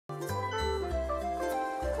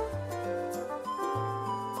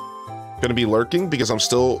Gonna be lurking because I'm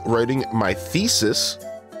still writing my thesis.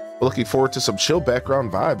 Looking forward to some chill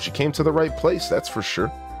background vibes. You came to the right place, that's for sure.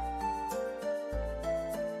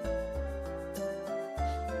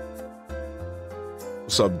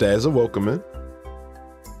 What's up, Dazza? Welcome in.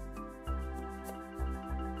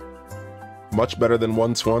 Much better than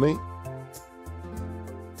 120.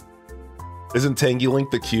 Isn't Tangy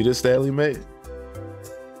Link the cutest, Allie mate?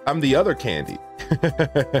 I'm the other candy.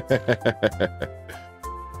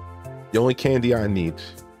 The only candy I need.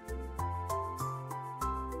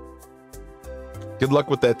 Good luck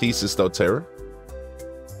with that thesis, though, Tara.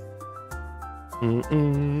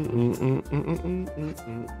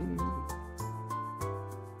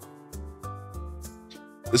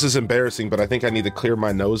 This is embarrassing, but I think I need to clear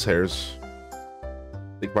my nose hairs.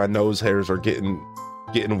 I think my nose hairs are getting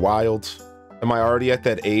wild. Am I already at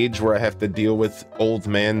that age where I have to deal with old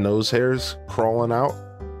man nose hairs crawling out?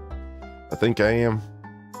 I think I am.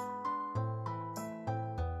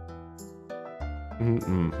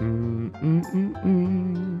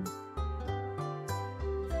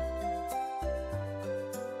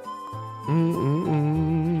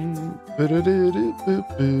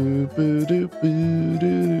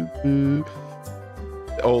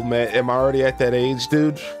 Old man, am I already at that age,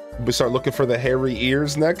 dude? We start looking for the hairy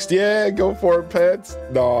ears next? Yeah, go for it, pets.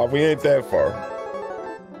 No, we ain't that far.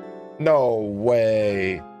 No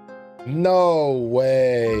way. No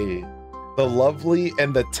way. The lovely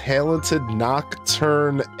and the talented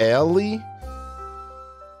Nocturne Alley?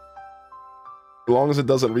 As long as it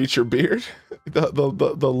doesn't reach your beard. The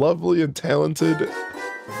lovely and talented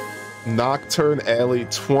Nocturne Alley,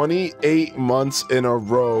 28 months in a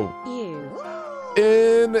row.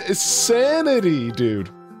 Insanity, dude.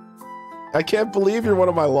 I can't believe you're one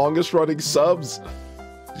of my longest running subs.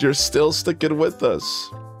 You're still sticking with us.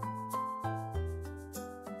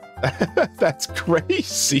 That's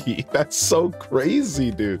crazy. That's so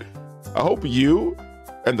crazy, dude. I hope you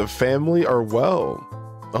and the family are well.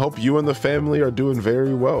 I hope you and the family are doing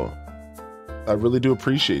very well. I really do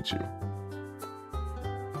appreciate you.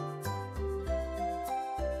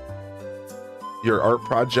 Your art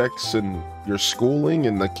projects and your schooling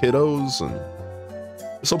and the kiddos, and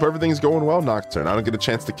I hope everything's going well, Nocturne. I don't get a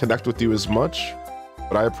chance to connect with you as much,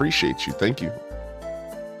 but I appreciate you. Thank you.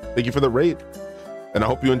 Thank you for the raid. And I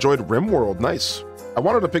hope you enjoyed RimWorld. Nice. I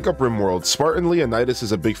wanted to pick up RimWorld. Spartan Leonidas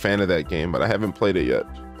is a big fan of that game, but I haven't played it yet.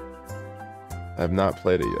 I have not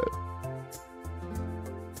played it yet.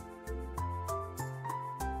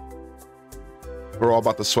 We're all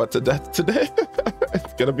about to sweat to death today.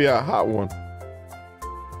 It's gonna be a hot one.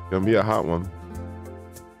 Gonna be a hot one.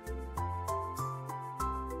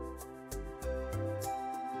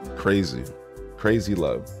 Crazy. Crazy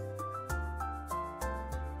love.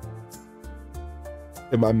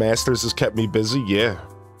 And my masters has kept me busy. Yeah,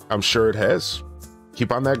 I'm sure it has.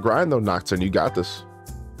 Keep on that grind though, Nocturne. You got this.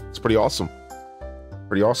 It's pretty awesome.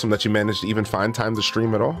 Pretty awesome that you managed to even find time to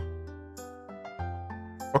stream at all.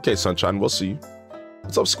 Okay, Sunshine, we'll see you.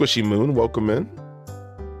 What's up, Squishy Moon? Welcome in.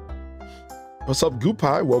 What's up,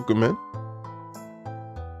 Goopai? Welcome in.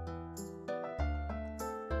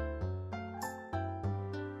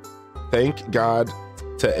 Thank God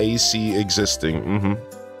to AC existing.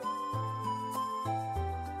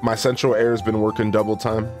 My central air has been working double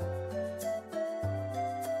time.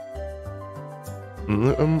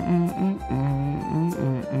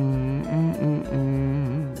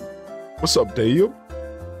 What's up, Dave?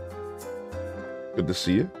 Good to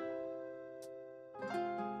see you.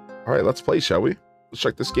 All right, let's play, shall we? Let's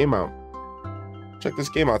check this game out. Check this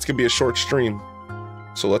game out. It's gonna be a short stream,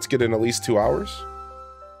 so let's get in at least 2 hours,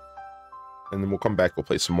 and then we'll come back. We'll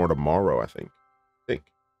play some more tomorrow, I think.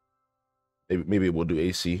 Maybe we'll do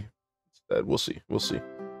AC instead. We'll see. We'll see.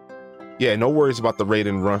 Yeah, no worries about the raid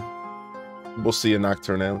and run. We'll see you,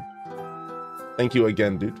 Nocturne Alley. Thank you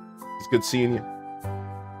again, dude. It's good seeing you.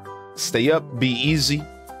 Stay up, be easy,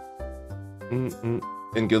 and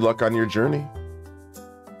good luck on your journey.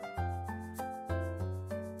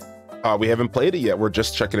 We haven't played it yet. We're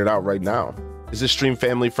just checking it out right now. Is this stream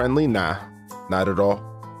family friendly? Nah, not at all.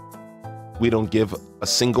 We don't give a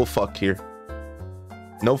single fuck here.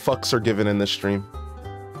 No fucks are given in this stream.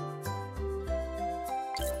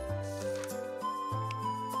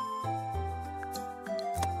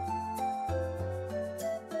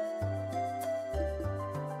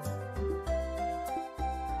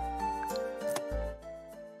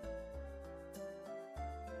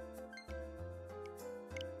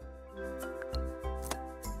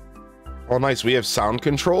 Oh, nice. We have sound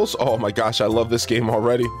controls. Oh my gosh, I love this game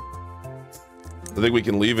already. I think we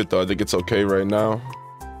can leave it though. I think it's okay right now.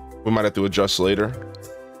 We might have to adjust later.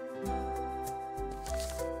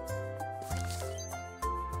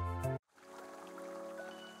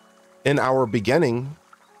 In our beginning,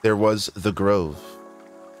 there was the Grove.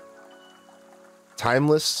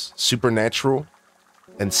 Timeless, supernatural,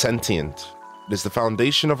 and sentient. It is the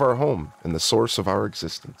foundation of our home and the source of our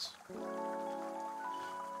existence.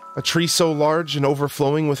 A tree so large and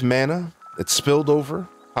overflowing with mana, it spilled over,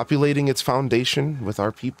 populating its foundation with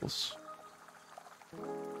our peoples.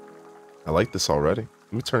 I like this already.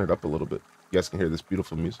 Let me turn it up a little bit. You guys can hear this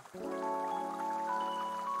beautiful music.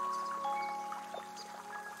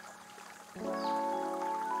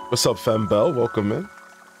 What's up, Fembell? Welcome in.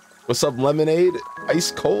 What's up, Lemonade?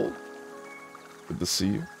 Ice cold. Good to see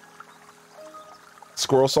you.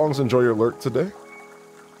 Squirrel Songs, enjoy your lurk today.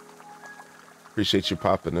 Appreciate you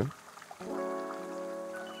popping in.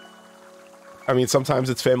 I mean, sometimes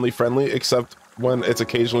it's family friendly, except when it's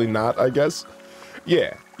occasionally not, I guess.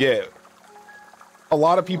 Yeah. A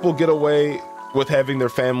lot of people get away with having their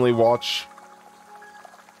family watch,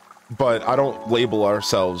 but I don't label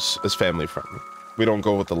ourselves as family friendly. We don't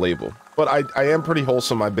go with the label. But I am pretty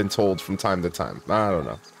wholesome, I've been told from time to time. I don't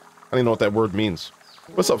know. I don't even know what that word means.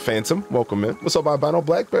 What's up, Phantom? Welcome in. What's up, Albino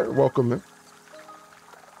Black Bear? Welcome in.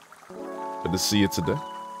 Good to see you today.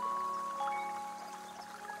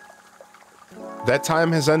 That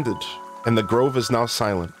time has ended, and the Grove is now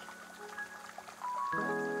silent.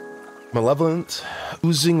 Malevolent,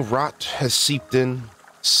 oozing rot has seeped in,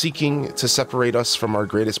 seeking to separate us from our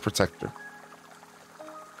greatest protector.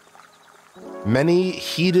 Many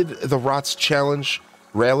heeded the rot's challenge,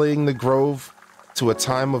 rallying the Grove to a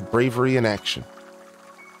time of bravery and action.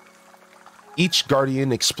 Each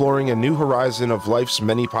guardian exploring a new horizon of life's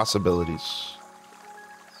many possibilities.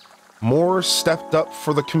 More stepped up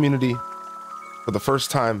for the community. For the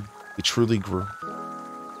first time, we truly grew.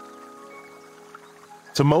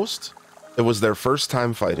 To most, it was their first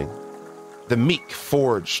time fighting. The meek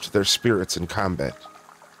forged their spirits in combat.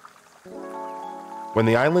 When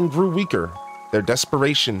the island grew weaker, their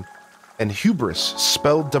desperation and hubris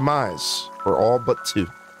spelled demise for all but two.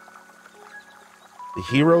 The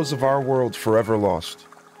heroes of our world forever lost,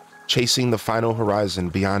 chasing the final horizon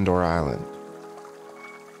beyond our island.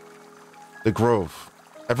 The Grove,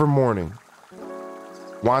 ever mourning,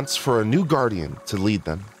 wants for a new guardian to lead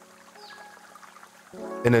them.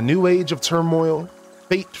 In a new age of turmoil,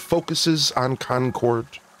 fate focuses on Concord,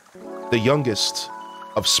 the youngest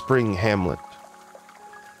of Spring Hamlet.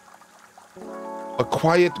 A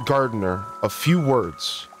quiet gardener of few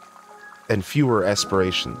words and fewer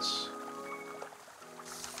aspirations.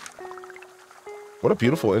 What a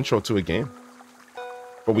beautiful intro to a game.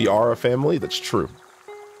 But we are a family, that's true.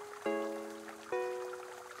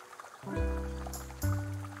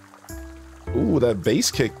 Ooh, that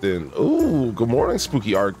bass kicked in. Ooh, good morning,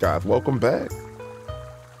 Spooky Art God. Welcome back.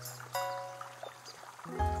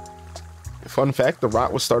 Fun fact, the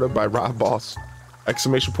rot was started by Rob Boss.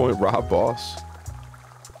 Exclamation point, Rob Boss.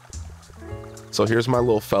 So here's my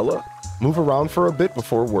little fella. Move around for a bit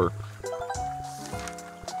before work.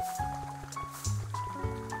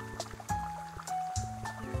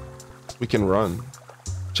 We can run.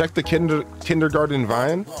 Check the kindergarten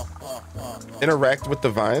vine. Interact with the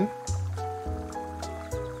vine.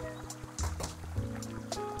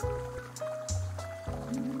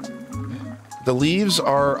 The leaves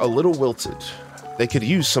are a little wilted. They could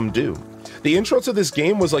use some dew. The intro to this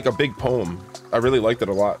game was like a big poem. I really liked it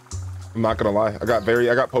a lot. I'm not gonna lie. I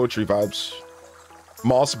got poetry vibes.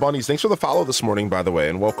 Moss Bunnies, thanks for the follow this morning, by the way,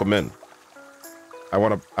 and welcome in.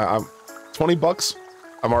 I'm 20 bucks.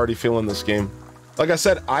 I'm already feeling this game. Like I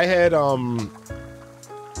said, I had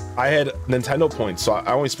Nintendo points, so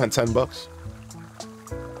I only spent 10 bucks.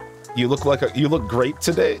 You look great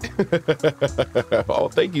today. Oh,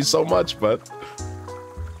 thank you so much, bud.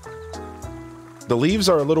 The leaves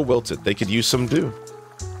are a little wilted. They could use some dew.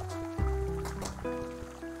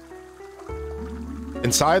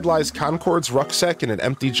 Inside lies Concord's rucksack and an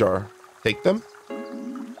empty jar. Take them.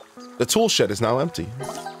 The tool shed is now empty.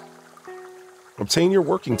 Obtain your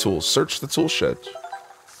working tools. Search the tool shed.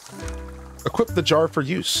 Equip the jar for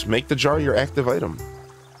use. Make the jar your active item.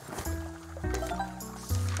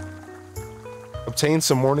 Obtain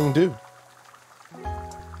some morning dew.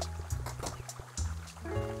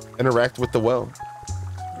 Interact with the well.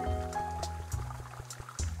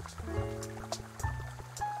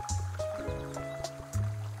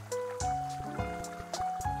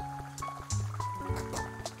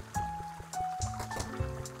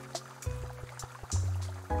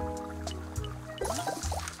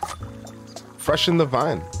 Freshen the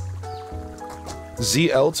vine.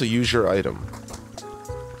 ZL to use your item.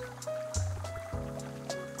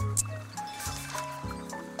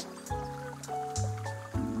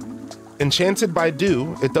 Enchanted by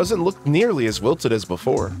dew, it doesn't look nearly as wilted as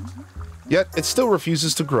before. Yet it still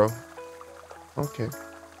refuses to grow. Okay.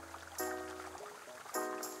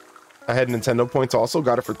 I had Nintendo points also,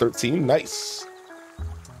 got it for 13. Nice.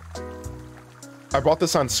 I bought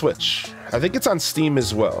this on Switch. I think it's on Steam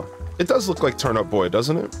as well. It does look like Turnip Boy,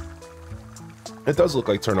 doesn't it? It does look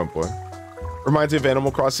like Turnip Boy. Reminds me of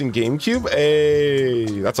Animal Crossing GameCube. Hey,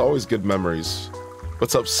 that's always good memories.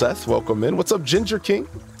 What's up, Seth? Welcome in. What's up, Ginger King?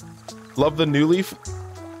 Love the new leaf,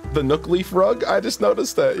 the Nook Leaf rug. I just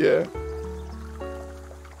noticed that, yeah.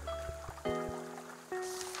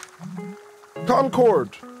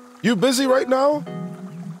 Concord, you busy right now?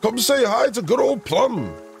 Come say hi to good old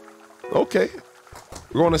Plum. Okay,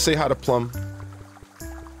 we're going to say hi to Plum.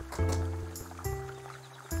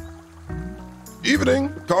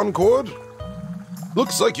 Evening, Concord.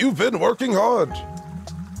 Looks like you've been working hard.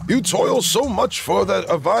 You toil so much for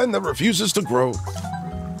a vine that refuses to grow.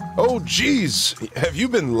 Oh, geez, have you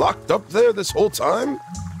been locked up there this whole time?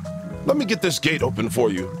 Let me get this gate open for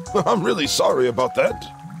you. I'm really sorry about that.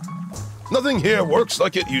 Nothing here works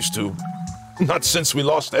like it used to. Not since we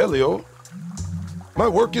lost Elio. My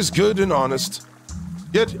work is good and honest.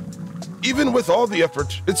 Yet, even with all the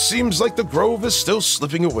effort, it seems like the grove is still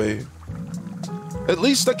slipping away. At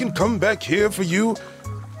least I can come back here to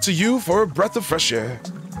you for a breath of fresh air.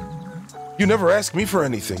 You never ask me for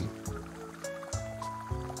anything.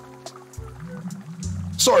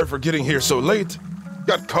 Sorry for getting here so late.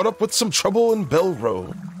 Got caught up with some trouble in Bell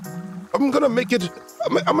Row. I'm gonna make it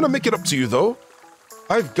up to you, though.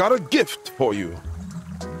 I've got a gift for you.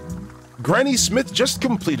 Granny Smith just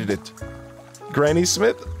completed it. Granny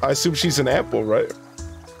Smith? I assume she's an apple, right?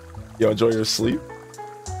 Yo, enjoy your sleep.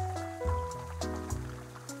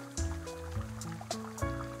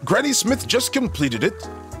 Granny Smith just completed it,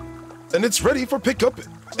 and it's ready for pickup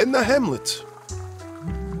in the hamlet.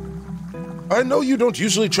 I know you don't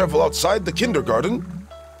usually travel outside the kindergarten,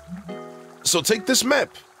 so take this map.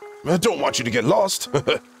 I don't want you to get lost.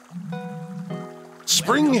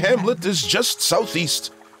 Spring Hamlet is just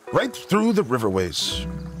southeast, right through the riverways.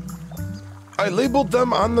 I labeled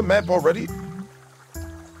them on the map already,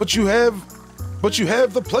 but you have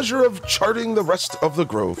the pleasure of charting the rest of the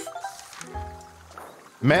grove.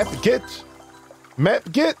 Map get,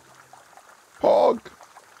 hog.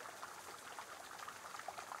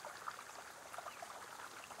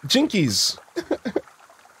 Jinkies.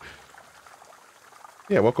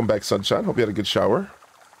 Yeah, welcome back, Sunshine. Hope you had a good shower.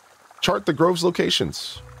 Chart the grove's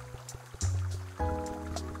locations.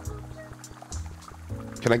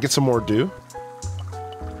 Can I get some more dew?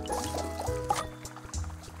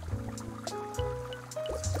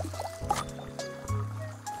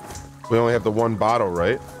 We only have the one bottle,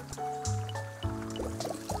 right?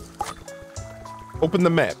 Open the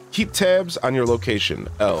map. Keep tabs on your location.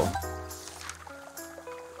 L.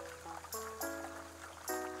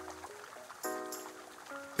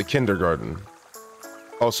 The kindergarten.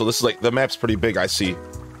 Oh, so this is like, the map's pretty big, I see.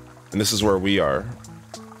 And this is where we are.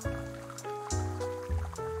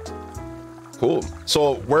 Cool.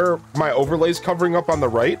 So where my overlay's covering up on the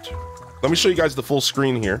right, let me show you guys the full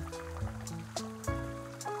screen here.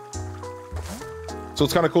 So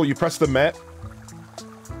it's kind of cool. You press the map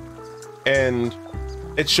and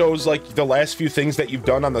it shows like the last few things that you've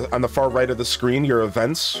done on the far right of the screen, your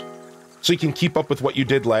events. So you can keep up with what you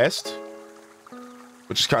did last,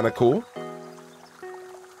 which is kind of cool.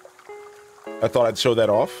 I thought I'd show that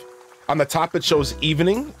off. On the top, it shows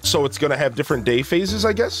evening, so it's going to have different day phases,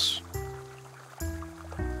 I guess.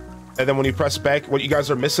 And then when you press back, what you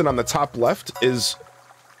guys are missing on the top left is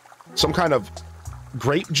some kind of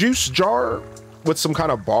grape juice jar with some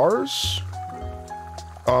kind of bars.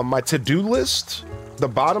 My to-do list, the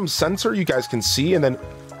bottom center you guys can see, and then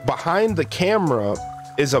behind the camera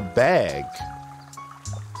is a bag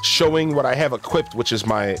showing what I have equipped, which is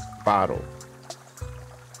my bottle.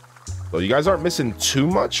 So you guys aren't missing too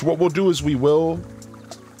much. What we'll do is we're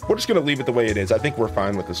just gonna leave it the way it is. I think we're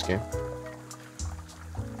fine with this game.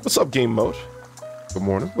 What's up, game mode? Good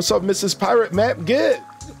morning. What's up, Mrs. Pirate Map? Get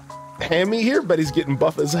Hammy here, but he's getting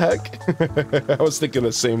buff as heck. I was thinking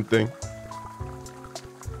the same thing.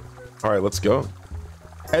 All right, let's go.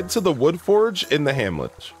 Head to the wood forge in the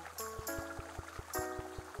hamlet.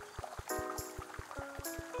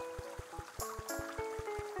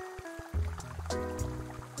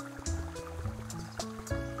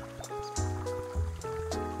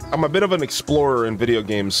 I'm a bit of an explorer in video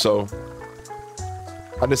games, so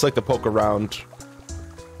I just like to poke around.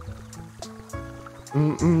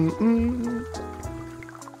 Ooh,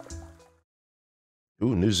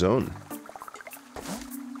 new zone.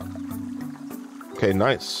 Okay,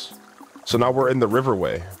 nice. So now we're in the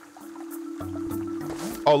riverway.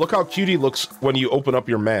 Oh, look how cute he looks when you open up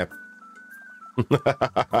your map.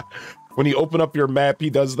 When you open up your map, he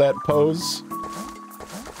does that pose.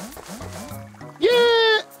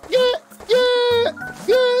 Yeah, yeah, yeah,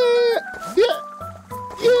 yeah, yeah,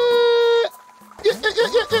 yeah, yeah,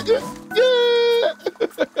 yeah,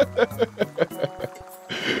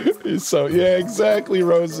 yeah. So, yeah, exactly,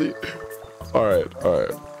 Rosie. All right, all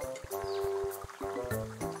right.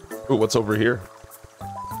 Ooh, what's over here?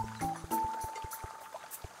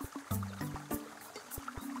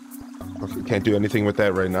 Okay, can't do anything with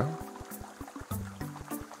that right now.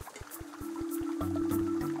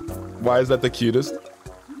 Why is that the cutest?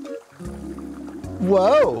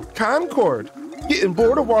 Whoa, Concord. Getting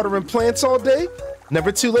bored of watering plants all day?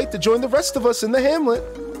 Never too late to join the rest of us in the hamlet.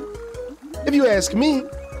 If you ask me,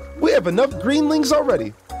 we have enough greenlings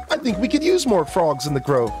already. I think we could use more frogs in the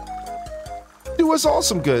grove. Do us all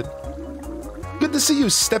some good. Good to see you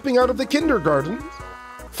stepping out of the kindergarten.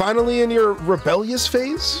 Finally in your rebellious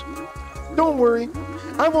phase? Don't worry,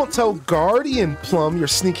 I won't tell Guardian Plum you're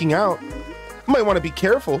sneaking out. Might want to be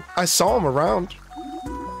careful, I saw him around.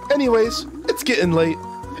 Anyways, it's getting late,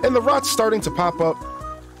 and the rot's starting to pop up.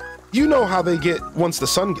 You know how they get once the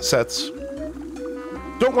sun sets.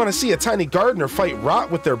 Don't want to see a tiny gardener fight rot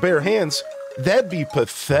with their bare hands. That'd be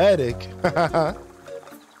pathetic.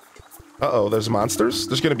 Uh-oh, there's monsters?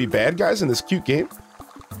 There's gonna be bad guys in this cute game?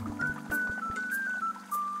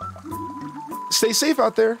 Stay safe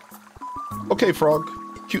out there. Okay, frog.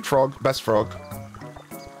 Cute frog. Best frog.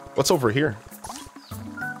 What's over here?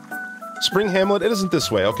 Spring Hamlet? It isn't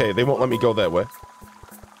this way. Okay, they won't let me go that way.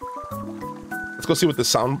 Let's go see what the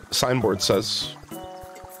signboard says.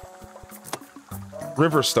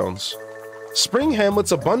 Riverstones. Spring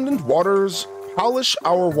Hamlet's abundant waters polish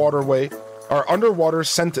our waterway, our underwater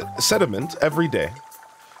sediment every day.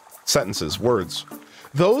 Sentences, words.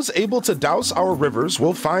 Those able to douse our rivers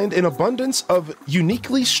will find an abundance of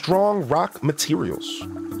uniquely strong rock materials.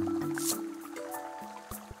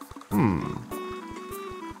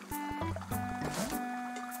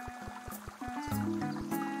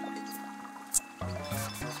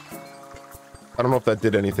 I don't know if that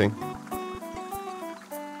did anything.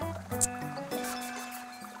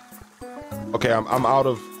 Okay, I'm out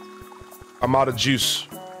of juice.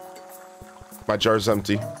 My jar's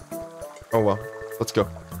empty. Oh well, let's go.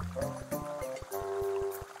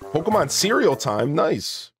 Pokemon cereal time,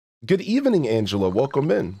 nice. Good evening, Angela. Welcome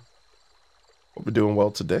in. Hope we're doing well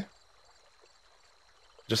today.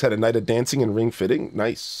 Just had a night of dancing and ring fitting.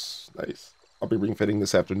 Nice, nice. I'll be ring fitting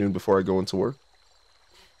this afternoon before I go into work.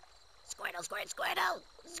 Squirtle, Squirtle,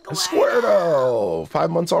 Squirtle! 5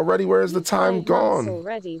 months already. Where has the time gone?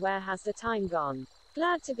 Already, where has the time gone?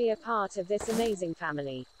 Glad to be a part of this amazing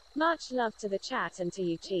family. Much love to the chat and to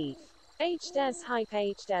you, Chief. H des hype,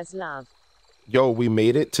 H des love. Yo, we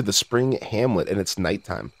made it to the Spring Hamlet and it's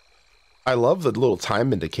nighttime. I love the little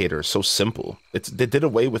time indicator. It's so simple. They did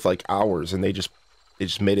away with like hours and they just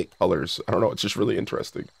made it colors. I don't know. It's just really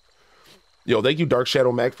interesting. Yo, thank you, Dark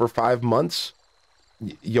Shadow Mac, for 5 months.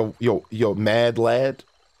 Yo, mad lad.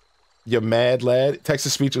 You mad lad. Text to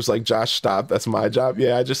speech was like, Josh, stop. That's my job.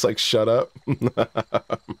 Yeah, I just like, shut up.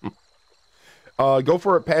 Go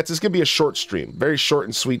for it, Pats. This could be a short stream. Very short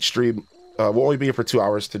and sweet stream. We'll only be here for 2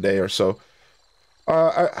 hours today or so.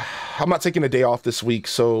 I'm not taking a day off this week,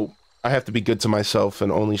 so I have to be good to myself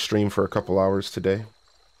and only stream for a couple hours today.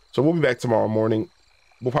 So we'll be back tomorrow morning.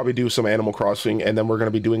 We'll probably do some Animal Crossing, and then we're going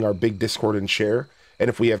to be doing our big Discord and share. And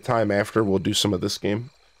if we have time after, we'll do some of this game.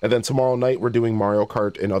 And then tomorrow night, we're doing Mario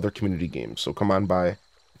Kart and other community games. So come on by if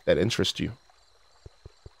that interests you.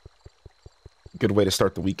 Good way to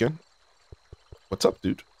start the weekend. What's up,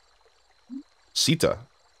 dude? Sita.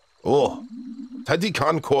 Oh, Teddy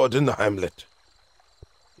Concord in the Hamlet.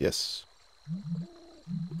 Yes.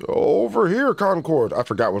 Over here, Concord. I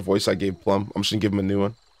forgot what voice I gave Plum. I'm just gonna give him a new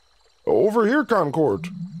one. Over here, Concord.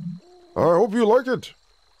 I hope you like it.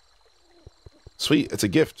 Sweet, it's a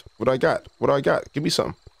gift. What do I got? What do I got? Give me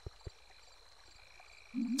some.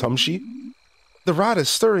 Tumshi? The rot is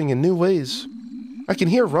stirring in new ways. I can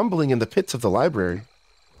hear rumbling in the pits of the library.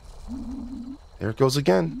 There it goes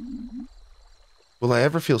again. Will I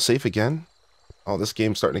ever feel safe again? Oh, this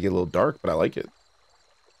game's starting to get a little dark, but I like it.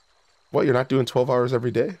 What, you're not doing 12 hours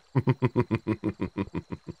every day?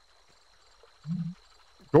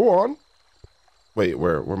 Go on. Wait,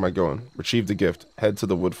 where am I going? Retrieve the gift. Head to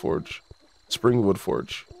the wood forge. Spring wood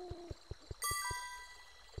forge.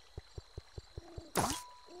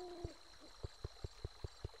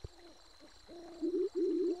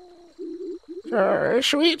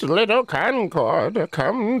 Sweet little Concord,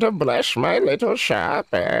 come to bless my little shop.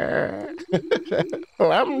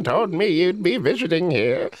 Plum told me you'd be visiting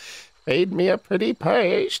here. paid me a pretty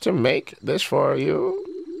price to make this for you.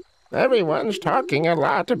 Everyone's talking a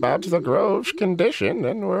lot about the grove's condition,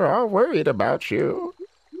 and we're all worried about you.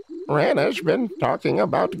 Rana's been talking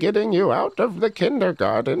about getting you out of the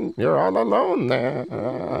kindergarten. You're all alone there.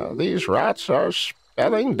 These rats are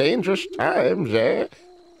spelling dangerous times, eh?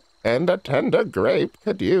 And a tender Grape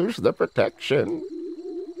could use the protection.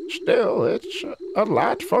 Still, it's a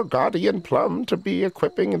lot for Guardian Plum to be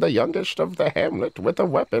equipping the youngest of the hamlet with a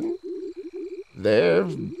weapon.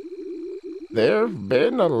 There've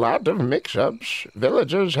been a lot of mix-ups.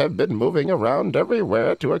 Villagers have been moving around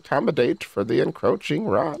everywhere to accommodate for the encroaching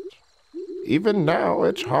rot. Even now,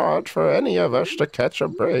 it's hard for any of us to catch a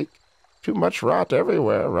break. Too much rot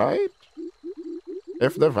everywhere, right?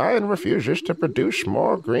 If the vine refuses to produce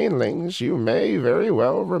more greenlings, you may very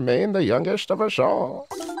well remain the youngest of us all.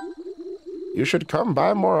 You should come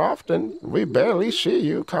by more often. We barely see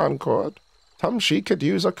you, Concord. Tumshi could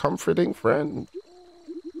use a comforting friend.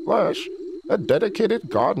 Plus, a dedicated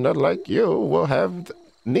gardener like you will have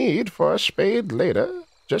need for a spade later,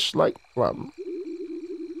 just like Plum.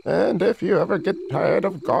 And if you ever get tired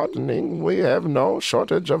of gardening, we have no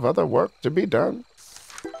shortage of other work to be done.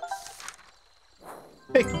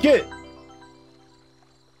 Pick it!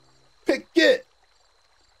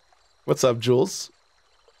 What's up, Jules?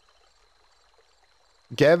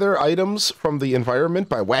 Gather items from the environment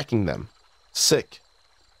by whacking them. Sick.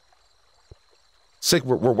 Sick,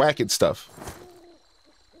 we're whacking stuff.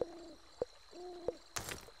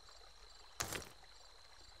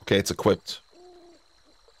 Okay, it's equipped.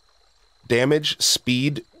 Damage,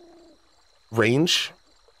 speed, range.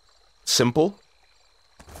 Simple.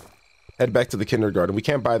 Head back to the kindergarten. We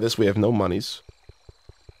can't buy this. We have no monies.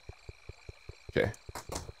 Okay.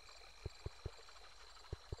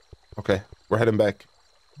 Okay, we're heading back.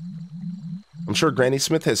 I'm sure Granny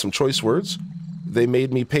Smith has some choice words. They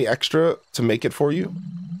made me pay extra to make it for you.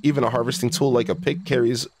 Even a harvesting tool like a pick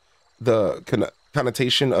carries the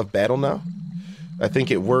connotation of battle now. I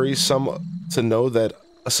think it worries some to know that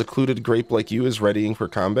a secluded Grape like you is readying for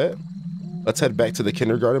combat. Let's head back to the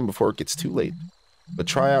kindergarten before it gets too late. But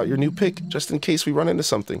try out your new pick, just in case we run into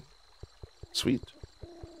something. Sweet.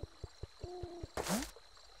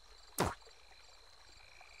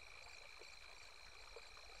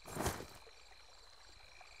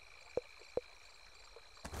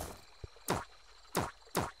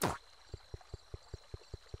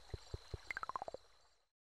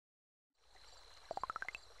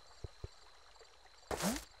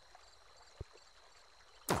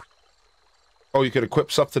 Oh, you could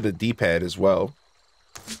equip stuff to the D-pad as well.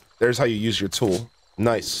 There's how you use your tool.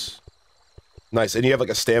 Nice. Nice. And you have like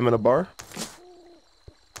a stamina bar?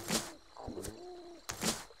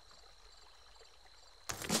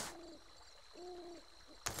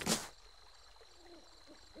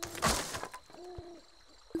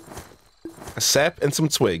 A sap and some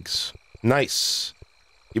twigs. Nice.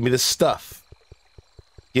 Give me the stuff.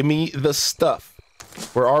 Give me the stuff.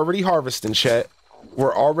 We're already harvesting, chat.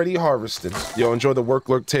 We're already harvesting. Yo, enjoy the work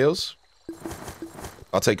lurk tales.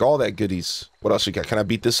 I'll take all that goodies. What else you got? Can I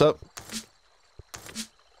beat this up?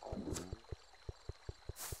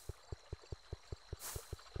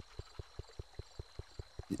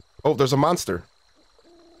 Oh, there's a monster.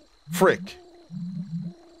 Frick.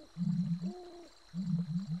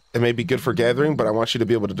 It may be good for gathering, but I want you to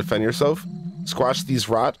be able to defend yourself. Squash these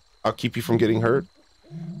rot. I'll keep you from getting hurt.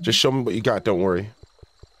 Just show me what you got, don't worry.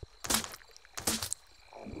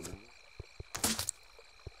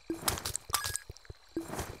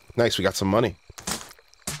 Nice, we got some money.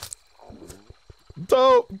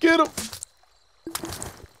 Dope, get him!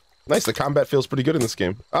 Nice, the combat feels pretty good in this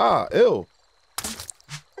game. Ah, ew.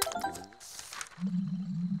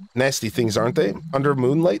 Nasty things, aren't they? Under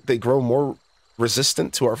moonlight, they grow more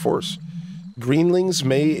resistant to our force. Greenlings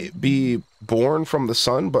may be born from the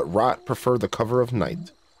sun, but rot prefer the cover of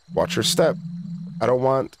night. Watch your step. I don't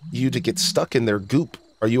want you to get stuck in their goop.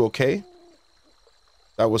 Are you okay?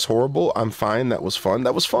 That was horrible. I'm fine. That was fun.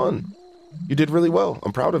 That was fun. You did really well.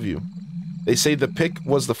 I'm proud of you. They say the pick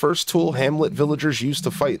was the first tool Hamlet villagers used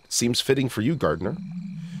to fight. Seems fitting for you, gardener.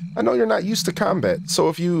 I know you're not used to combat, so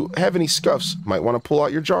if you have any scuffs, might want to pull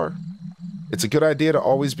out your jar. It's a good idea to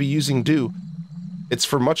always be using dew. It's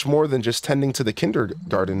for much more than just tending to the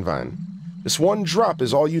kindergarten vine. This one drop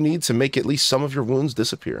is all you need to make at least some of your wounds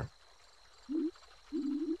disappear.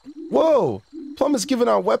 Whoa! Plum is giving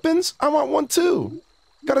out weapons? I want one too!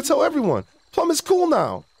 Gotta tell everyone, Plum is cool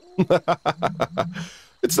now.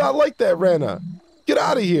 It's not like that, Rana. Get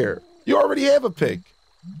out of here. You already have a pick.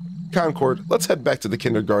 Concord, let's head back to the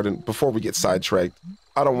kindergarten before we get sidetracked.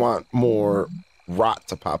 I don't want more rot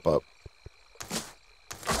to pop up.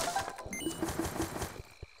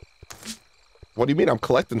 What do you mean? I'm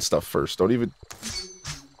collecting stuff first. Don't even...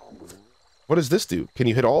 What does this do? Can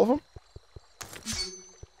you hit all of them?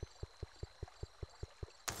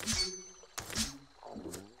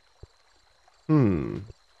 Hmm.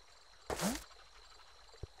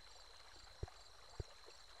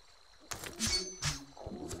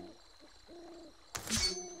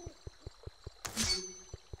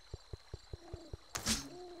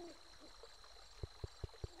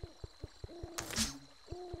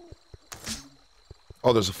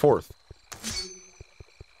 Oh, there's a fourth.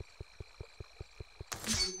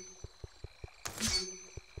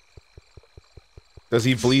 Does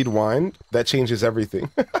he bleed wine? That changes everything.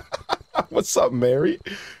 What's up, Mary?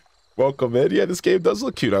 Welcome in. Yeah, this game does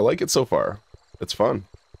look cute. I like it so far. It's fun.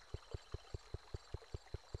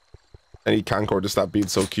 I need Concord to stop being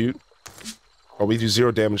so cute. Oh, we do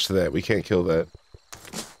 0 damage to that. We can't kill that.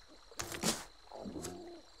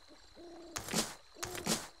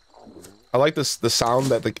 I like this the sound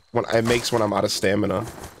that when it makes when I'm out of stamina.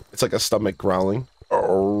 It's like a stomach growling.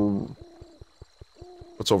 Oh.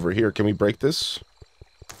 What's over here? Can we break this?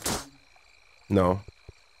 No.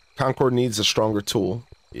 Concord needs a stronger tool.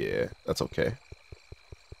 Yeah, that's okay.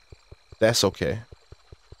 That's okay.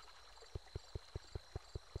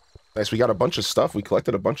 Nice, we got a bunch of stuff. We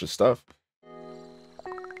collected a bunch of stuff.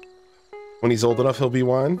 When he's old enough, he'll be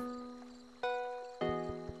wine.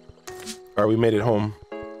 Alright, we made it home.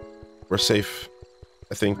 We're safe,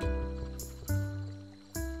 I think.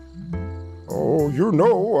 Oh, you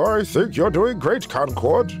know, I think you're doing great,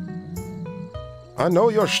 Concord. I know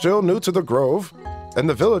you're still new to the Grove, and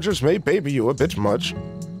the villagers may baby you a bit much,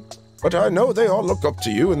 but I know they all look up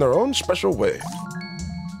to you in their own special way.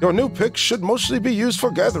 Your new picks should mostly be used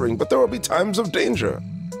for gathering, but there will be times of danger.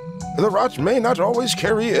 The rot may not always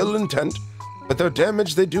carry ill intent, but the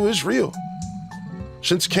damage they do is real.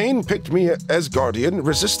 Since Cain picked me as guardian,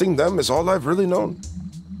 resisting them is all I've really known.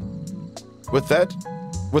 With that,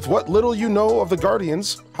 with what little you know of the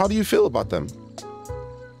guardians, how do you feel about them?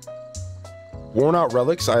 Worn out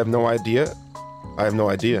relics, I have no idea. I have no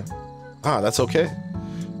idea. Ah, that's okay.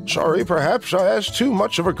 Sorry, perhaps I asked too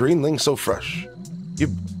much of a greenling so fresh.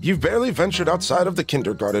 You've barely ventured outside of the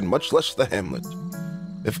kindergarten, much less the hamlet.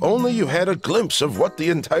 If only you had a glimpse of what the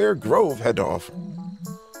entire grove had to offer.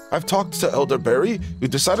 I've talked to Elder Barry, who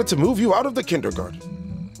decided to move you out of the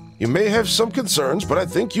kindergarten. You may have some concerns, but I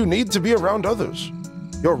think you need to be around others.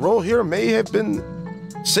 Your role here may have been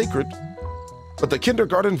sacred, but the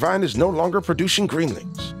kindergarten vine is no longer producing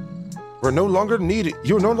greenlings. We're no longer needed.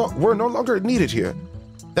 We're no longer needed here.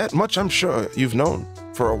 That much I'm sure you've known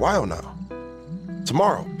for a while now.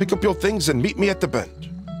 Tomorrow, pick up your things and meet me at the bend.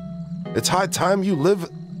 It's high time you live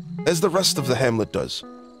as the rest of the hamlet does,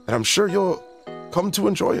 and I'm sure you'll come to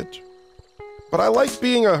enjoy it. But I like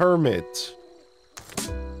being a hermit.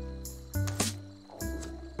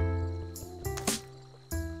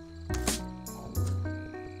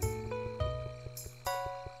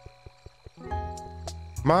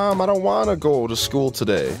 Mom, I don't want to go to school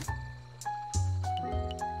today.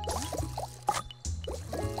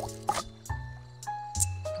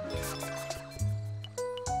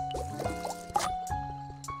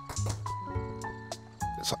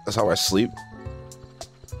 That's how I sleep.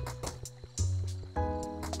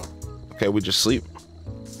 Okay, we just sleep.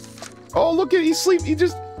 Oh, look at he sleep. He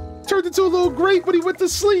just turned into a little grape when he went to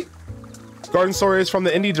sleep. Garden Story is from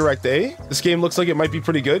the Indie Direct, eh? This game looks like it might be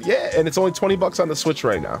pretty good. Yeah, and it's only 20 bucks on the Switch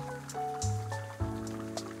right now.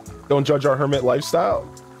 Don't judge our hermit lifestyle.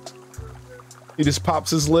 He just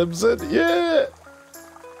pops his lips in. Yeah.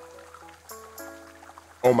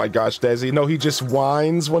 Oh my gosh, Desi. No, he just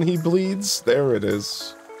whines when he bleeds. There it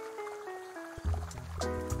is.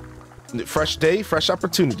 Fresh day, fresh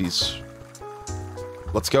opportunities.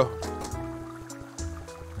 Let's go.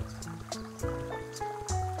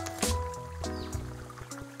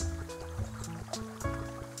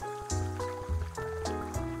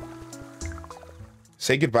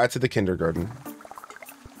 Say goodbye to the kindergarten.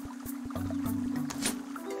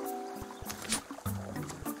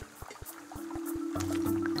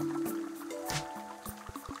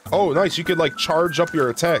 Oh, nice. You could, like, charge up your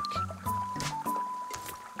attack.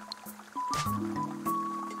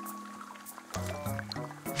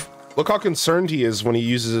 Look how concerned he is when he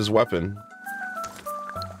uses his weapon.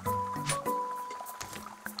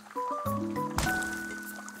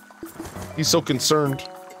 He's so concerned.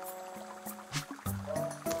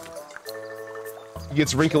 He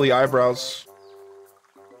gets wrinkly eyebrows.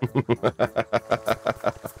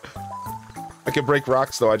 I can break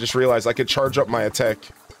rocks, though. I just realized I could charge up my attack.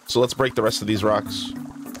 So let's break the rest of these rocks.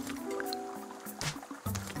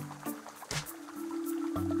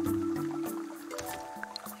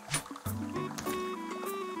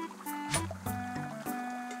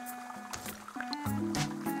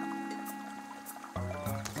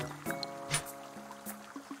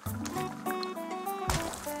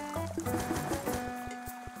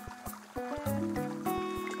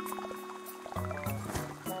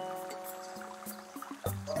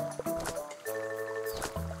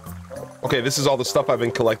 Okay, this is all the stuff I've been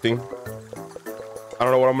collecting. I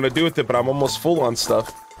don't know what I'm gonna do with it, but I'm almost full on stuff.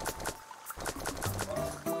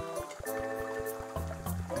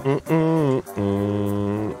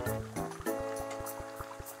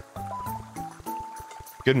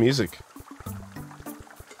 Good music.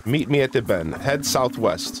 Meet me at the bend. Head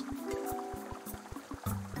southwest.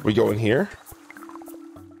 We going here?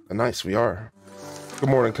 Nice, we are. Good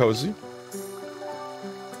morning, Cozy.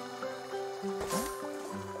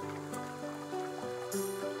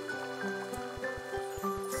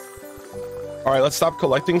 All right, let's stop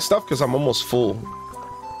collecting stuff because I'm almost full.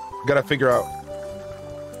 Gotta figure out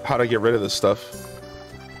how to get rid of this stuff.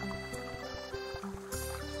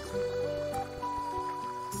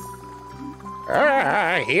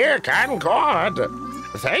 Here, Concord.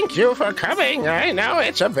 Thank you for coming. I know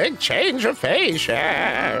it's a big change of pace,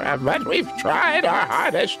 but we've tried our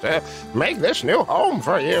hardest to make this new home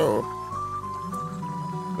for you.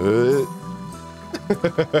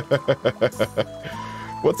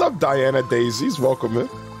 What's up, Diana Daisies? Welcome in.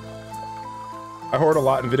 I hoard a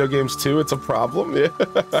lot in video games too. It's a problem. Yeah.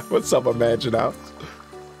 What's up, Imagine Out?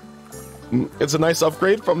 It's a nice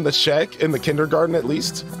upgrade from the shack in the kindergarten, at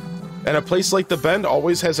least. And a place like the Bend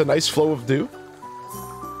always has a nice flow of dew.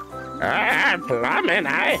 Plum and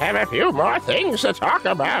I have a few more things to talk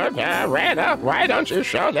about. Rana, why don't you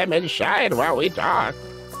show them inside while we talk?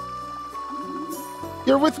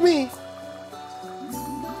 You're with me.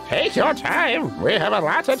 Take your time. We have a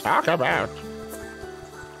lot to talk about.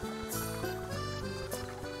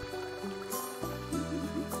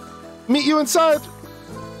 Meet you inside.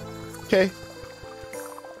 Okay.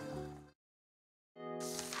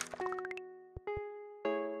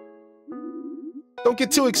 Don't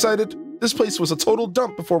get too excited. This place was a total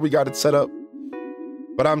dump before we got it set up.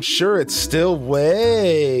 But I'm sure it's still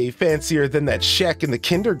way fancier than that shack in the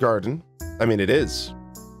kindergarten. I mean, it is.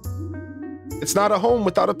 It's not a home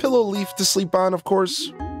without a pillow leaf to sleep on, of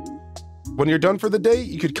course. When you're done for the day,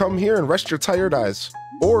 you could come here and rest your tired eyes.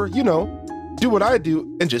 Or, you know, do what I do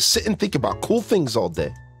and just sit and think about cool things all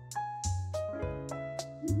day.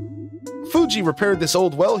 Fuji repaired this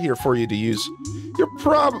old well here for you to use.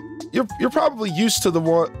 You're probably used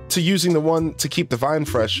to using the one to keep the vine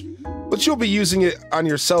fresh, but you'll be using it on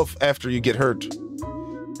yourself after you get hurt.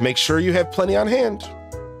 Make sure you have plenty on hand.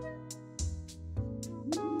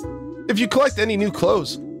 If you collect any new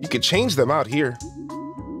clothes, you can change them out here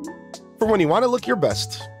for when you want to look your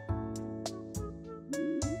best.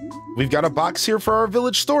 We've got a box here for our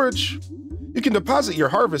village storage. You can deposit your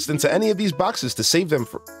harvest into any of these boxes to save them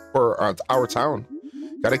for our town.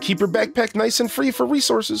 Gotta keep your backpack nice and free for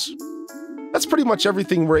resources. That's pretty much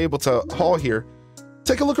everything we're able to haul here.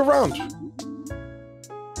 Take a look around.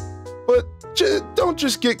 But don't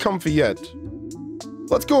just get comfy yet.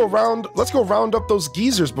 Let's go round up those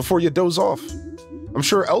geezers before you doze off. I'm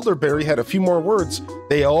sure Elderberry had a few more words.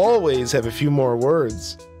 They always have a few more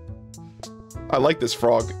words. I like this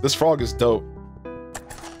frog. This frog is dope.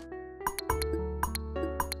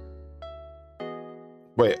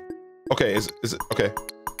 Wait. Okay, is it okay?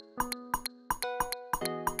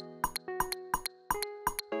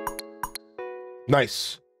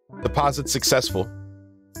 Nice. Deposit successful.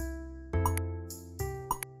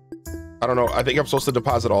 I don't know. I think I'm supposed to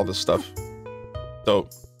deposit all this stuff.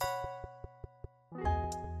 Dope.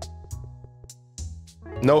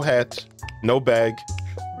 No hat. No bag.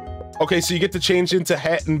 Okay, so you get to change into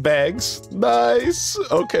hat and bags. Nice.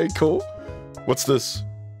 Okay, cool. What's this?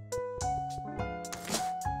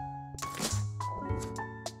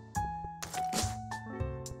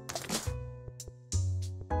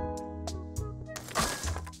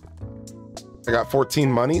 I got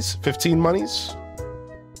 14 monies, 15 monies.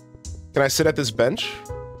 Can I sit at this bench?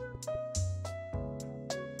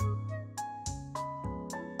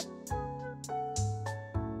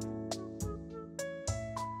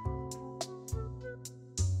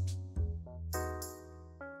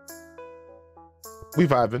 We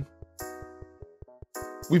vibing.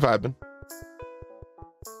 We vibing.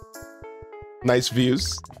 Nice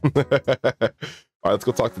views. All right, let's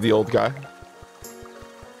go talk to the old guy.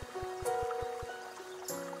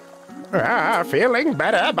 Feeling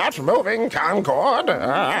better about moving, Concord.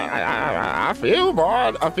 A few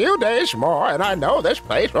days more, and I know this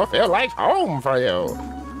place will feel like home for you.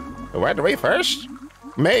 When we first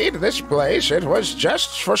made this place, it was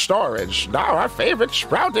just for storage. Now our favorite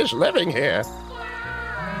sprout is living here.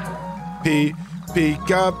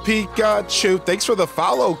 Pikachu. Thanks for the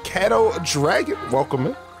follow, Kato Dragon. Welcome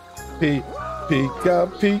in.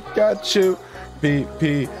 Pikachu. Pikachu.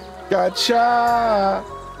 Pikachu.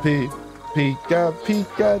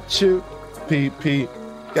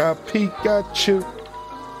 Pikachu.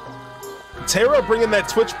 Tara bringing that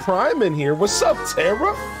Twitch Prime in here. What's up,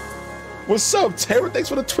 Tara? What's up, Tara? Thanks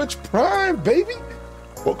for the Twitch Prime, baby.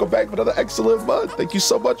 Welcome back for another excellent month. Thank you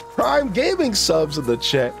so much. Prime Gaming subs in the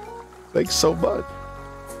chat. Thanks so much.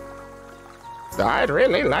 I'd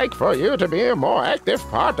really like for you to be a more active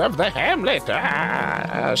part of the hamlet.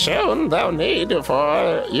 Soon they'll need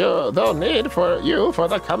for you for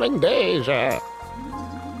the coming days.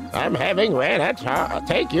 I'm having Rana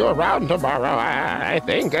take you around tomorrow. I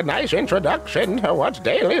think a nice introduction to what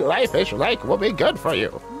daily life is like will be good for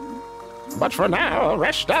you. But for now,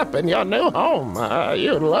 rest up in your new home.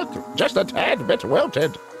 You look just a tad bit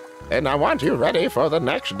wilted, and I want you ready for the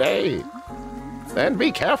next day. And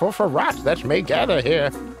be careful for rot that may gather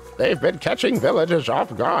here. They've been catching villagers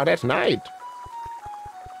off guard at night.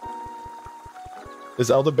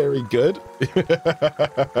 Is elderberry good?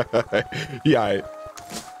 Yeah.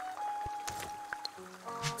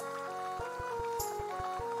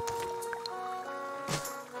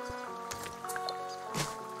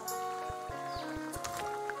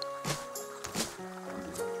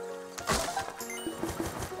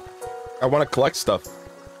 I want to collect stuff.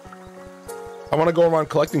 I want to go around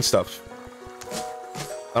collecting stuff.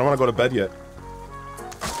 I don't want to go to bed yet.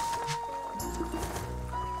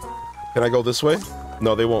 Can I go this way?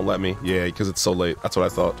 No, they won't let me. Yeah, because it's so late. That's what I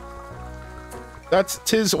thought.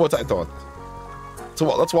 Tis what I thought. So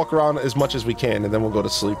let's walk around as much as we can, and then we'll go to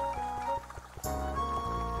sleep.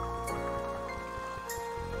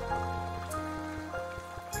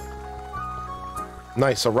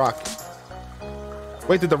 Nice, a rock.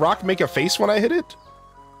 Wait, did the rock make a face when I hit it?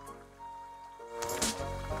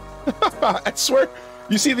 I swear,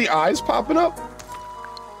 you see the eyes popping up?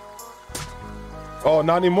 Oh,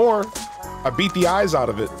 not anymore. I beat the eyes out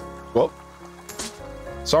of it. Well,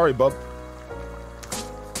 sorry, bub.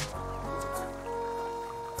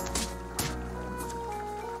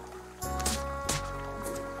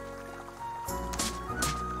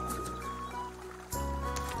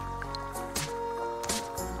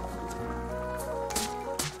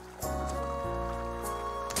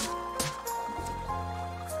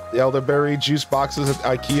 The elderberry juice boxes at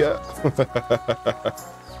IKEA.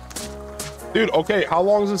 Dude, okay, how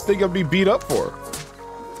long is this thing gonna be beat up for?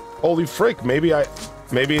 Holy frick, maybe it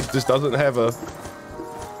just doesn't have a...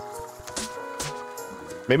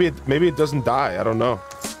 Maybe it doesn't die, I don't know.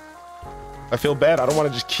 I feel bad, I don't want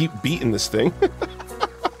to just keep beating this thing.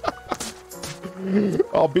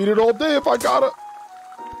 I'll beat it all day if I gotta.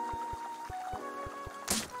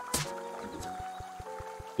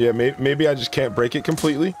 Yeah, maybe I just can't break it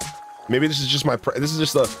completely. Maybe this is just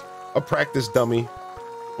a practice dummy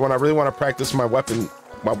when I really want to practice my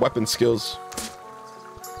weapon skills.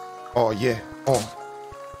 Oh yeah.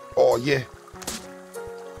 Oh yeah.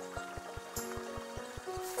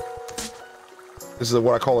 This is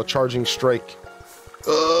what I call a charging strike.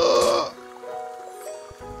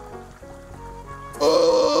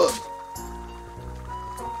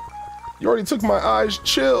 You already took my eyes,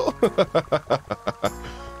 chill.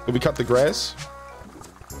 Did we cut the grass?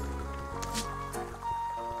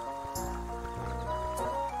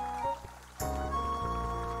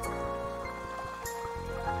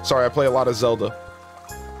 Sorry, I play a lot of Zelda.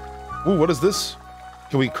 Ooh, what is this?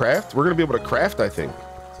 Can we craft? We're gonna be able to craft, I think.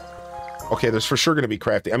 Okay, there's for sure gonna be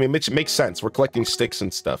crafting. I mean, it makes sense. We're collecting sticks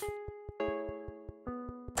and stuff.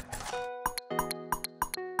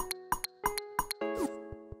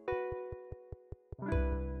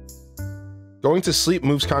 Going to sleep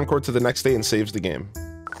moves Concord to the next day and saves the game.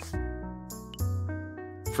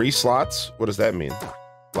 Free slots? What does that mean?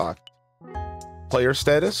 Locked. Player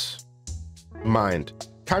status? Mind.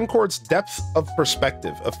 Concord's depth of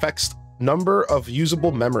perspective affects number of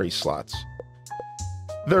usable memory slots.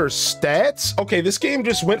 There's stats? Okay, this game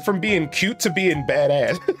just went from being cute to being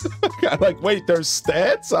badass. I'm like, wait, there's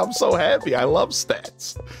stats? I'm so happy. I love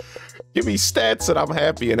stats. Give me stats and I'm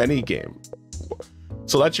happy in any game.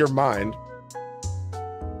 So that's your mind.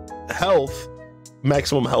 Health,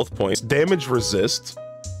 maximum health points, damage resist,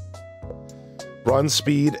 run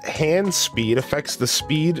speed, hand speed affects the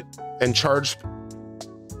speed and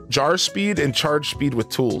jar speed and charge speed with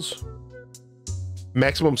tools.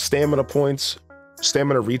 Maximum stamina points,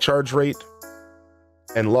 stamina recharge rate,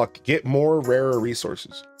 and luck. Get more rarer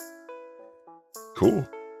resources. Cool.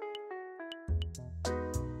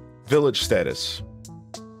 Village status.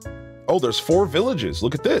 Oh, there's 4 villages.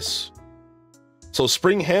 Look at this. So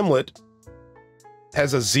Spring Hamlet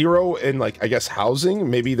has a 0 in, like, I guess housing.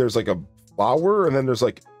 Maybe there's like a flower, and then there's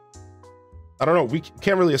like, I don't know. We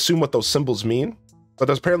can't really assume what those symbols mean, but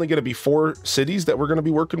there's apparently going to be 4 cities that we're going to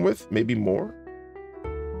be working with, maybe more.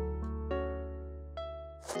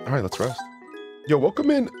 All right, let's rest. Yo, welcome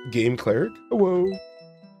in, Game Cleric. Hello.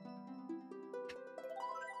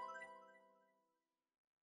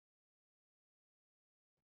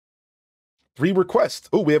 Three requests.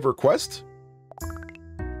 Oh, we have a request?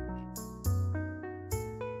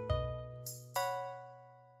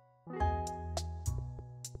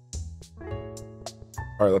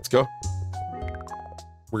 All right, let's go.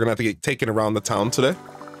 We're gonna have to get taken around the town today.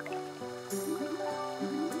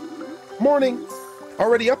 Morning.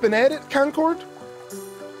 Already up and at it, Concord?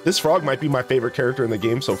 This frog might be my favorite character in the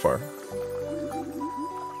game so far.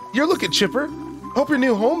 You're looking chipper. Hope your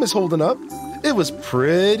new home is holding up. It was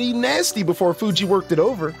pretty nasty before Fuji worked it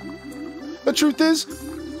over. The truth is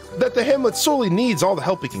that the hamlet sorely needs all the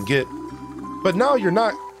help it can get. But now you're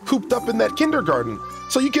not cooped up in that kindergarten,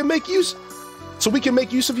 so we can make use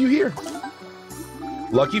of you here.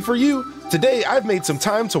 Lucky for you, today I've made some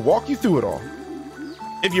time to walk you through it all.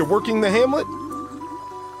 If you're working the hamlet,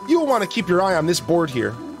 you'll want to keep your eye on this board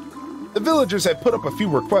here. The villagers have put up a few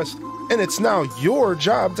requests, and it's now your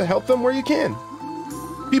job to help them where you can.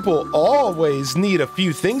 People always need a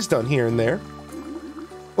few things done here and there.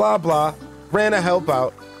 Blah blah, Rana help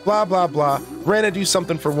out, blah blah blah, Rana do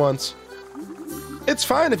something for once. It's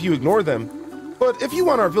fine if you ignore them, but if you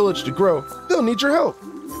want our village to grow, they'll need your help.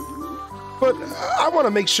 But I want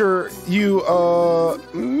to make sure you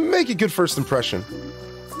make a good first impression.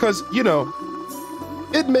 Because, you know,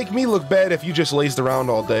 it'd make me look bad if you just lazed around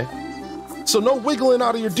all day. So no wiggling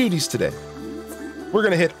out of your duties today. We're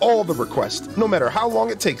going to hit all the requests, no matter how long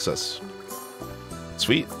it takes us.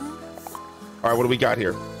 Sweet. All right, what do we got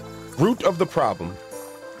here? Root of the problem.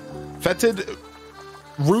 Fetid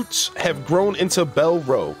roots have grown into Bell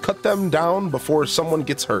Row. Cut them down before someone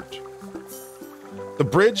gets hurt. The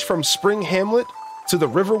bridge from Spring Hamlet to the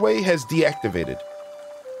Riverway has deactivated.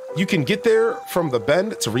 You can get there from the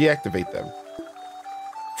bend to reactivate them.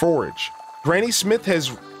 Forage. Granny Smith has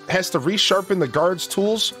to resharpen the guard's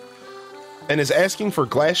tools and is asking for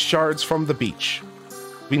glass shards from the beach.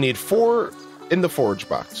 We need 4 in the forage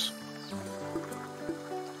box.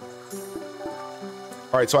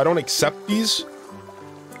 All right, so I don't accept these.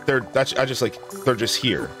 They're just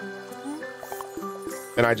here.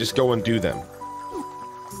 And I just go and do them.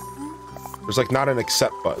 There's like not an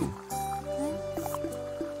accept button.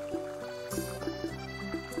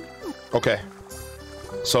 Okay.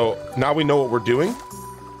 So now we know what we're doing.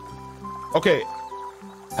 Okay.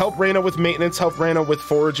 Help Rana with maintenance, help Rana with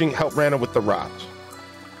foraging, help Rana with the rot.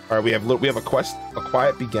 All right, we have a quest, a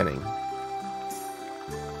quiet beginning.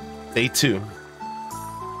 Day 2.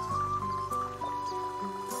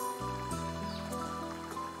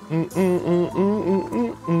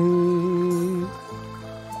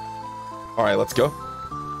 All right, let's go.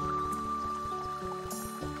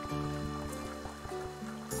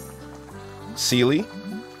 Sealy.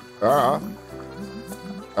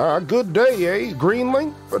 Good day, eh,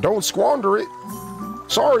 Greenling? But don't squander it.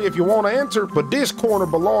 Sorry if you want to answer, but this corner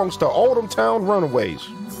belongs to Autumn Town Runaways.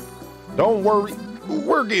 Don't worry,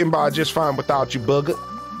 we're getting by just fine without you, bugger.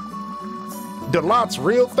 The lot's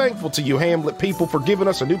real thankful to you Hamlet people for giving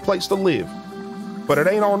us a new place to live. But it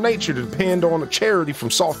ain't our nature to depend on a charity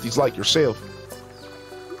from softies like yourself.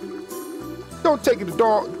 Don't take it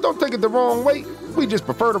the wrong way. We just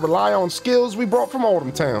prefer to rely on skills we brought from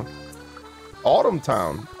Autumn Town. Autumn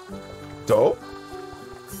Town. Dope.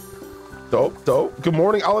 Dope, dope. Good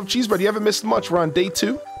morning, Olive Cheeseburger. You haven't missed much. We're on day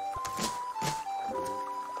 2.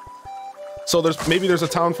 So maybe there's a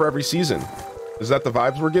town for every season. Is that the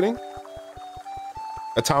vibes we're getting?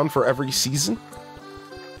 A town for every season?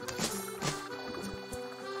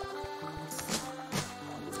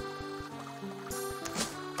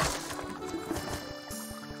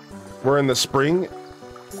 We're in the spring.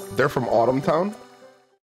 They're from Autumn Town.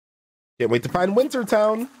 Can't wait to find Winter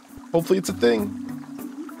Town. Hopefully it's a thing.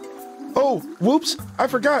 Oh, whoops. I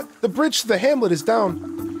forgot. The bridge to the hamlet is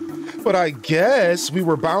down. But I guess we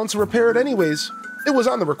were bound to repair it anyways. It was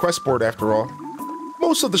on the request board after all.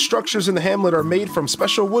 Most of the structures in the hamlet are made from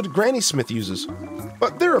special wood Granny Smith uses.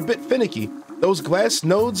 But they're a bit finicky. Those glass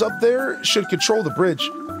nodes up there should control the bridge.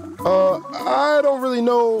 I don't really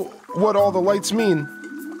know what all the lights mean.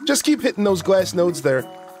 Just keep hitting those glass nodes there.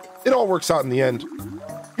 It all works out in the end.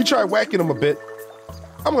 You try whacking them a bit.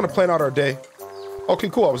 I'm gonna plan out our day. Okay,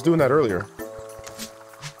 cool, I was doing that earlier.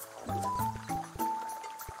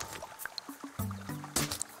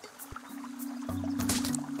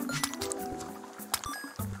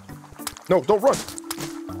 No, don't run.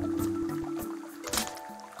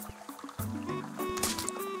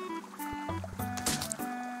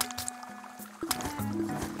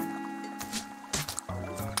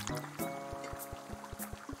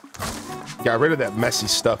 Got rid of that messy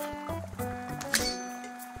stuff.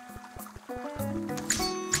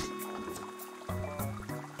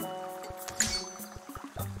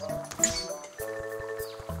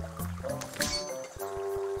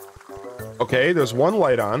 Okay, there's one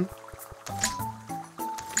light on.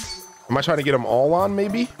 Am I trying to get them all on,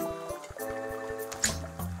 maybe?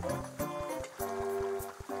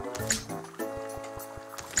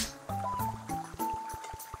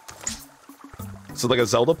 So like a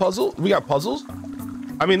Zelda puzzle? We got puzzles?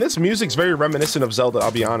 I mean, this music's very reminiscent of Zelda,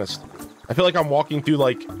 I'll be honest. I feel like I'm walking through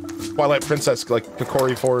like Twilight Princess, like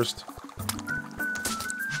Kokori Forest.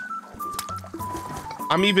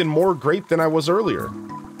 I'm even more grape than I was earlier.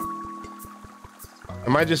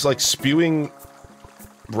 Am I just like spewing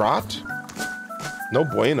rot? No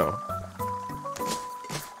bueno.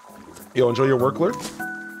 Yo, enjoy your work, Lurk.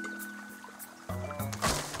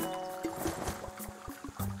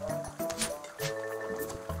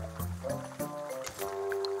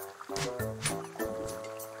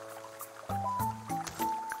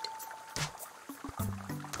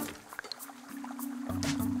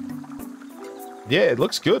 Yeah, it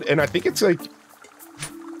looks good. And I think it's like,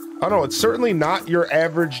 I don't know, it's certainly not your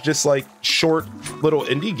average, just like short little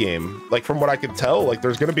indie game. Like from what I could tell, like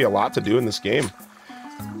there's going to be a lot to do in this game.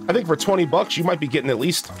 I think for 20 bucks, you might be getting at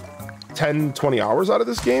least 10, 20 hours out of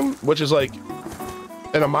this game, which is like,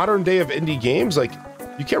 in a modern day of indie games, like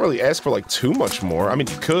you can't really ask for like too much more. I mean,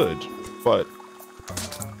 you could, but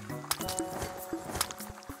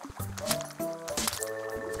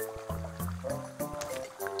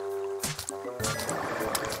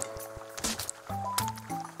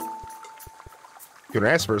you can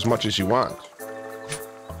ask for as much as you want.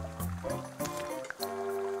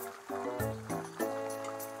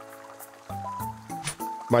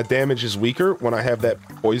 My damage is weaker when I have that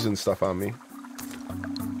poison stuff on me.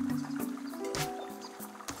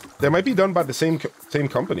 That might be done by the same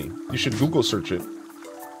company. You should Google search it.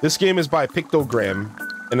 This game is by Picogram,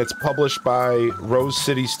 and it's published by Rose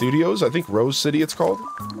City Studios. I think Rose City it's called.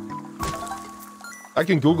 I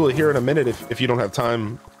can Google it here in a minute if you don't have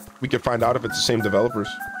time. We could find out if it's the same developers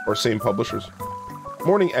or same publishers.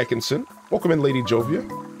 Morning, Atkinson. Welcome in, Lady Jovia.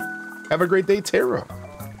 Have a great day, Tara.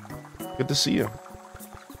 Good to see you.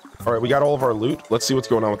 All right, we got all of our loot. Let's see what's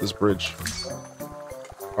going on with this bridge.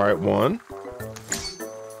 All right, 1,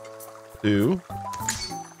 2,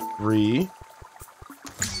 3,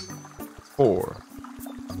 4.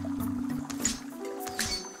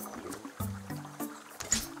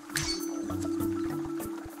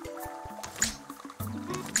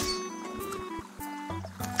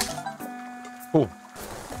 Cool.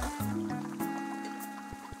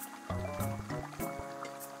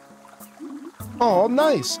 Oh,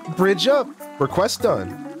 nice. Bridge up. Request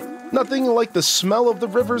done. Nothing like the smell of the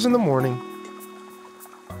rivers in the morning.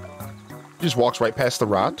 Just walks right past the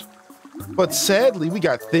rot. But sadly, we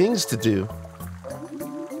got things to do.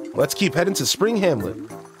 Let's keep heading to Spring Hamlet.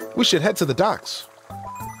 We should head to the docks.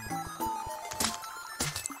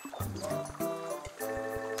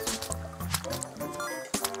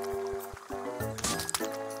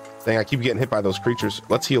 Dang, I keep getting hit by those creatures.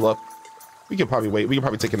 Let's heal up. We can probably wait. We can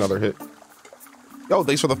probably take another hit. Yo,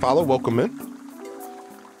 thanks for the follow. Welcome in.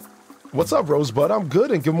 What's up, Rosebud? I'm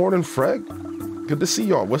good, and good morning, Fred. Good to see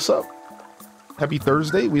y'all. What's up? Happy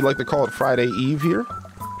Thursday. We like to call it Friday Eve here.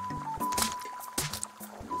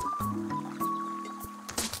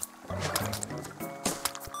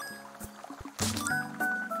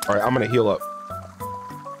 All right, I'm gonna heal up.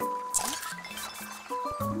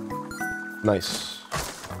 Nice.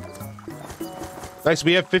 Nice,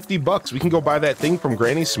 we have 50 bucks. We can go buy that thing from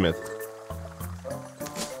Granny Smith.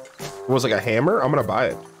 It was like a hammer? I'm gonna buy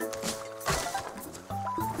it.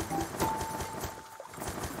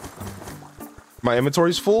 My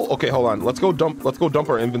inventory's full? Okay, hold on. Let's go dump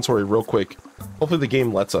our inventory real quick. Hopefully the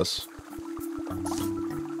game lets us.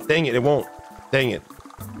 Dang it, it won't. Dang it.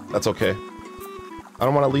 That's okay. I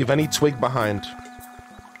don't want to leave any twig behind.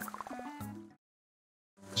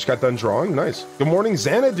 Just got done drawing? Nice. Good morning,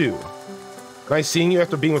 Xanadu. Nice seeing you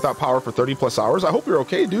after being without power for 30 plus hours. I hope you're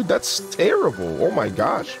okay, dude. That's terrible. Oh my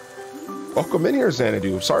gosh. Welcome in here,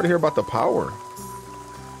 Xanadu. Sorry to hear about the power.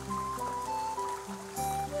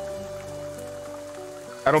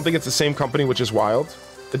 I don't think it's the same company, which is wild.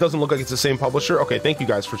 It doesn't look like it's the same publisher. Okay, thank you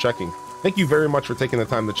guys for checking. Thank you very much for taking the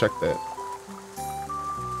time to check that.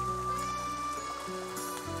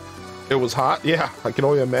 It was hot? Yeah, I can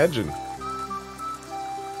only imagine.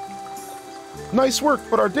 Nice work,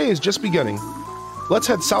 but our day is just beginning. Let's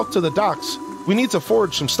head south to the docks. We need to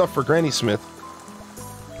forage some stuff for Granny Smith.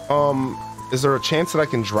 Is there a chance that I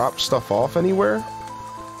can drop stuff off anywhere?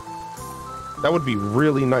 That would be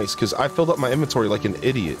really nice, because I filled up my inventory like an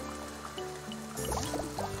idiot.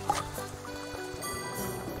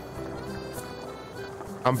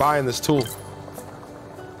 I'm buying this tool.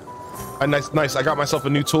 Nice. I got myself a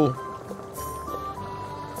new tool.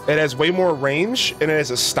 It has way more range, and it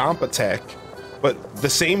has a stomp attack, but the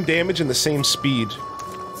same damage and the same speed.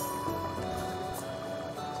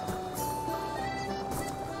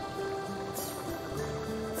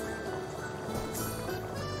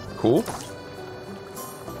 Cool.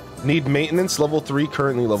 Need maintenance, level 3,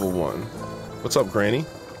 currently level 1. What's up, Granny?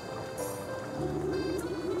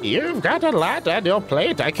 You've got a lot on your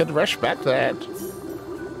plate, I can respect that.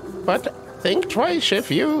 But think twice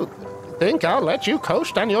if you think I'll let you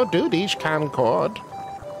coast on your duties, Concord.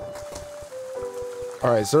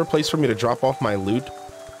 Alright, is there a place for me to drop off my loot?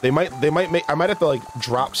 I might have to, like,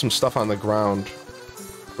 drop some stuff on the ground,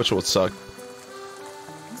 which would suck.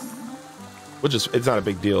 Which is, it's not a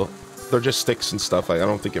big deal. They're just sticks and stuff. Like, I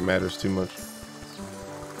don't think it matters too much.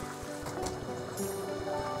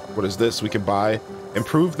 What is this? We can buy.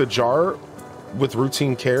 Improve the jar with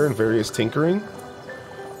routine care and various tinkering.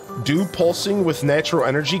 Dew pulsing with natural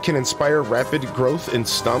energy can inspire rapid growth in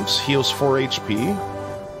stumps. Heals 4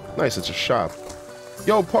 HP. Nice, it's a shop.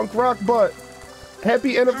 Yo, punk rock butt.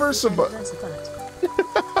 Happy anniversary butt.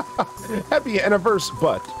 Happy anniversary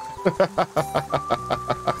butt.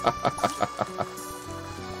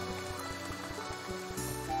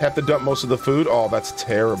 Have to dump most of the food? Oh, that's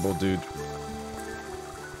terrible, dude.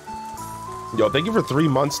 Yo, thank you for 3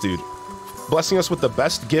 months, dude. Blessing us with the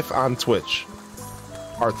best GIF on Twitch.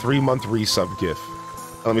 Our 3-month resub GIF.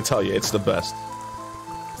 Let me tell you, it's the best.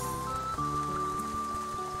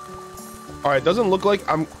 Alright, it doesn't look like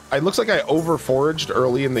it looks like I over-foraged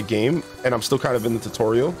early in the game, and I'm still kind of in the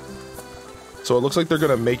tutorial. So it looks like they're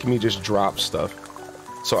gonna make me just drop stuff.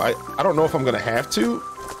 So I don't know if I'm gonna have to,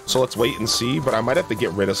 so let's wait and see, but I might have to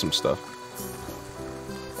get rid of some stuff.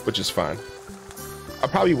 Which is fine. I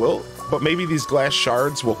probably will, but maybe these glass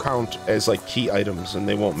shards will count as like key items and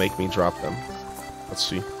they won't make me drop them. Let's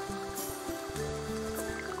see.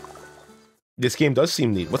 This game does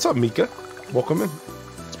seem neat. What's up, Mika? Welcome in.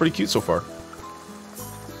 It's pretty cute so far.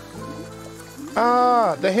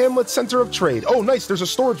 Ah, the Hamlet Center of Trade. Oh, nice. There's a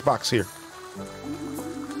storage box here.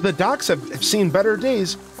 The docks have seen better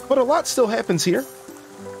days, but a lot still happens here.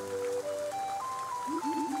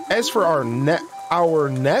 As for our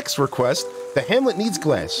next request, the hamlet needs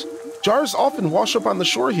glass. Jars often wash up on the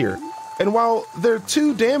shore here, and while they're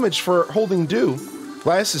too damaged for holding dew,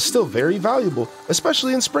 glass is still very valuable,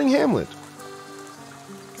 especially in Spring Hamlet.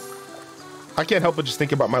 I can't help but just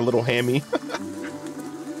think about my little hammy.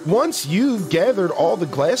 Once you've gathered all the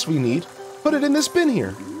glass we need, put it in this bin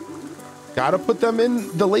here. Gotta put them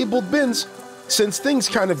in the labeled bins, since things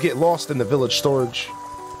kind of get lost in the village storage.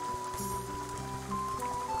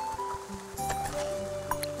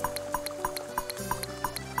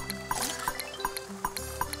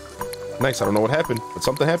 Nice, I don't know what happened, but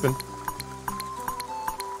something happened.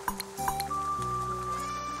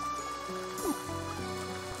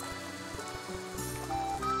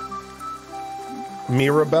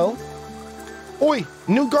 Mirabelle? Oi,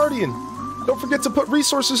 new guardian! Don't forget to put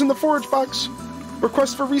resources in the forage box.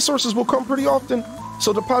 Requests for resources will come pretty often,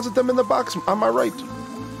 so deposit them in the box on my right.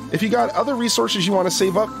 If you got other resources you want to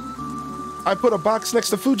save up, I put a box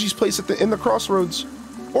next to Fuji's place in the crossroads.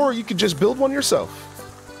 Or you could just build one yourself.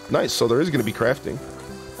 Nice, so there is going to be crafting.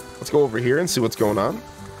 Let's go over here and see what's going on.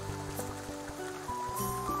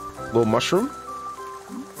 Little mushroom.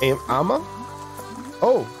 Ama?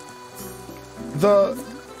 Oh.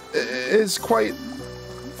 Is quite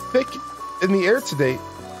thick in the air today.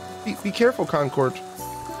 Be careful, Concord.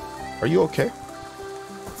 Are you okay?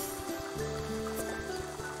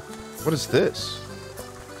 What is this?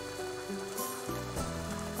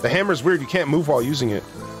 The hammer's weird. You can't move while using it.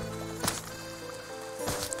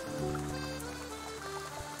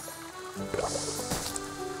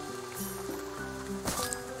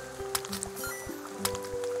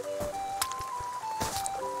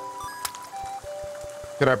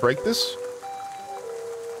 Can I break this?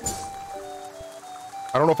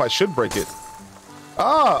 I don't know if I should break it.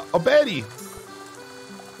 Ah, a baddie.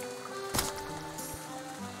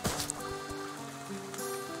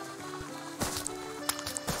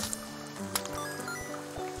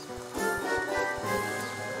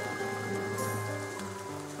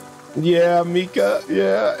 Yeah, Mika.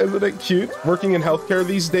 Yeah, isn't it cute? Working in healthcare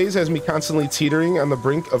these days has me constantly teetering on the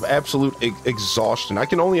brink of absolute exhaustion. I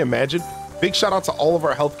can only imagine. Big shout out to all of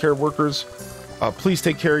our healthcare workers. Please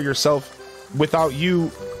take care of yourself. Without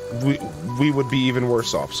you, we would be even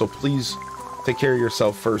worse off. So please take care of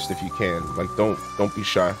yourself first if you can. Like, don't be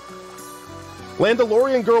shy.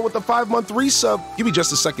 Landalorian girl with the 5-month resub. Give me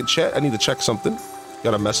just a second, chat. I need to check something.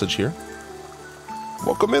 Got a message here.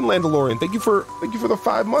 Welcome in, Landalorian. Thank you for the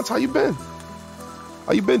 5 months. How you been?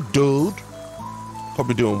 How you been, dude? Hope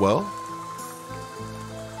you're doing well.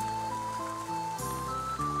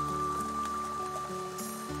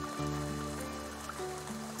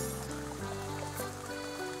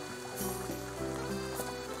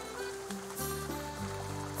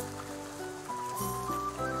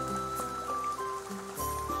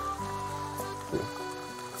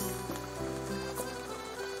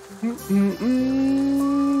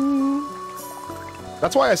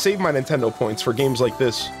 That's why I saved my Nintendo points for games like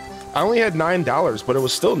this. I only had $9, but it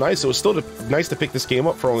was still nice. It was still nice to pick this game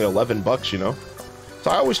up for only 11 bucks, you know?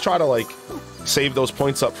 So I always try to, like, save those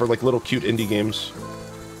points up for, like, little cute indie games.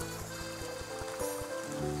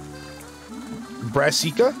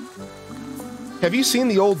 Brassica? Have you seen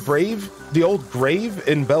the old grave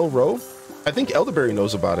in Bell Row? I think Elderberry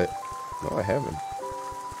knows about it. No, I haven't.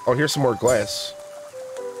 Oh, here's some more glass.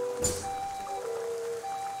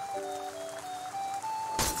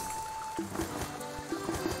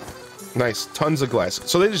 Nice, tons of glass.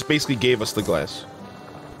 So they just basically gave us the glass.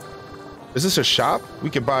 Is this a shop? We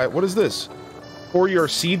could buy, what is this? For your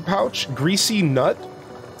seed pouch, greasy nut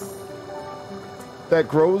that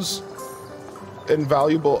grows into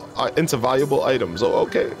valuable items. Oh,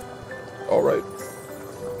 okay. All right.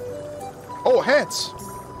 Oh, hats.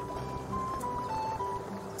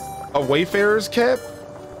 A Wayfarer's cap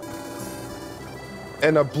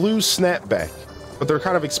and a blue snapback, but they're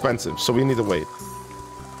kind of expensive, so we need to wait.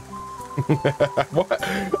 What?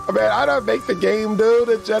 Man, I don't make the game,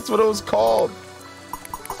 dude. That's what it was called.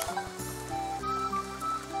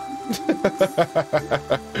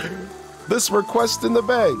 This request in the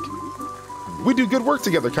bag. We do good work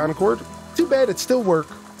together, Concord. Too bad it's still work.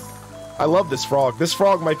 I love this frog. This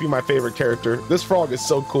frog might be my favorite character. This frog is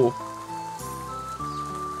so cool.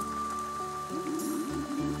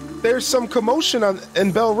 There's some commotion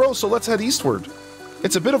in Bell Row, so let's head eastward.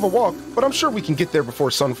 It's a bit of a walk, but I'm sure we can get there before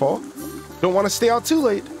sunfall. Don't want to stay out too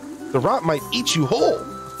late. The rot might eat you whole.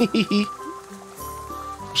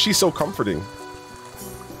 She's so comforting.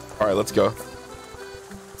 All right, let's go.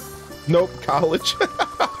 Nope, college.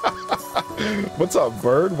 What's up,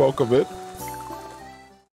 bird? Welcome in.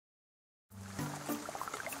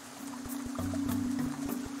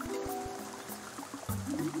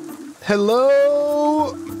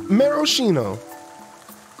 Hello, Maraschino.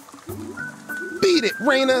 Beat it,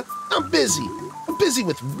 Raina. I'm busy. I'm busy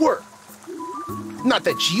with work. Not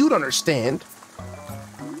that you'd understand.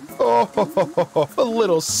 Oh, a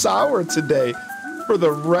little sour today. For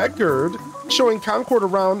the record, showing Concord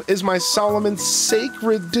around is my Solomon's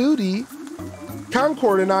sacred duty.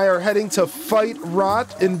 Concord and I are heading to fight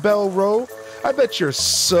rot in Bell Row. I bet you're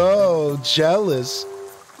so jealous.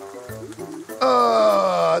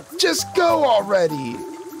 Just go already.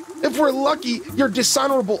 If we're lucky, your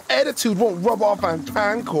dishonorable attitude won't rub off on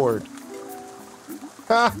Concord.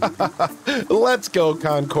 Let's go,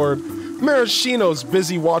 Concord. Maraschino's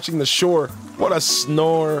busy watching the shore. What a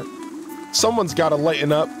snore. Someone's got to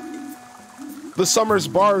lighten up. The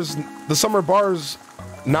summer bar's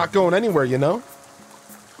not going anywhere, you know?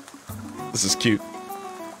 This is cute.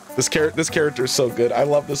 This character is so good. I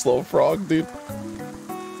love this little frog, dude.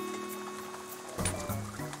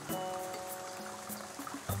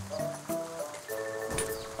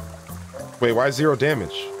 Wait, why 0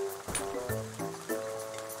 damage?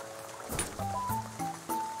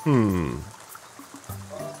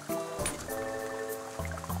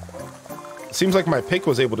 Seems like my pick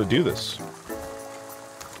was able to do this.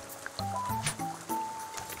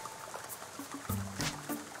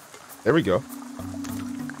 There we go.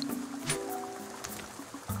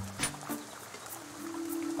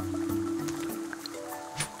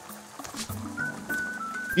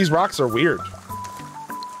 These rocks are weird.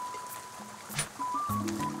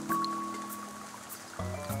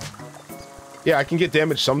 Yeah, I can get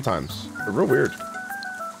damaged sometimes. They're real weird.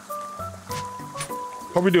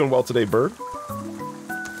 Hope you're doing well today, bird.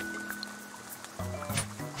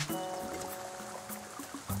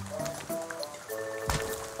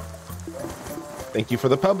 Thank you for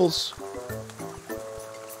the pebbles.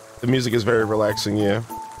 The music is very relaxing, yeah.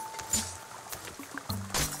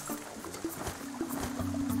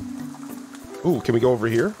 Ooh, can we go over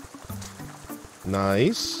here?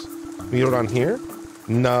 Nice. Can we go down here?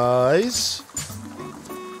 Nice.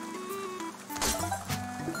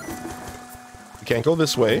 We can't go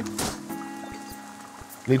this way.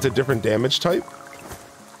 Needs a different damage type.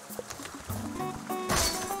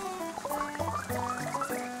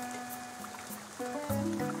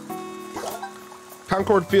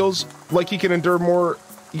 Concord feels like he can endure more.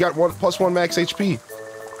 You got +1 max HP.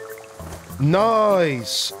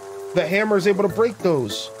 Nice. The hammer is able to break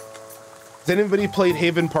those. Has anybody played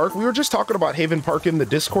Haven Park? We were just talking about Haven Park in the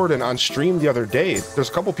Discord and on stream the other day. There's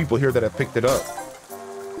a couple people here that have picked it up.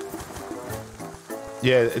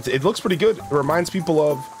 Yeah, it looks pretty good. It reminds people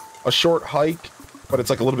of a short hike, but it's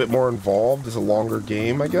like a little bit more involved. It's a longer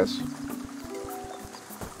game, I guess.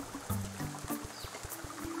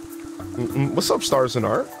 What's up, Stars and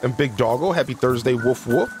Art? And Big Doggo, happy Thursday, woof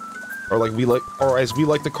woof. Or as we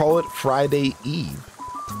like to call it, Friday Eve.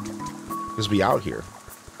 Because we out here.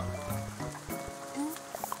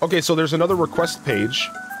 Okay, so there's another request page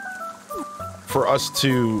for us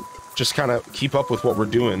to just kind of keep up with what we're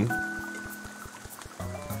doing.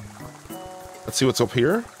 Let's see what's up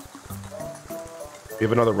here. We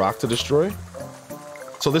have another rock to destroy.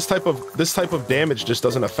 So this type of damage just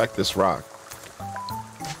doesn't affect this rock.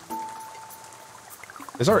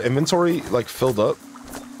 Is our inventory like filled up?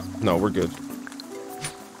 No, we're good.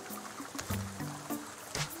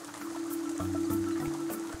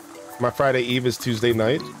 My Friday Eve is Tuesday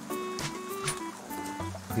night.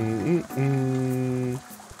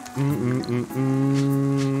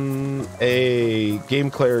 Hey, game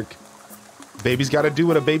cleric. Baby's gotta do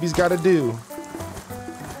what a baby's gotta do.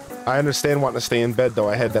 I understand wanting to stay in bed, though.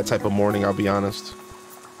 I had that type of morning, I'll be honest.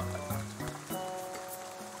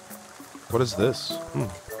 What is this?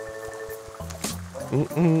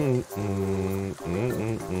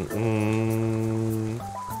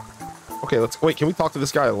 Okay, wait, can we talk to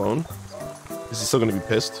this guy alone? Is he still gonna be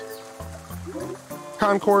pissed?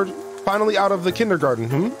 Concord, finally out of the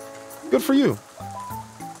kindergarten, Good for you.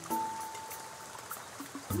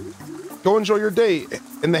 Go enjoy your day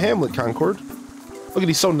in the hamlet, Concord. Look at,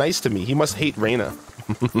 he's so nice to me. He must hate Raina.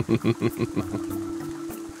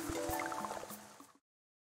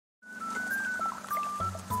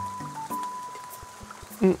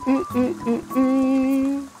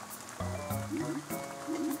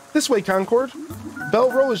 This way, Concord.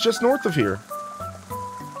 Bell Row is just north of here.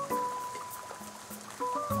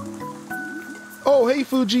 Oh, hey,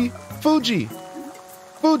 Fuji. Fuji,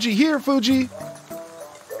 here, Fuji.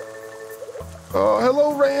 Oh,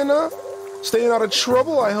 hello, Raina. Staying out of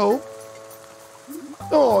trouble, I hope.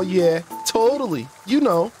 Oh, yeah, totally. You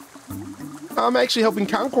know. I'm actually helping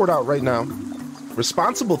Concord out right now.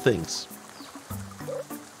 Responsible things.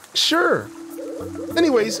 Sure.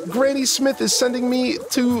 Anyways, Granny Smith is sending me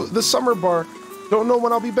to the summer bar. Don't know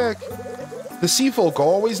when I'll be back. The sea folk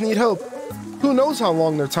always need help. Who knows how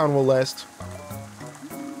long their town will last.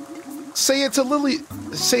 Say hi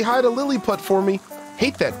to Lilliput for me.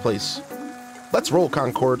 Hate that place. Let's roll,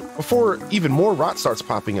 Concord, before even more rot starts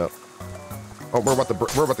popping up. Oh, we're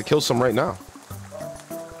about to kill some right now.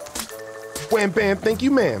 Wham bam, thank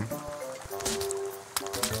you, ma'am.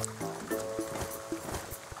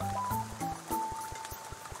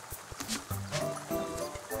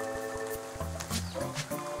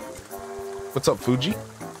 What's up, Fuji?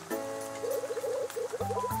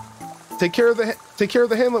 Take care of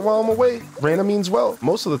the hamlet while I'm away. Raina means well,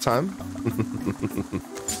 most of the time.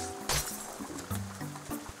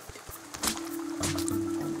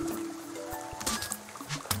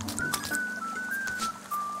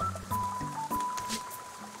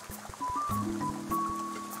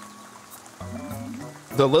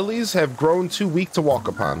 The lilies have grown too weak to walk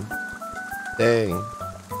upon. Dang.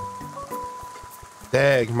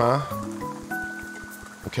 Dag, ma.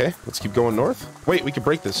 Okay, let's keep going north. Wait, we can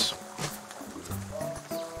break this.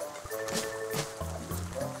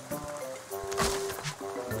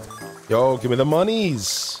 Yo, give me the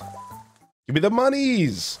monies. Give me the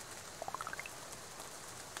monies.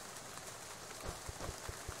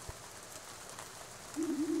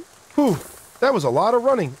 Whew, that was a lot of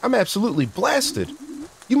running. I'm absolutely blasted.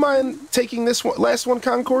 You mind taking this last one,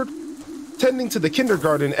 Concord? Tending to the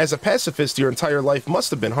kindergarten as a pacifist your entire life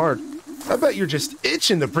must have been hard. I bet you're just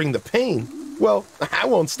itching to bring the pain. Well, I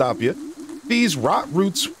won't stop you. These rot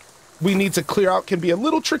roots we need to clear out can be a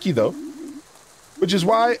little tricky, though. Which is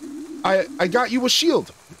why I got you a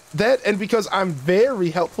shield. That and because I'm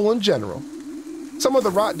very helpful in general. Some of the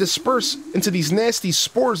rot disperse into these nasty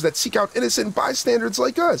spores that seek out innocent bystanders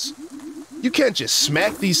like us. You can't just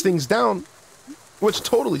smack these things down, which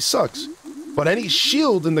totally sucks. But any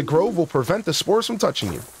shield in the grove will prevent the spores from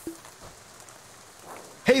touching you.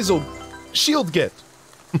 Hazel, shield get.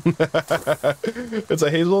 It's a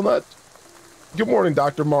hazelnut. Good morning,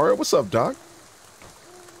 Dr. Mario. What's up, Doc?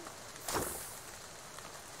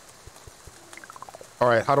 All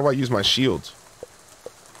right, how do I use my shield?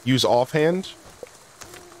 Use offhand?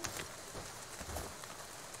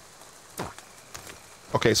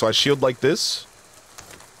 Okay, so I shield like this.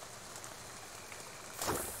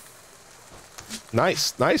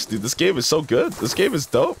 Nice, nice, dude. This game is so good. This game is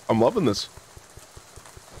dope. I'm loving this.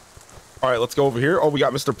 All right, let's go over here. Oh, we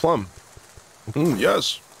got Mr. Plum.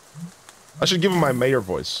 Yes. I should give him my mayor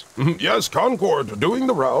voice. Yes, Concord, doing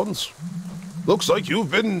the rounds. Looks like you're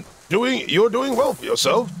doing well for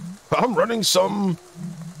yourself. I'm running some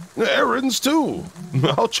errands too.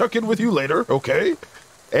 I'll check in with you later, okay?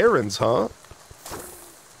 Errands, huh?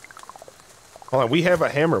 Hold on, we have a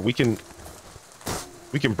hammer. We can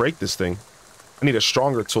break this thing. I need a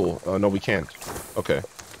stronger tool. No, we can't. Okay.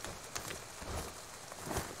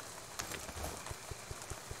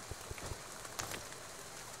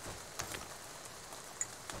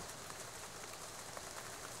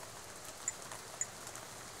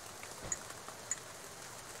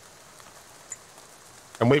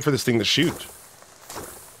 And wait for this thing to shoot.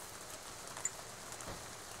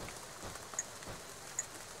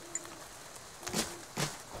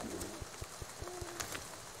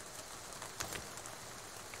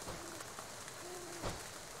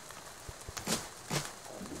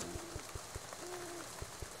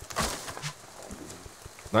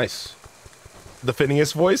 Nice. The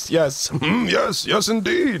Phineas voice? Yes. Yes, yes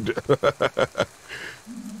indeed.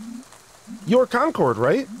 You're Concord,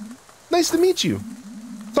 right? Nice to meet you.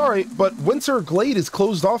 Sorry, but Winter Glade is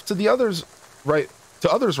closed off to the others right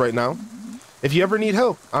now. If you ever need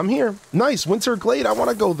help, I'm here. Nice, Winter Glade, I want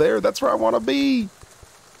to go there. That's where I want to be.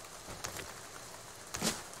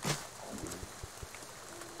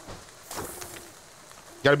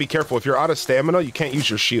 Gotta be careful. If you're out of stamina, you can't use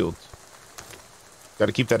your shield.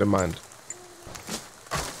 Gotta keep that in mind.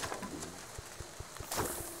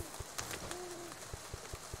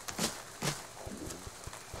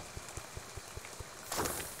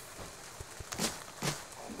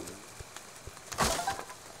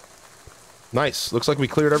 Nice. Looks like we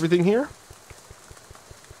cleared everything here.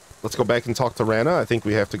 Let's go back and talk to Rana. I think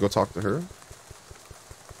we have to go talk to her.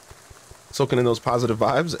 Soaking in those positive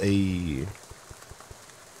vibes.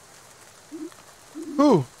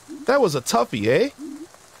 Ooh, that was a toughie, eh?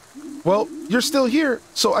 Well, you're still here,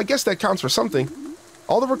 so I guess that counts for something.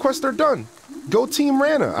 All the requests are done. Go Team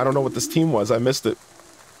Rana. I don't know what this team was. I missed it.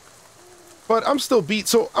 But I'm still beat,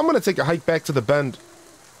 so I'm going to take a hike back to the bend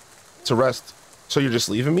to rest. So you're just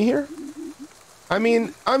leaving me here? I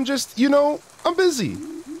mean, I'm just, you know, I'm busy.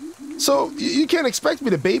 So you can't expect me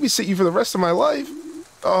to babysit you for the rest of my life.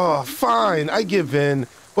 Oh, fine, I give in.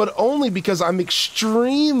 But only because I'm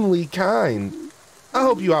extremely kind. I'll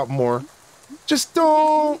help you out more. Just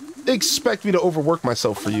don't expect me to overwork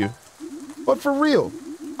myself for you. But for real,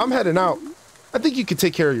 I'm heading out. I think you can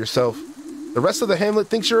take care of yourself. The rest of the hamlet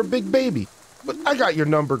thinks you're a big baby. But I got your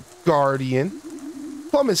number, Guardian.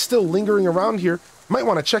 Plum is still lingering around here. Might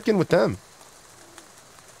want to check in with them.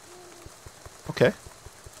 Okay.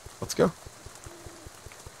 Let's go.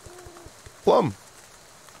 Plum.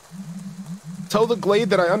 Tell the Glade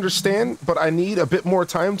that I understand, but I need a bit more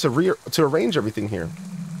time to arrange everything here.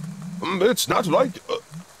 It's not like...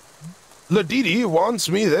 Ladidi wants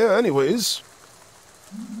me there anyways.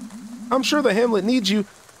 I'm sure the hamlet needs you,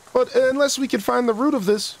 but unless we can find the root of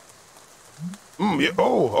this... Yeah,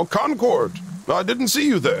 oh, Concord. I didn't see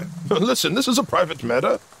you there. Listen, this is a private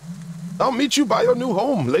matter. I'll meet you by your new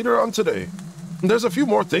home later on today. There's a few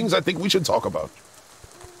more things I think we should talk about.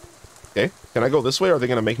 Okay, can I go this way, or are they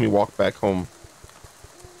going to make me walk back home?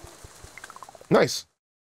 Nice.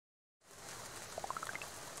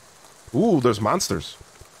 Ooh, there's monsters.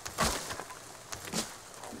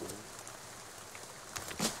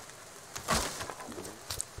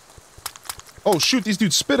 Oh, shoot, these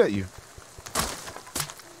dudes spit at you.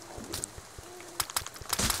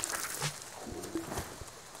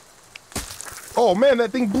 Oh, man,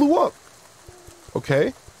 that thing blew up.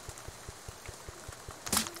 Okay.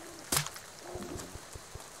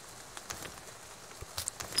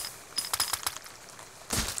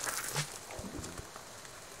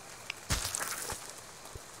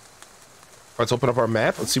 Let's open up our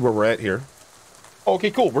map. Let's see where we're at here. Oh,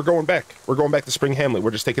 okay, cool. We're going back. We're going back to Spring Hamlet.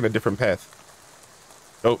 We're just taking a different path.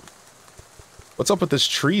 Oh. What's up with this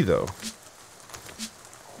tree, though?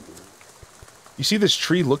 You see this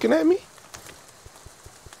tree looking at me?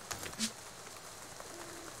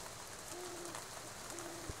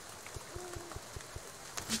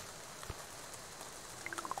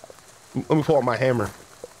 Let me pull out my hammer.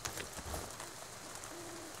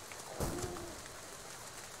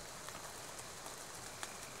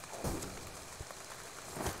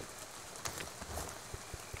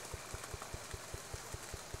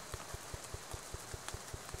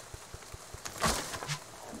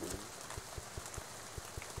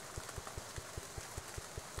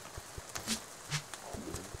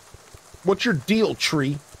 What's your deal,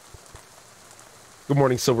 tree? Good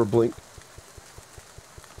morning, Silver Blink.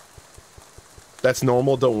 That's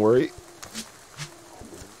normal, don't worry.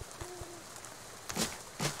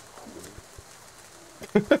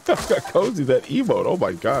 Got cozy, that emote, oh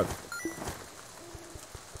my god.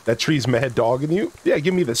 That tree's mad dogging you? Yeah,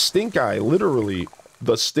 give me the stink eye, literally.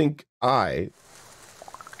 The stink eye.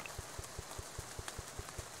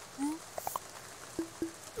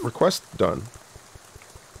 Request done.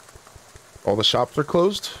 All the shops are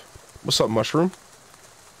closed. What's up, mushroom?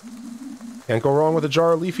 Can't go wrong with a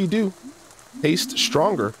jar of leafy dew. Taste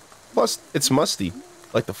stronger. Plus, it's musty,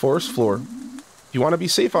 like the forest floor. If you want to be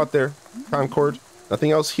safe out there, Concord,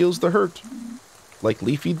 nothing else heals the hurt. Like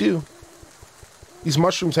leafy dew. These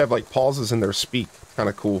mushrooms have like pauses in their speak. Kind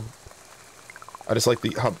of cool. I just like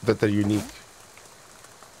that they're unique.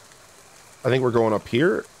 I think we're going up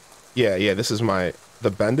here. Yeah, this is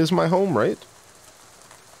the bend is my home, right?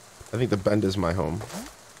 I think the bend is my home. Can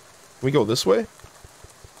we go this way?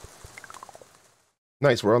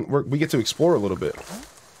 Nice, we get to explore a little bit.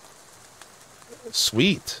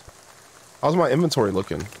 Sweet. How's my inventory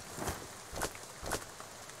looking?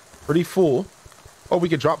 Pretty full. Oh, we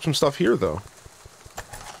could drop some stuff here, though.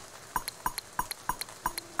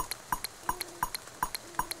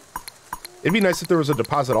 It'd be nice if there was a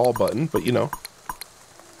deposit all button, but you know,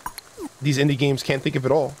 these indie games can't think of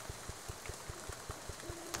it all.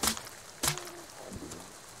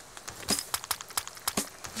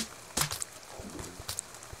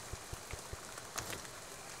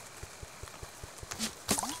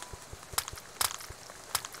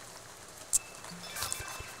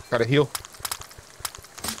 Gotta heal.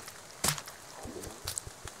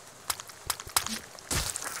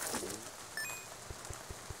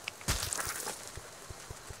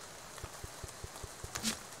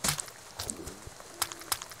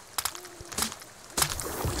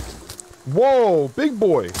 Whoa, big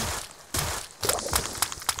boy.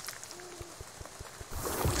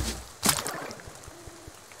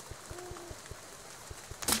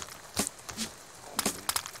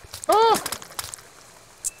 Ah!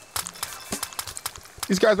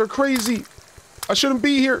 These guys are crazy. I shouldn't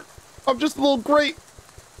be here. I'm just a little grape.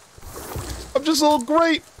 I'm just a little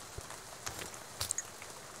grape.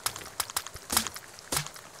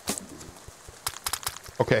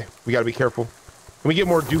 Okay, we gotta be careful. Can we get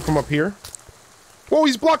more dew from up here? Whoa,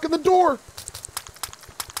 he's blocking the door!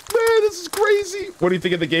 Man, this is crazy! What do you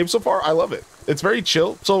think of the game so far? I love it. It's very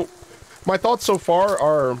chill. So, my thoughts so far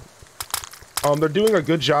are... they're doing a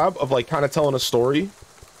good job of, like, kind of telling a story.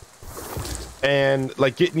 And,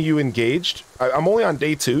 like, getting you engaged. I'm only on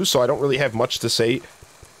day 2, so I don't really have much to say.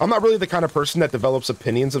 I'm not really the kind of person that develops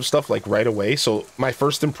opinions of stuff, like, right away. So, my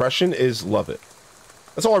first impression is love it.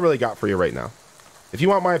 That's all I really got for you right now. If you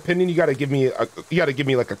want my opinion, you gotta give me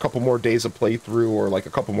like a couple more days of playthrough or like a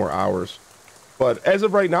couple more hours. But as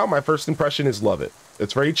of right now, my first impression is love it.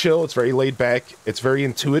 It's very chill, it's very laid back, it's very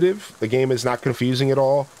intuitive. The game is not confusing at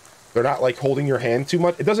all. They're not like holding your hand too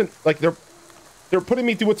much. It doesn't like they're putting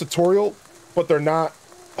me through a tutorial, but they're not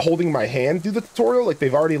holding my hand through the tutorial. Like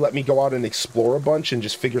they've already let me go out and explore a bunch and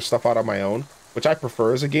just figure stuff out on my own, which I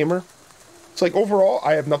prefer as a gamer. It's like overall,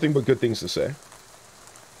 I have nothing but good things to say.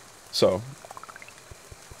 So.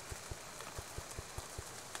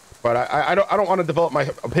 But I don't want to develop my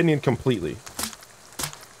opinion completely.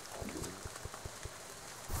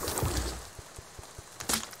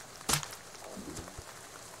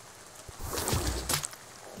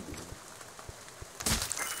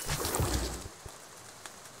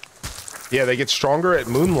 Yeah, they get stronger at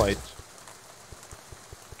moonlight.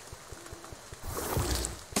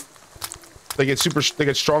 They get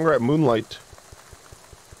stronger at moonlight.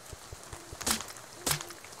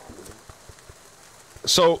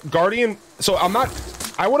 So, Guardian... So,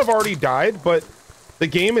 I would have already died, but the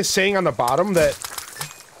game is saying on the bottom that...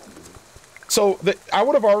 So, I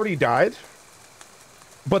would have already died,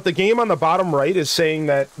 but the game on the bottom right is saying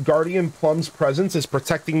that Guardian Plum's presence is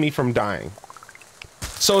protecting me from dying.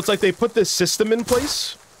 So, it's like they put this system in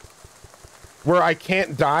place where I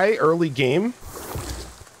can't die early game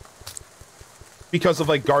because of,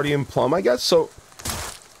 like, Guardian Plum, I guess. So...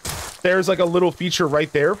 There's like a little feature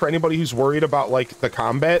right there for anybody who's worried about like the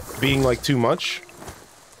combat being like too much.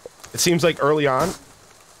 It seems like early on,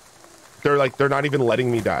 they're not even letting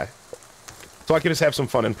me die. So I can just have some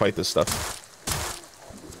fun and fight this stuff.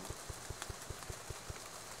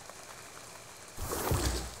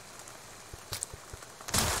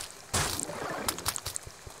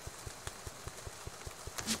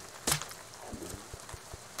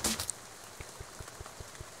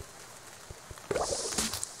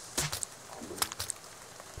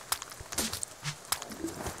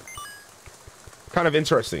 Kind of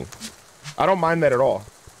interesting. I don't mind that at all.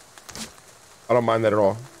 I don't mind that at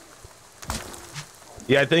all.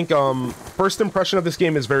 Yeah, I think first impression of this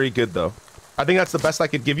game is very good though. I think that's the best I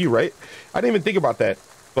could give you, right? I didn't even think about that,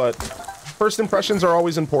 but first impressions are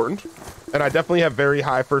always important, and I definitely have very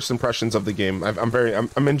high first impressions of the game.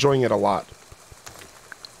 I'm enjoying it a lot.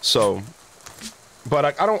 So, but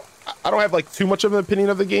I don't have like too much of an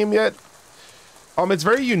opinion of the game yet. It's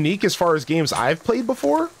very unique as far as games I've played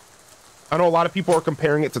before. I know a lot of people are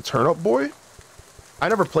comparing it to Turnip Boy. I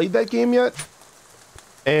never played that game yet.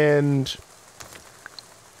 And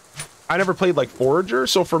I never played like Forager,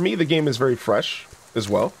 so for me the game is very fresh as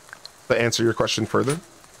well, to answer your question further.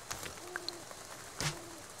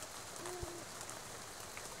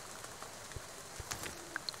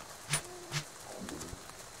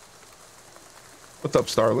 What's up,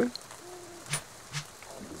 Starling?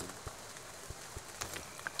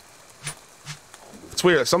 It's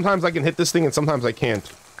weird. Sometimes I can hit this thing and sometimes I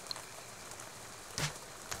can't.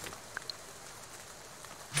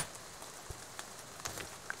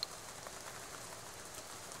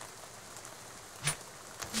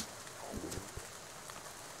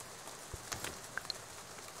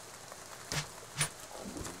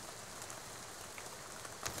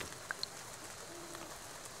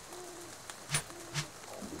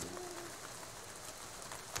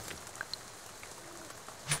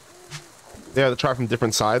 Yeah, to try from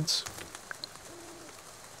different sides.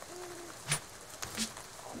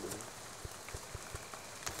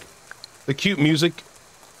 The cute music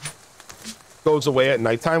goes away at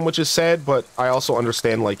nighttime, which is sad, but I also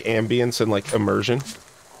understand like ambience and like immersion.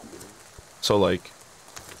 So like,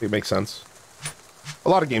 it makes sense. A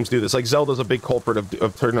lot of games do this. Like Zelda's a big culprit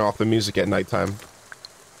of turning off the music at nighttime.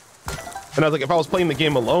 And I was like, if I was playing the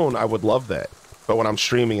game alone, I would love that. But when I'm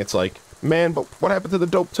streaming, it's like, man, but what happened to the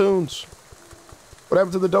dope tunes? What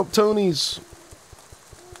happened to the dope tonies?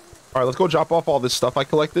 Alright, let's go drop off all this stuff I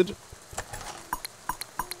collected.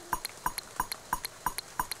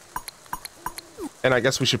 And I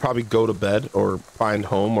guess we should probably go to bed or find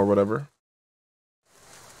home or whatever.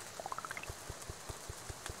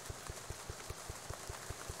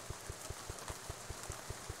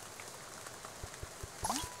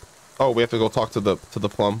 Oh, we have to go talk to the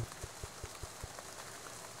plum.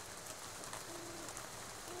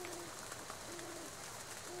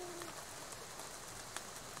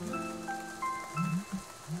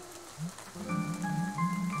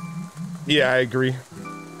 Yeah, I agree.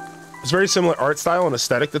 It's very similar art style and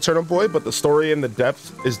aesthetic to Turnip Boy, but the story and the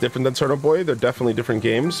depth is different than Turnip Boy. They're definitely different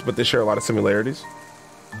games, but they share a lot of similarities.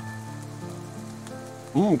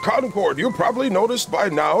 Concord, you probably noticed by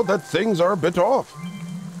now that things are a bit off.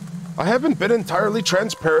 I haven't been entirely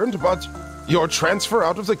transparent, but your transfer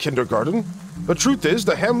out of the kindergarten, the truth is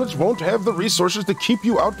the hamlets won't have the resources to keep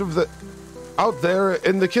you out there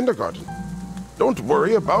in the kindergarten. Don't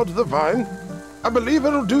worry about the vine. I believe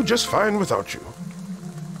it'll do just fine without you.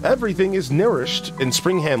 Everything is nourished in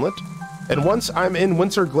Spring Hamlet, and once I'm in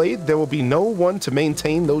Winter Glade, there will be no one to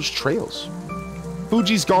maintain those trails.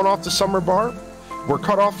 Fuji's gone off to Summer Bar. We're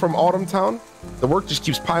cut off from Autumn Town. The work just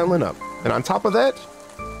keeps piling up. And on top of that,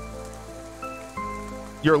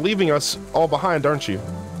 you're leaving us all behind, aren't you?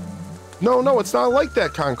 No, it's not like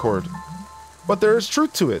that, Concord. But there is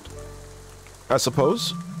truth to it, I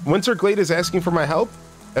suppose. Winter Glade is asking for my help,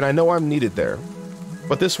 and I know I'm needed there.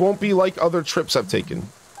 But this won't be like other trips I've taken,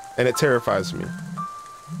 and it terrifies me.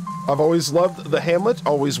 I've always loved the hamlet,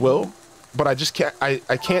 always will, but I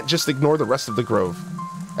can't just ignore the rest of the grove.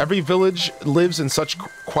 Every village lives in such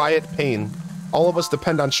quiet pain. All of us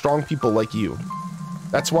depend on strong people like you.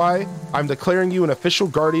 That's why I'm declaring you an official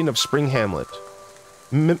guardian of Spring Hamlet.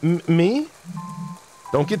 Me?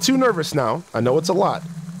 Don't get too nervous now. I know it's a lot,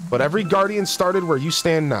 but every guardian started where you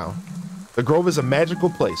stand now. The grove is a magical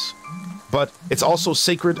place, but it's also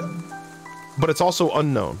sacred, but it's also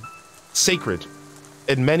unknown. Sacred,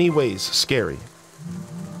 in many ways, scary.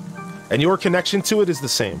 And your connection to it is the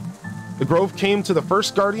same. The grove came to the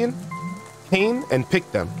first guardian, Cain, and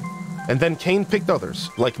picked them. And then Cain picked others,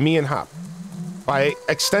 like me and Hop. By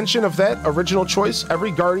extension of that original choice,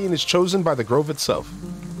 every guardian is chosen by the grove itself.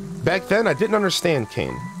 Back then, I didn't understand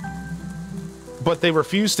Cain, but they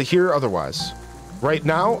refused to hear otherwise. Right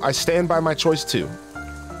now, I stand by my choice too.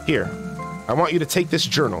 Here, I want you to take this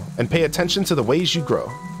journal and pay attention to the ways you grow.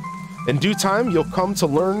 In due time, you'll come to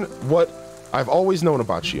learn what I've always known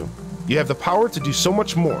about you. You have the power to do so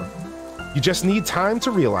much more. You just need time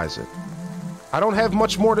to realize it. I don't have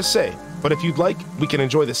much more to say, but if you'd like, we can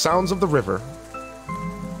enjoy the sounds of the river.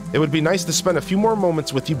 It would be nice to spend a few more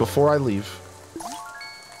moments with you before I leave.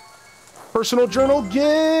 Personal journal,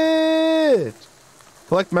 get!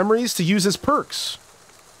 Collect memories to use as perks.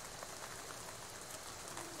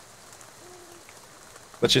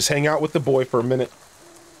 Let's just hang out with the boy for a minute.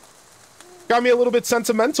 Got me a little bit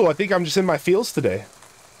sentimental. I think I'm just in my feels today.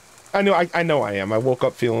 I know I am. I woke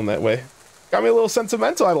up feeling that way. Got me a little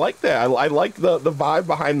sentimental. I like that. I like the vibe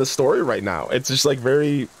behind the story right now. It's just like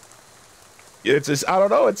very... It's just, I don't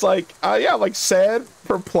know. It's like, yeah, like sad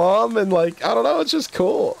for Plum and like, I don't know. It's just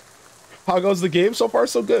cool. How goes the game? So far,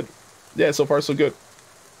 so good. Yeah, so far, so good.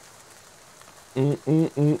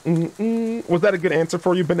 Was that a good answer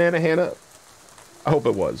for you, Banana Hannah? I hope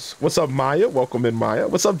it was. What's up, Maya? Welcome in, Maya.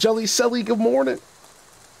 What's up, Jelly Selly? Good morning.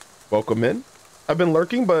 Welcome in. I've been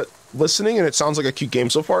lurking, but listening, and it sounds like a cute game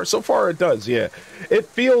so far. So far, it does, yeah. It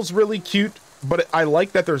feels really cute, but I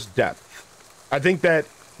like that there's depth. I think that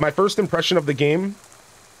my first impression of the game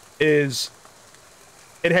is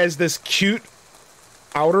It has this cute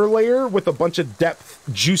outer layer with a bunch of depth,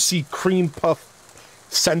 juicy cream puff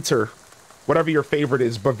center. Whatever your favorite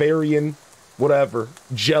is, Bavarian, whatever,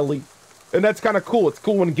 jelly. And that's kind of cool. It's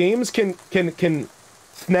cool when games can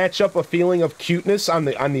snatch up a feeling of cuteness on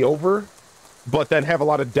the over, but then have a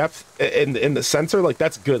lot of depth in the center. Like,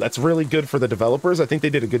 that's good. That's really good for the developers. I think they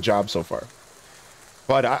did a good job so far.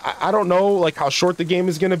 But I don't know, like, how short the game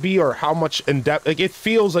is going to be or how much in depth. Like, it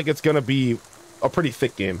feels like it's going to be a pretty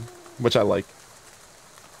thick game, which I like.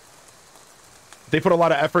 They put a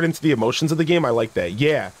lot of effort into the emotions of the game. I like that.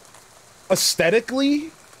 Yeah.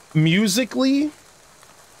 Aesthetically, musically,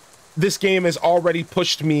 this game has already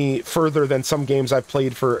pushed me further than some games I've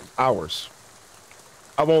played for hours.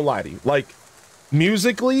 I won't lie to you. Like,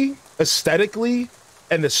 musically, aesthetically,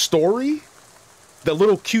 and the story, the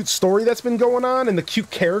little cute story that's been going on, and the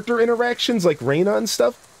cute character interactions, like Reina and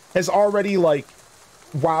stuff, has already, like,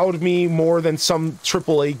 wowed me more than some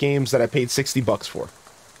AAA games that I paid $60 for.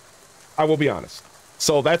 I will be honest.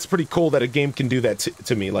 So that's pretty cool that a game can do that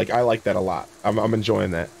to me. Like, I like that a lot. I'm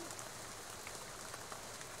enjoying that.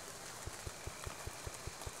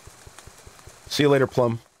 See you later,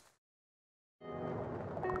 Plum.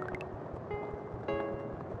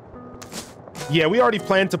 Yeah, we already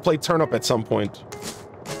planned to play Turnip at some point,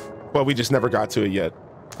 but we just never got to it yet.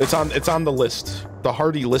 It's on the list, the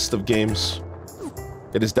hearty list of games.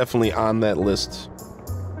 It is definitely on that list.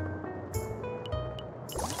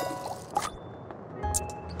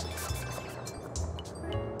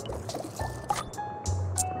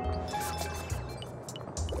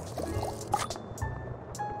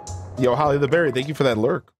 Yo, Holly the Berry, thank you for that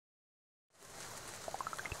lurk.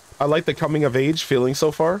 I like the coming of age feeling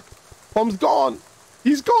so far. Plum's gone.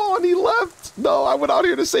 He's gone. He left. No, I went out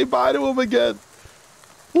here to say bye to him again.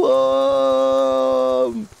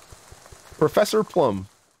 Plum. Professor Plum.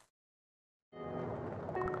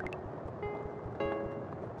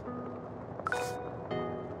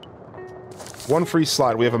 One free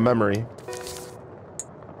slot. We have a memory.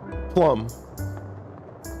 Plum.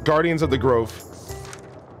 Guardians of the Grove.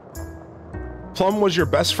 Plum was your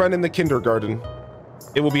best friend in the kindergarten.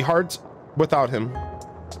 It will be hard without him.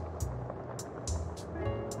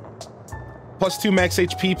 +2 max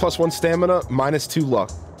HP, +1 stamina, -2 luck.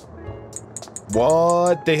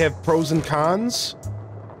 What? They have pros and cons?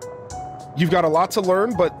 You've got a lot to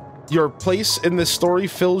learn, but your place in this story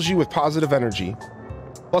fills you with positive energy.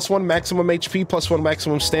 +1 maximum HP, +1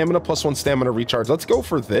 maximum stamina, +1 stamina recharge. Let's go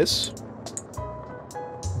for this.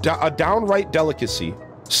 A downright delicacy.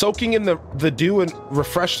 Soaking in the dew and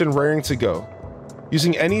refreshed and raring to go.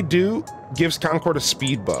 Using any dew gives Concord a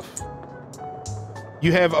speed buff.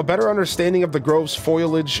 You have a better understanding of the grove's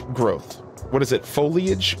foliage growth. What is it?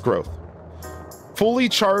 Foliage growth. Fully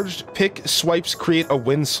charged pick swipes create a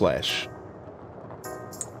wind slash.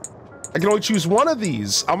 I can only choose one of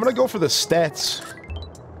these. I'm gonna go for the stats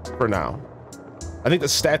for now. I think the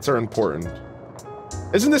stats are important.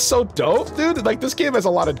 Isn't this so dope, dude? Like, this game has a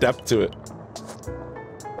lot of depth to it.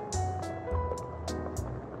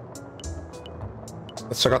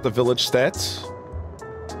 Let's check out the village stats.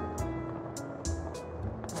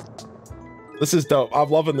 This is dope. I'm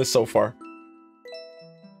loving this so far.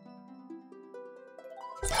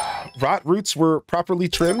 Rot roots were properly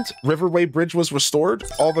trimmed. Riverway Bridge was restored.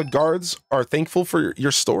 All the guards are thankful for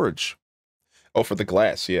your storage. Oh, for the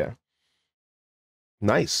glass, yeah.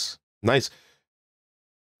 Nice. Nice.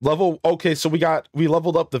 Okay, so we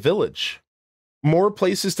leveled up the village. More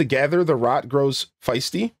places to gather. The rot grows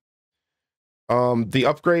feisty.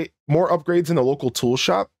 More upgrades in the local tool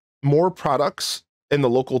shop, more products in the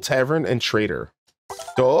local tavern and trader.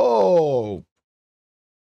 Oh.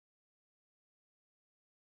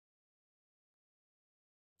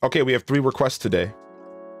 Okay, we have 3 requests today.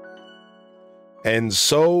 And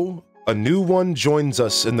so a new one joins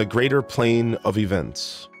us in the greater plane of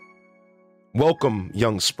events. Welcome,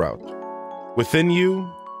 young sprout. Within you,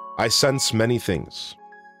 I sense many things.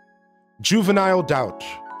 Juvenile doubt,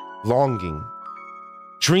 longing,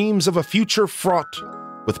 dreams of a future fraught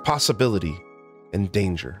with possibility and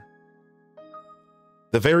danger.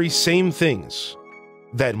 The very same things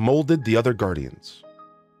that molded the other guardians.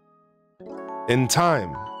 In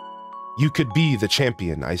time, you could be the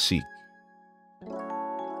champion I seek.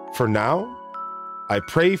 For now, I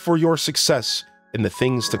pray for your success in the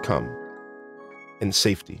things to come, in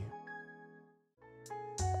safety.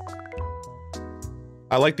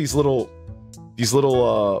 I like these little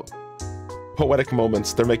poetic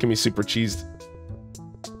moments. They're making me super cheesed.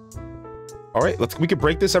 All right, we could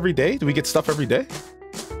break this every day. Do we get stuff every day?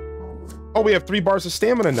 Oh, we have 3 bars of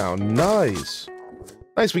stamina now. Nice.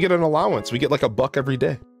 Nice, we get an allowance. We get like $1 every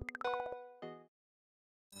day.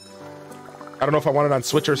 I don't know if I want it on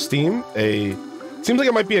Switch or Steam. Seems like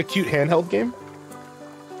it might be a cute handheld game.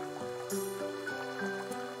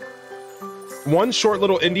 One short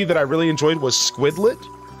little indie that I really enjoyed was Squidlet.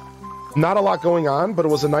 Not a lot going on, but it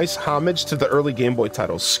was a nice homage to the early Game Boy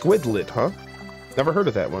titles. Squidlet, huh? Never heard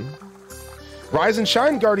of that one. Rise and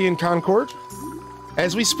shine, Guardian Concord.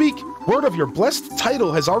 As we speak, word of your blessed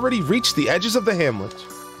title has already reached the edges of the hamlet.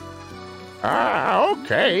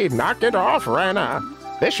 Okay, knock it off, Rana.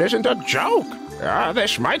 This isn't a joke.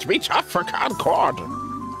 This might be tough for Concord.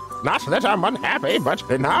 Not that I'm unhappy, but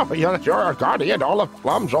now that you're a guardian, all of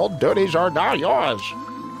Plum's old duties are now yours.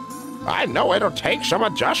 I know it'll take some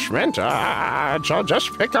adjustment, so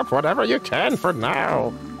just pick up whatever you can for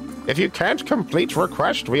now. If you can't complete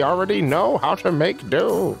request, we already know how to make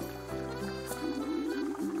do.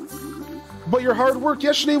 But your hard work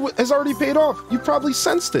yesterday has already paid off. You probably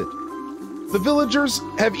sensed it. The villagers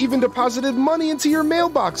have even deposited money into your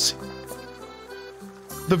mailbox.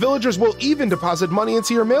 The villagers will even deposit money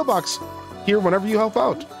into your mailbox here whenever you help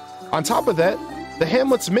out. On top of that, the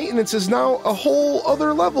hamlet's maintenance is now a whole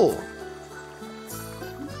other level.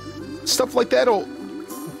 Stuff like that'll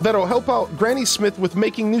help out Granny Smith with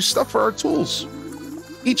making new stuff for our tools.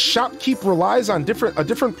 Each shopkeep relies on a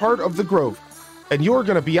different part of the grove, and you're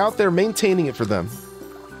going to be out there maintaining it for them.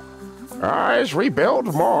 As we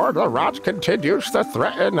build more, the rot continues to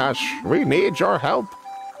threaten us. We need your help.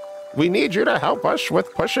 We need you to help us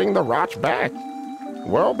with pushing the rot back.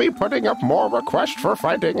 We'll be putting up more requests for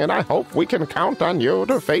fighting, and I hope we can count on you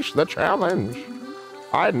to face the challenge.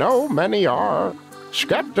 I know many are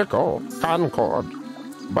skeptical, Concord,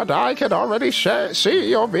 but I can already see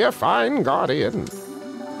you'll be a fine guardian.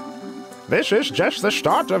 This is just the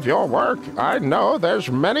start of your work. I know there's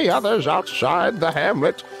many others outside the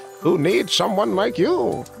hamlet who need someone like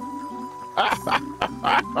you.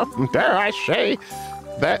 Dare I say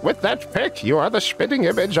that with that pick, you are the spitting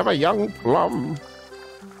image of a young Plum.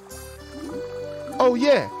 Oh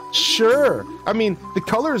yeah, sure. I mean, the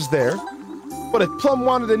color's there. But if Plum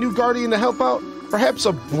wanted a new guardian to help out, perhaps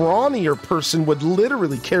a brawnier person would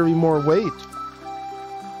literally carry more weight.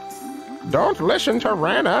 Don't listen to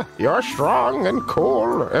Rana. You're strong and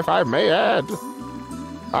cool, if I may add.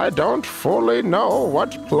 I don't fully know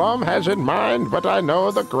what Plum has in mind, but I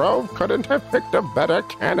know the Grove couldn't have picked a better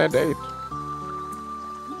candidate.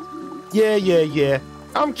 Yeah.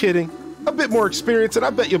 I'm kidding. A bit more experience, and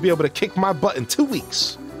I bet you'll be able to kick my butt in 2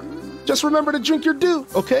 weeks. Just remember to drink your dew,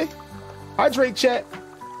 okay? Hydrate, chat.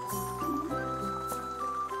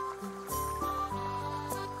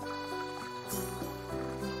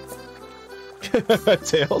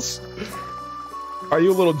 Tails. Are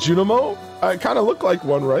you a little Junimo? I kind of look like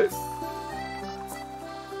one, right?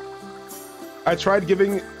 I tried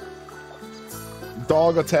giving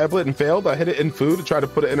dog a tablet and failed. I hid it in food to try to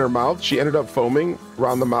put it in her mouth. She ended up foaming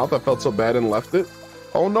around the mouth. I felt so bad and left it.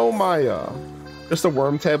 Oh no, my just a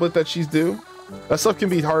worm tablet that she's due. That stuff can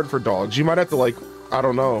be hard for dogs. You might have to, like, I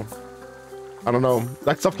don't know.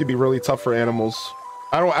 That stuff can be really tough for animals.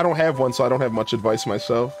 I don't have one, so I don't have much advice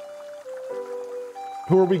myself.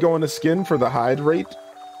 Who are we going to skin for the hydrate?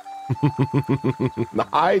 The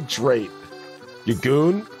hydrate. You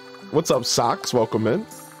goon. What's up, Socks? Welcome in.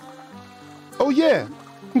 Oh yeah.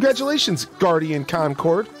 Congratulations, Guardian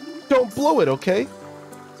Concord. Don't blow it, okay?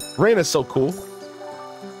 Raina's so cool.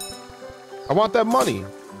 I want that money.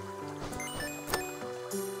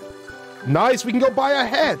 Nice, we can go buy a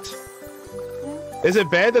hat. Is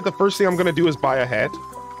it bad that the first thing I'm gonna do is buy a hat?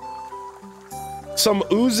 Some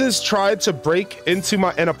oozes tried to break into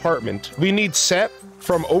an apartment. We need sap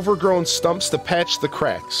from overgrown stumps to patch the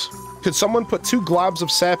cracks. Could someone put 2 globs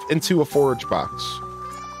of sap into a forage box?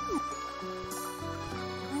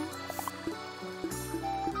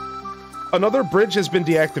 Another bridge has been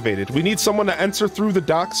deactivated. We need someone to enter through the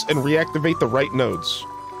docks and reactivate the right nodes.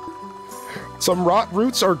 Some rot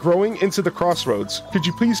roots are growing into the crossroads. Could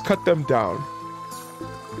you please cut them down?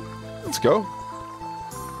 Let's go.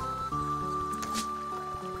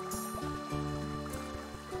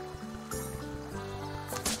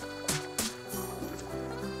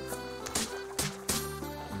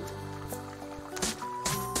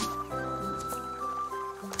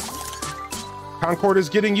 Concord is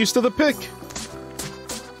getting used to the pick.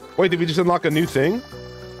 Wait, did we just unlock a new thing?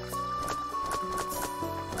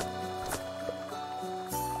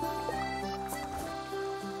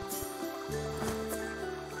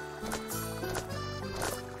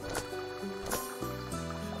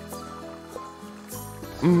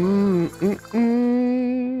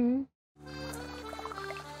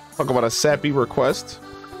 Talk about a sappy request.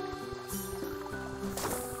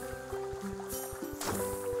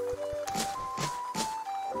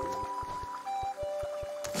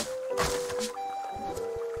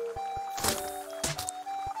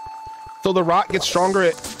 So the rot gets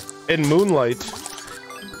stronger in moonlight.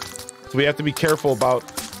 So we have to be careful about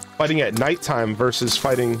fighting at nighttime versus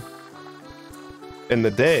fighting in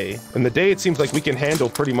the day. In the day, it seems like we can handle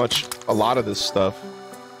pretty much a lot of this stuff.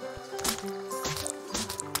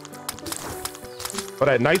 But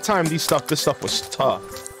at nighttime, this stuff was tough.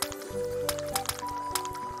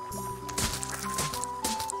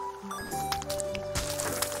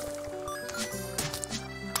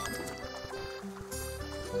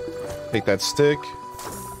 Take that stick.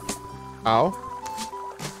 Ow.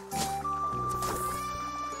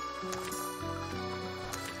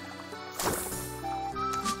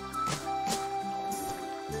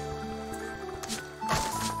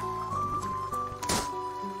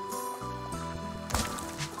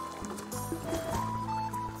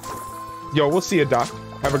 Yo, we'll see you, Doc.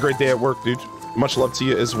 Have a great day at work, dude. Much love to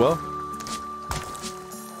you as well.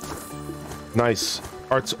 Nice.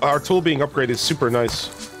 Our tool being upgraded is super nice.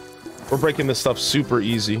 We're breaking this stuff super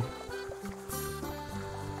easy.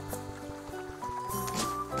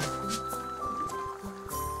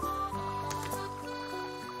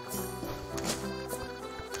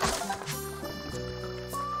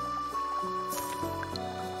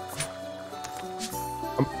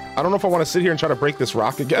 I don't know if I want to sit here and try to break this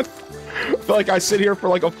rock again. I feel like I sit here for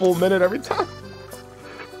like a full minute every time.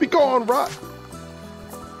 Be gone, rock.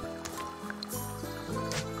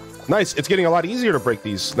 Nice. It's getting a lot easier to break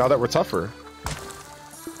these now that we're tougher.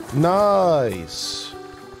 Nice.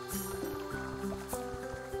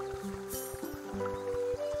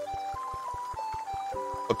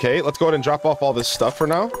 Okay, let's go ahead and drop off all this stuff for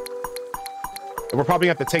now. And we're probably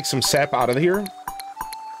gonna have to take some sap out of here.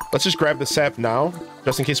 Let's just grab the sap now,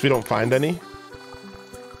 just in case we don't find any.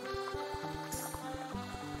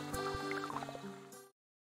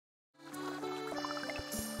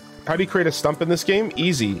 How do you create a stump in this game?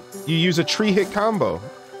 Easy. You use a tree hit combo.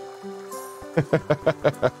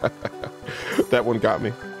 That one got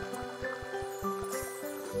me.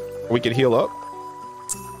 We can heal up.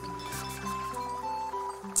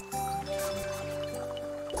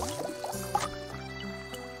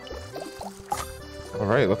 All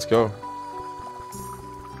right, let's go.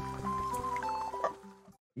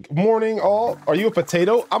 Good morning, all. Are you a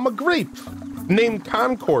potato? I'm a grape named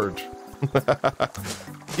Concord.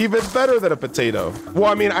 Even better than a potato. Well,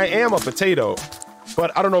 I mean, I am a potato,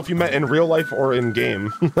 but I don't know if you meant in real life or in game.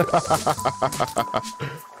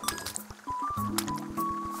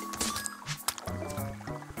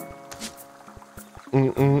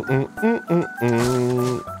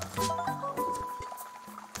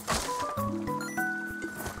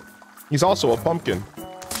 He's also a pumpkin.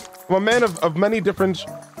 I'm a man of many different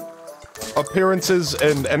appearances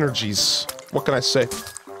and energies. What can I say?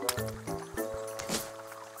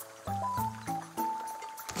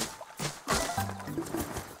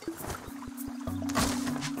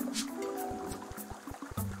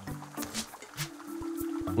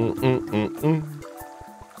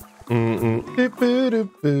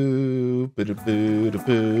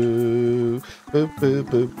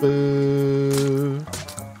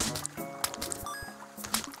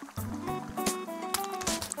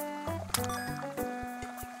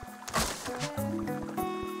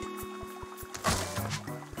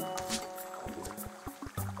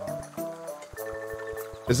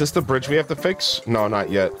 Is this the bridge we have to fix? No, not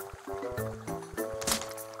yet.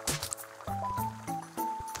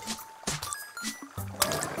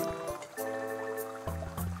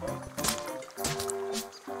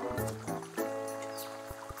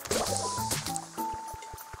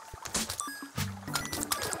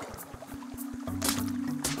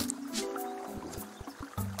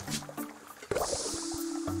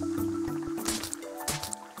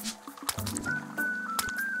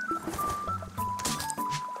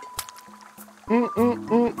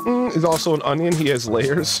 He's also an onion. He has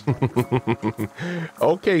layers.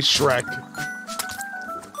 Okay, Shrek.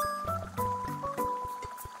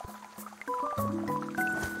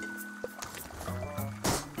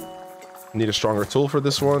 Need a stronger tool for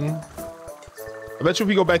this one. I bet you if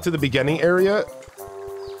we go back to the beginning area,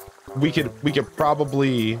 we could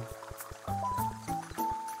probably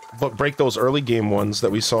break those early game ones that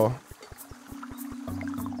we saw.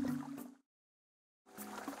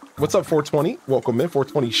 What's up, 420? Welcome in,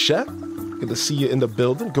 420 Chef. Good to see you in the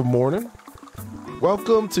building. Good morning.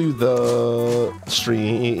 Welcome to the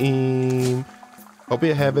stream. Hope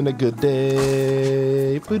you're having a good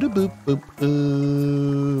day. Boop, boop,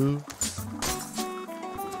 boop.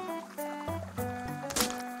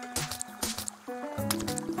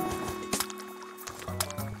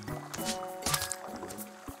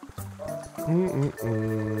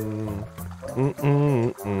 What's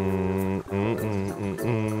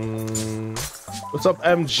up,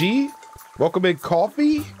 MG? Welcome in,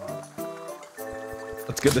 Coffee.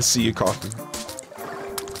 It's good to see you, Coffee.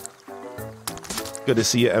 Good to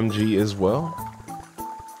see you, MG, as well.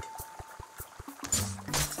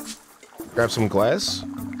 Grab some glass.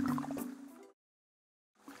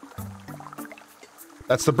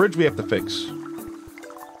 That's the bridge we have to fix.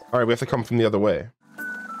 All right, we have to come from the other way.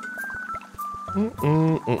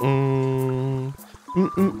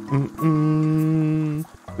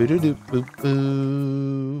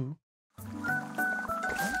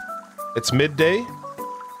 It's midday.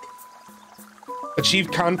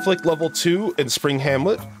 Achieve conflict level 2 in Spring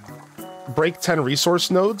Hamlet. Break 10 resource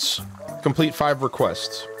nodes. Complete 5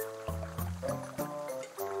 requests.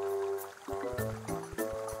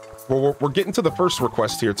 Well, we're getting to the first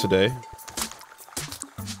request here today.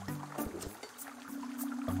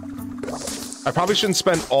 I probably shouldn't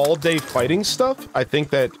spend all day fighting stuff. I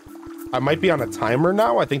think that I might be on a timer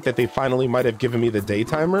now. I think that they finally might have given me the day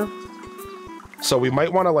timer. So we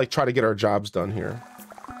might want to like try to get our jobs done here.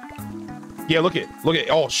 Yeah, look at,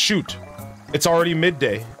 oh shoot. It's already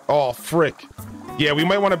midday. Oh, frick. Yeah, we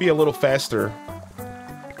might want to be a little faster.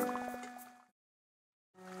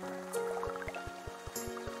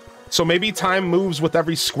 So maybe time moves with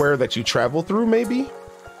every square that you travel through, maybe?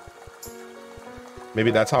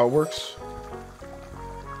 Maybe that's how it works.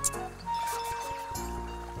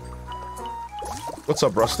 What's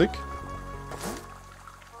up, Rustic?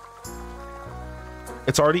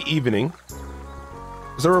 It's already evening.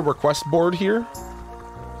 Is there a request board here?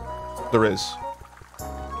 There is.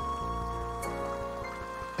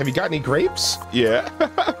 Have you got any grapes? Yeah.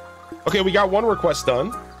 Okay, we got one request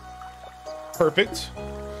done. Perfect.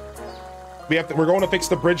 We're going to fix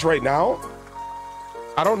the bridge right now.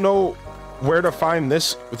 I don't know where to find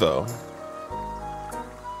this though.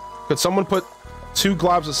 Could someone put 2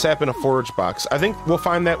 globs of sap in a forage box? I think we'll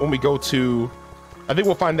find that when we go to... I think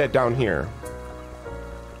we'll find that down here.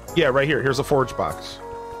 Yeah, right here. Here's a forage box.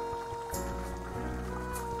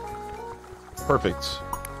 Perfect.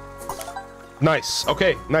 Nice.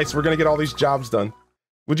 Okay, nice. We're gonna get all these jobs done.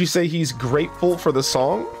 Would you say he's grateful for the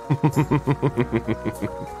song?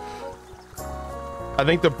 I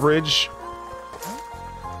think the bridge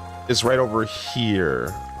is right over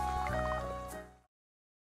here.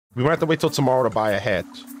 We might have to wait till tomorrow to buy a hat.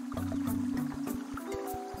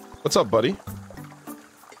 What's up, buddy?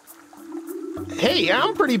 Hey,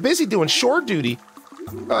 I'm pretty busy doing shore duty.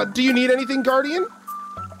 Do you need anything, Guardian?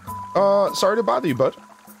 Sorry to bother you, bud.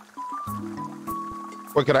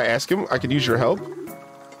 What could I ask him? I could use your help.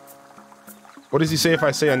 What does he say if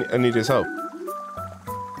I say I need his help?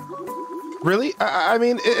 Really? I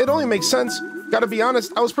mean, it only makes sense. Gotta be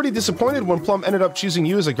honest, I was pretty disappointed when Plum ended up choosing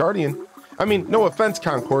you as a Guardian. I mean, no offense,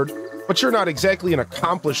 Concord, but you're not exactly an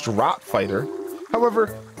accomplished rot fighter.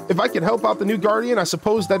 However, if I could help out the new Guardian, I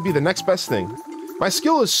suppose that'd be the next best thing. My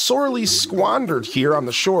skill is sorely squandered here on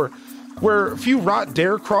the shore, where few rot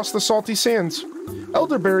dare cross the salty sands.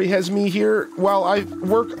 Elderberry has me here while I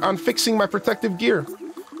work on fixing my protective gear.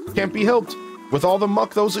 Can't be helped with all the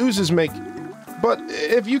muck those oozes make. But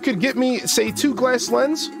if you could get me, say, 2 glass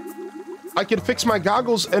lens, I could fix my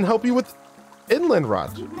goggles and help you with inland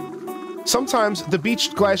rot. Sometimes the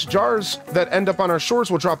beached glass jars that end up on our shores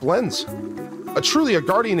will drop lens. Truly a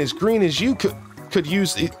Guardian as green as you could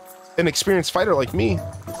use an experienced fighter like me.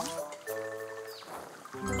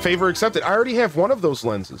 Favor accepted. I already have one of those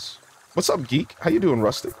lenses. What's up, Geek? How you doing,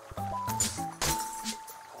 Rustic?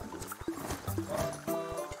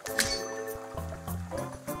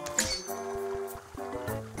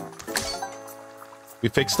 We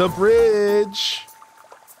fixed the bridge.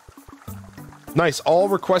 Nice. All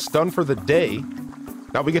requests done for the day.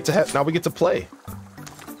 Now we get to play.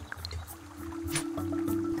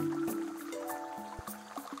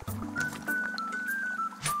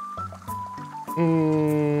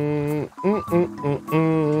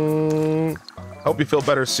 Hope you feel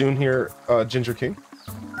better soon here, Ginger King.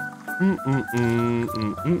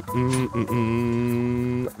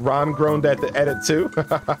 Ron groaned at the edit too.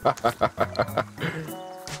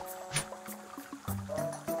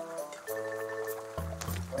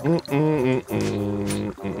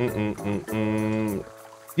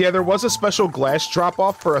 Yeah, there was a special glass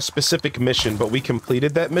drop-off for a specific mission, but we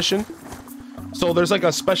completed that mission. So there's like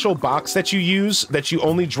a special box that you use that you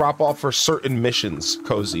only drop off for certain missions,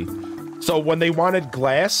 Cozy. So when they wanted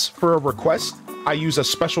glass for a request, I use a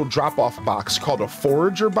special drop-off box called a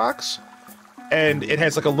forager box, and it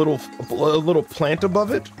has like a little plant above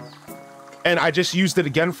it. And I just used it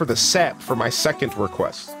again for the sap for my second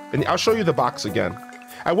request. And I'll show you the box again.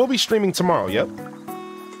 I will be streaming tomorrow, yep.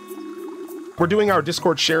 We're doing our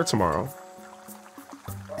Discord share tomorrow.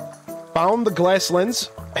 Found the glass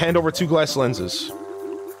lens. Hand over 2 glass lenses.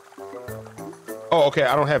 Oh, okay.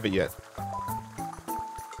 I don't have it yet.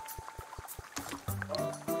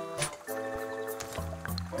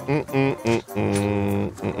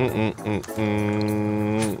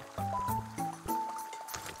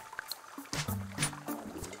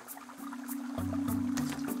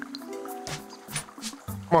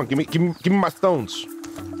 Come on, give me my stones.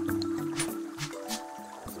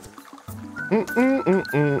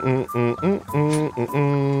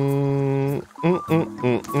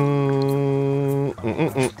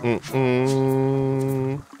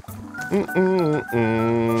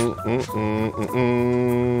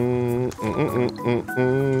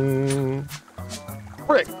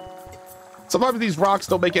 Frick. Sometimes these rocks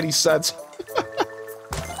don't make any sense.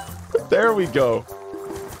 There we go.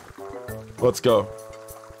 Let's go.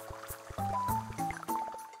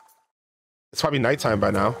 It's probably nighttime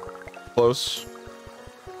by now. Close.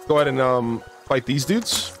 Go ahead and fight these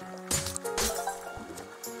dudes.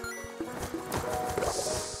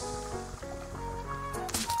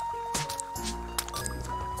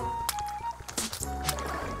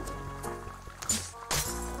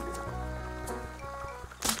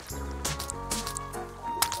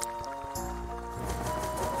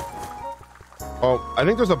 Oh, I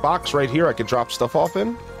think there's a box right here I could drop stuff off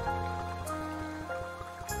in.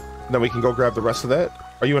 Then we can go grab the rest of that.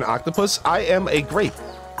 Are you an octopus? I am a grape.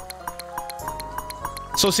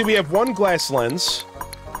 So see, we have 1 glass lens.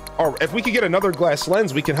 Or if we could get another glass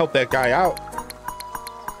lens, we can help that guy out.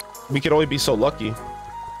 We could only be so lucky.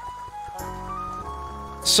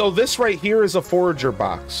 So this right here is a forager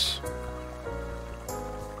box.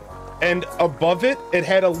 And above it, it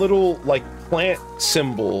had a little, like, plant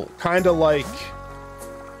symbol. Kind of like...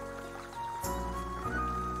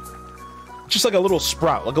 just like a little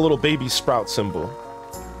sprout, like a little baby sprout symbol.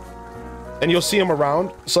 And you'll see them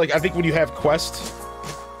around. So, like, I think when you have quests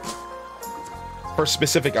for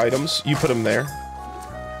specific items, you put them there.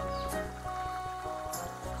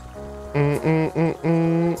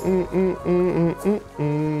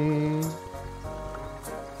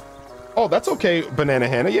 Oh, that's okay, Banana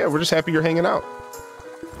Hannah. Yeah, we're just happy you're hanging out.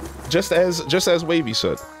 Just as Wavy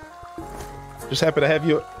said. Just happy to have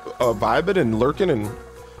you vibing and lurking, and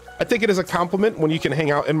I think it is a compliment when you can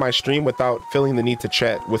hang out in my stream without feeling the need to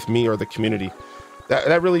chat with me or the community.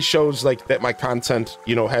 That really shows, like, that my content,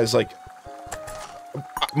 you know, has, like,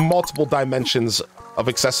 multiple dimensions of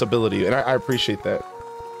accessibility, and I appreciate that.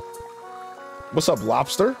 What's up,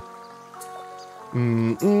 Lobster?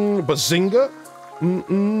 Bazinga?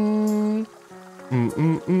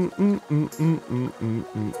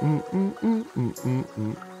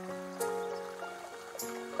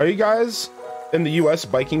 Are you guys in the US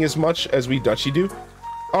biking as much as we Dutchy do?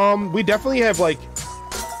 We definitely have, like,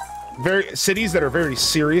 cities that are very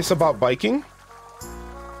serious about biking,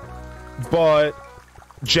 but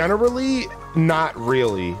generally not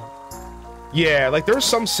really. Yeah, like, there's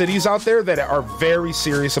some cities out there that are very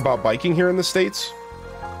serious about biking here in the States,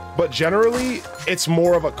 but generally it's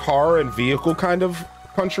more of a car and vehicle kind of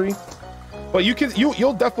country. But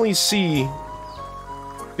you'll definitely see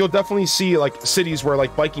like cities where,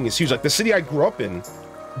 like, biking is huge. Like the city I grew up in,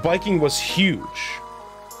 biking was huge.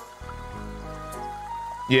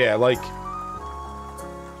 Yeah, like,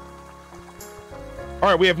 all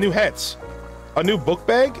right, we have new hats, a new book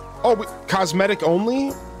bag. Oh, cosmetic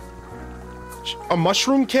only. A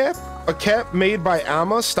mushroom cap, a cap made by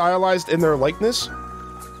Amma, stylized in their likeness.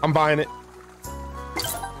 I'm buying it.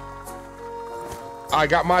 I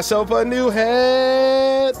got myself a new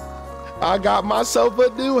hat. I got myself a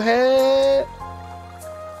new hat.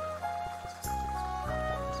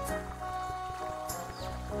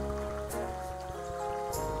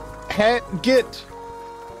 Hat get.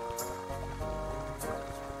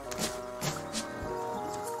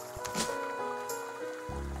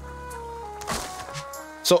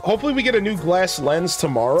 So hopefully we get a new glass lens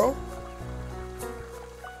tomorrow,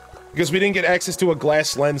 because we didn't get access to a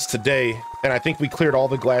glass lens today, and I think we cleared all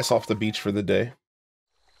the glass off the beach for the day.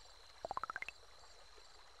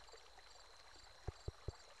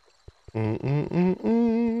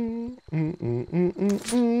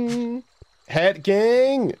 Hat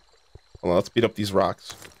gang! Hold on, let's beat up these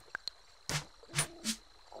rocks.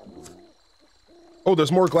 Oh,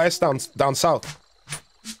 there's more glass down south.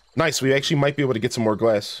 Nice, we actually might be able to get some more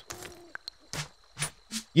glass.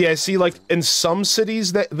 Yeah, see, like, in some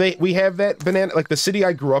cities that we have that banana, like the city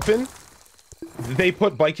I grew up in, they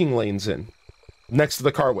put biking lanes in next to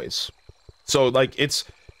the carways. So, like, it's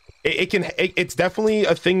definitely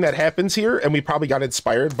a thing that happens here, and we probably got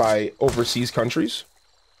inspired by overseas countries.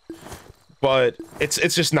 but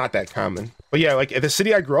it's just not that common. But yeah, like the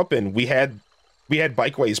city I grew up in, we had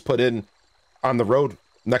bikeways put in on the road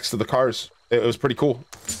next to the cars. It was pretty cool.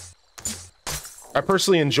 I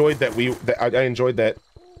personally enjoyed that. I enjoyed that.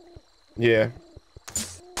 Yeah.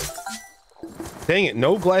 Dang it!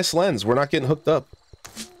 No glass lens. We're not getting hooked up.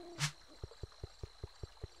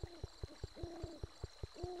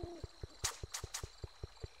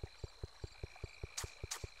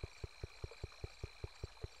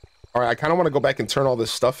 All right, I kind of want to go back and turn all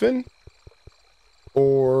this stuff in,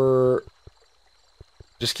 or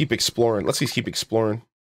just keep exploring. Let's just keep exploring.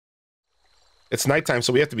 It's nighttime,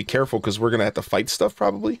 so we have to be careful because we're gonna have to fight stuff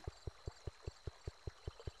probably.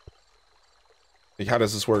 Like, how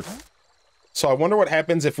does this work? So I wonder what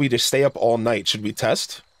happens if we just stay up all night. Should we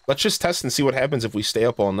test? Let's just test and see what happens if we stay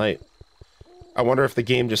up all night. I wonder if the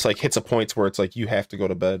game just like hits a point where it's like you have to go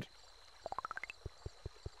to bed.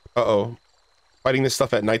 Uh-oh. Fighting this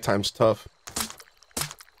stuff at nighttime's tough.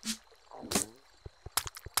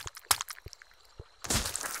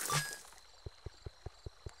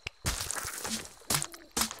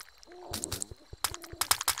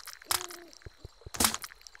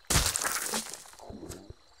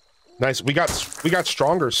 Nice. We got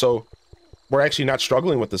stronger, so we're actually not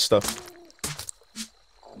struggling with this stuff.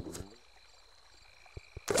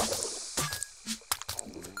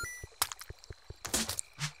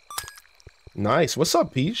 Nice. What's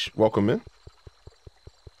up, Peach? Welcome in.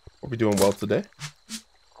 Hope you're doing well today.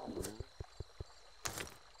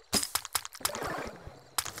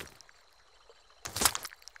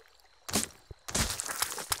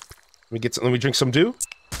 Let me drink some dew.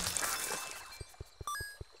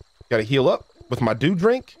 Gotta heal up with my dew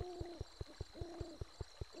drink.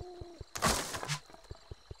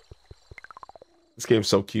 This game's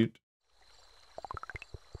so cute.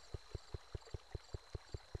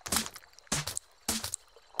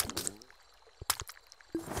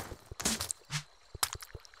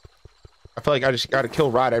 I feel like I just gotta kill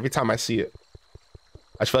Rot every time I see it.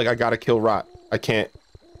 I just feel like I gotta kill Rot. I can't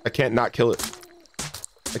not kill it.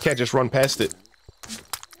 I can't just run past it.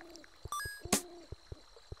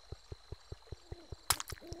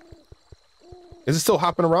 Is it still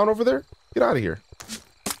hopping around over there? Get out of here.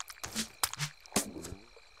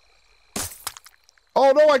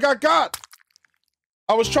 Oh no, I got!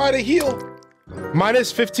 I was trying to heal.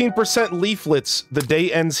 Minus 15% leaflets. The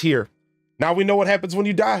day ends here. Now we know what happens when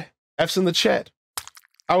you die. F's in the chat.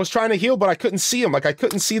 I was trying to heal, but I couldn't see him. Like, I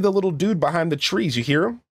couldn't see the little dude behind the trees. You hear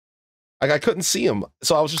him? Like, I couldn't see him.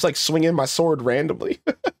 So I was just, like, swinging my sword randomly.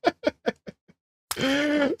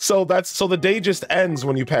 So the day just ends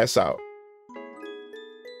when you pass out.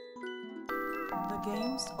 The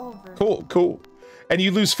game's over. Cool, cool. And you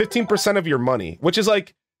lose 15% of your money, which is,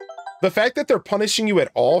 like, the fact that they're punishing you at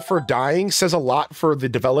all for dying says a lot for the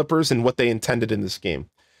developers and what they intended in this game.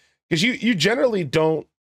 Because you generally don't,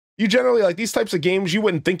 like these types of games, you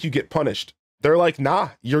wouldn't think you get punished. They're like, nah,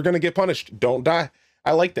 you're going to get punished. Don't die.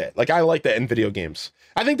 I like that. Like, I like that in video games.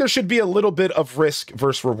 I think there should be a little bit of risk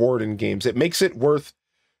versus reward in games. It makes it worth,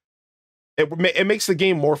 it makes the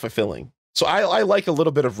game more fulfilling. So I like a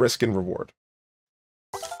little bit of risk and reward.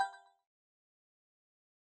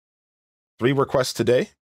 3 requests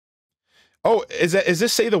today. Oh, is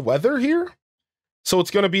this say the weather here? So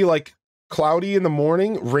it's going to be like cloudy in the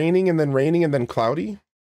morning, raining, and then cloudy.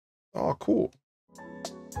 Oh, cool.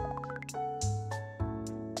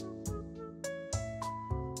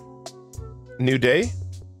 New day.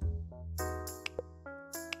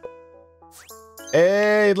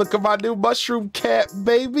 Hey, look at my new mushroom cat,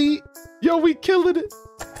 baby. Yo, we killing it.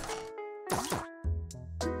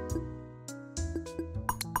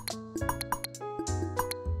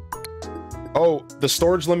 Oh, the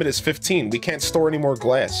storage limit is 15. We can't store any more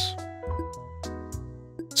glass.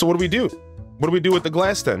 So what do we do? What do we do with the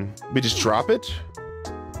glass then? We just drop it?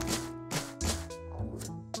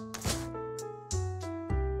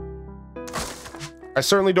 I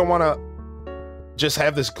certainly don't want to just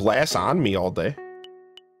have this glass on me all day.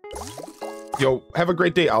 Yo, have a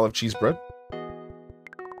great day, olive cheese bread.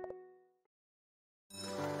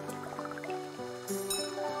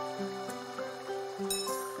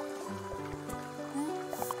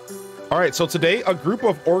 All right, so today a group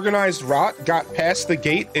of organized rot got past the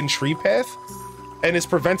gate in Tree Path and is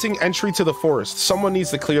preventing entry to the forest. Someone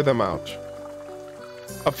needs to clear them out.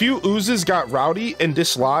 A few oozes got rowdy and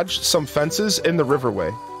dislodged some fences in the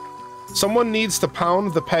riverway. Someone needs to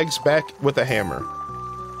pound the pegs back with a hammer.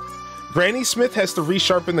 Granny Smith has to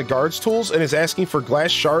resharpen the guard's tools and is asking for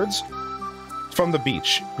glass shards from the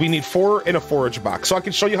beach. We need 4 in a forage box. So I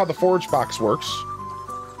can show you how the forage box works.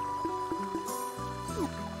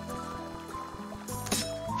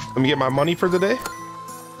 Let me get my money for the day.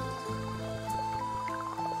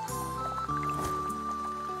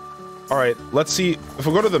 All right, let's see. If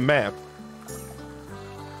we go to the map.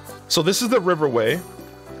 So this is the riverway.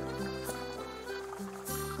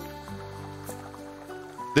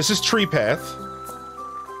 This is tree path.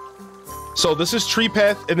 So this is tree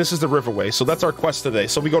path and this is the riverway. So that's our quest today.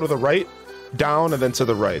 So we go to the right, down, and then to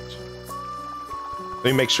the right. Let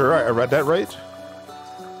me make sure I read that right.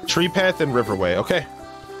 Tree path and riverway. Okay.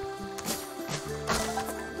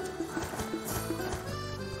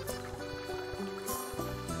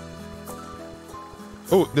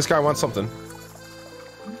 Oh, this guy wants something.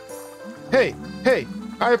 Hey,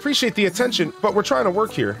 I appreciate the attention, but we're trying to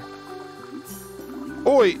work here.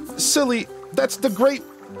 Oi, silly, that's the Grape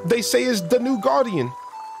they say is the new guardian.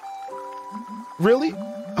 Really?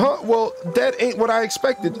 Huh? Well, that ain't what I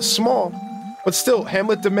expected. Small. But still,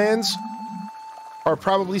 Hamlet demands are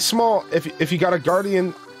probably small. If you got a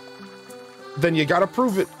guardian, then you gotta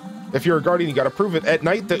prove it. If you're a guardian, you gotta prove it. At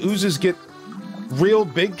night, the oozes get real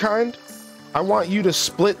big kind. I want you to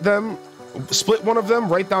split one of them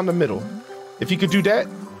right down the middle. If you could do that,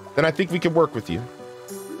 then I think we could work with you.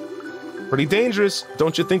 Pretty dangerous.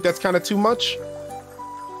 Don't you think that's kind of too much?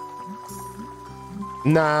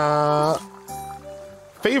 Nah.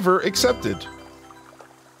 Favor accepted.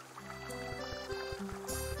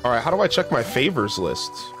 All right, how do I check my favors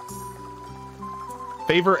list?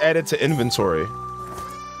 Favor added to inventory.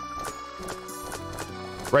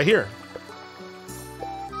 Right here.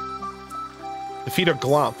 Defeat a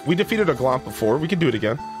glomp. We defeated a glomp before. We can do it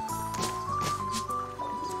again.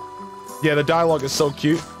 Yeah, the dialogue is so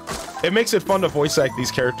cute. It makes it fun to voice act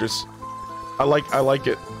these characters. I like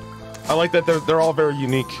it. I like that they're all very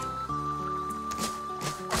unique.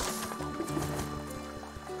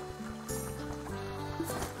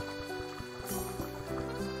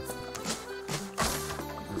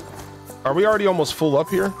 Are we already almost full up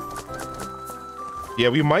here? Yeah,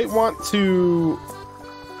 we might want to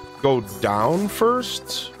go down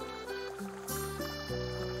first.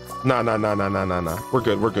 Nah. We're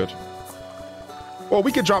good. Well,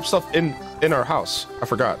 we could drop stuff in our house. I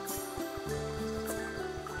forgot.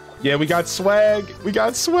 Yeah, we got swag.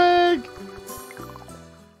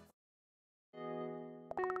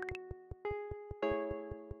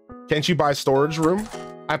 Can't you buy storage room?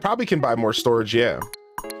 I probably can buy more storage, yeah.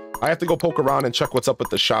 I have to go poke around and check what's up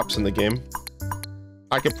with the shops in the game.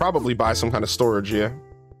 I could probably buy some kind of storage, yeah.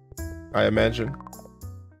 I imagine.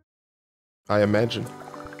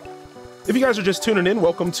 If you guys are just tuning in,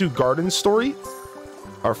 welcome to Garden Story.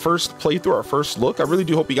 Our first playthrough, our first look. I really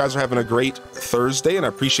do hope you guys are having a great Thursday, and I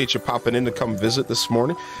appreciate you popping in to come visit this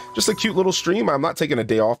morning. Just a cute little stream. I'm not taking a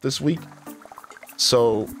day off this week,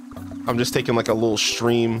 so I'm just taking like a little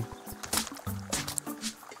stream.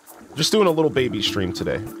 Just doing a little baby stream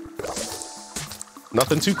today.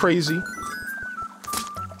 Nothing too crazy.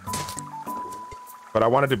 But I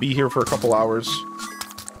wanted to be here for a couple hours.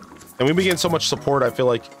 And we begin so much support, I feel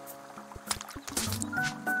like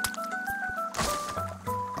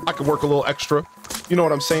I could work a little extra. You know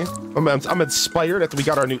what I'm saying? I'm inspired after we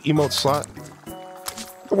got our new emote slot.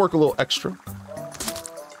 I could work a little extra.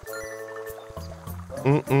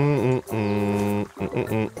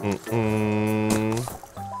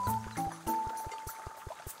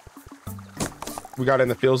 We got in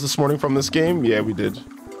the fields this morning from this game? Yeah, we did.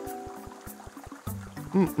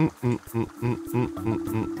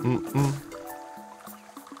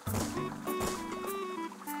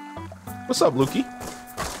 What's up, Lukey?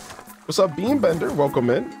 What's up, Beanbender? Welcome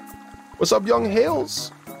in. What's up, Young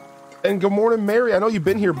Hales? And good morning, Mary. I know you've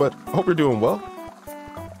been here, but I hope you're doing well.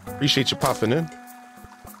 Appreciate you popping in.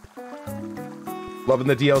 Loving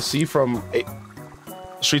the DLC from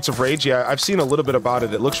Streets of Rage. Yeah, I've seen a little bit about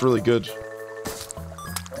it. It looks really good.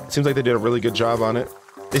 It seems like they did a really good job on it.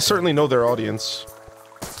 They certainly know their audience,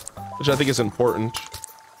 which I think is important.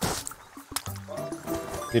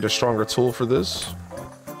 Need a stronger tool for this.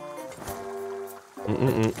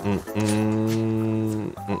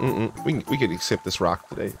 We could accept this rock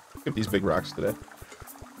today. Get these big rocks today.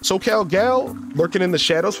 SoCal Gal lurking in the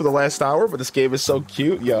shadows for the last hour, but this game is so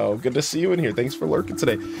cute. Yo, good to see you in here. Thanks for lurking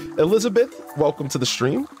today. Elizabeth, welcome to the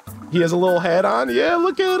stream. He has a little hat on. Yeah,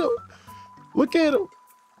 look at him. Look at him.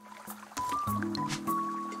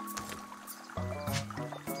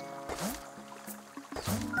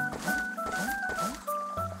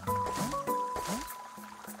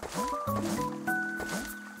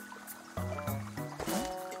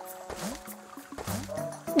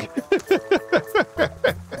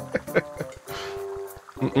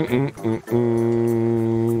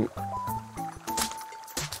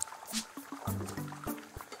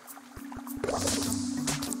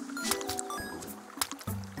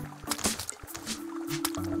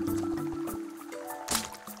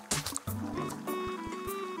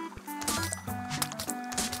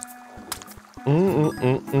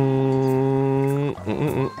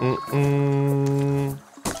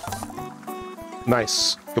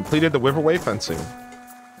 Nice. Completed the Wiverway fencing.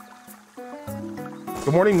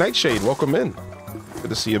 Good morning, Nightshade. Welcome in. Good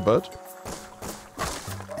to see you, bud.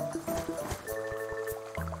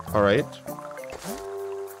 All right.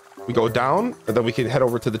 We go down, and then we can head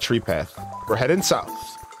over to the tree path. We're heading south.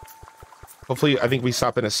 Hopefully, I think we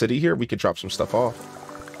stop in a city here. We could drop some stuff off.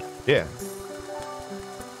 Yeah.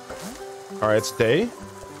 All right, it's day.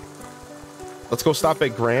 Let's go stop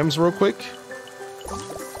at Graham's real quick.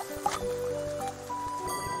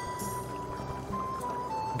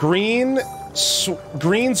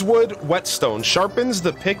 Greenswood whetstone sharpens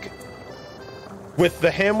the pick with the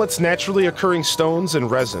hamlet's naturally occurring stones and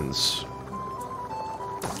resins.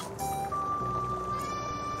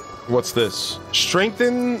 What's this?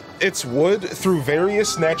 Strengthen its wood through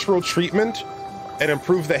various natural treatment and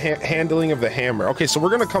improve the handling of the hammer. Okay, so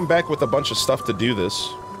we're gonna come back with a bunch of stuff to do this.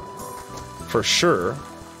 For sure.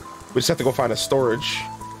 We just have to go find a storage.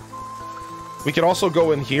 We could also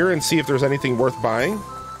go in here and see if there's anything worth buying.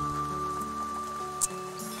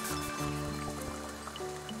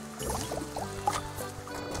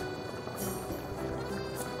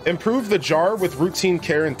 Improve the jar with routine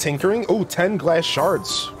care and tinkering. Oh, 10 glass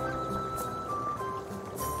shards.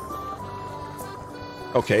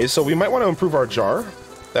 Okay, so we might want to improve our jar.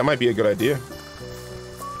 That might be a good idea.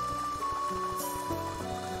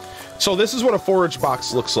 So this is what a forage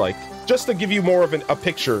box looks like, just to give you more of a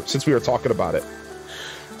picture since we were talking about it.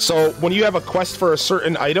 So when you have a quest for a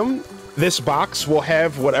certain item, this box will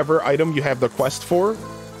have whatever item you have the quest for,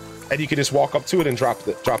 and you can just walk up to it and drop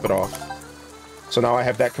it off. So now I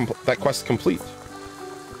have that quest complete.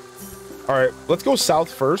 All right, let's go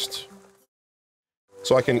south first,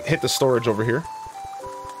 so I can hit the storage over here.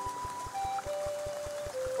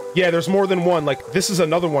 Yeah, there's more than one. Like, this is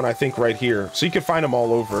another one, I think, right here. So you can find them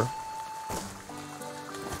all over.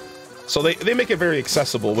 So they make it very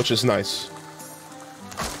accessible, which is nice.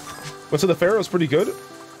 Went to the fair, it was pretty good.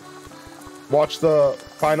 Watched the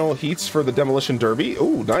final heats for the Demolition Derby.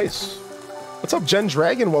 Oh, nice. What's up, Jen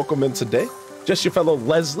Dragon? Welcome in today. Just your fellow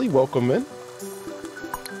Leslie, welcome in.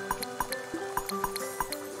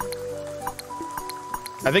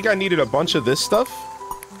 I think I needed a bunch of this stuff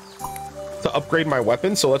to upgrade my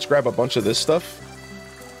weapon, so let's grab a bunch of this stuff.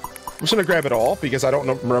 I'm just gonna grab it all because I don't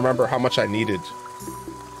remember how much I needed.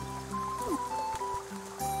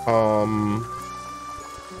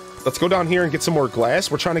 Let's go down here and get some more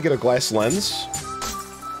glass. We're trying to get a glass lens.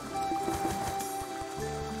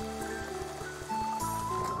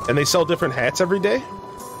 And they sell different hats every day.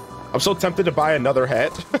 I'm so tempted to buy another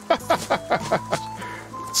hat.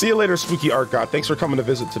 See you later, Spooky Art God. Thanks for coming to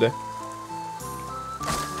visit today.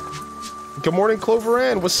 Good morning, Clover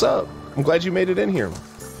Ann. What's up? I'm glad you made it in here.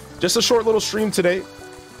 Just a short little stream today.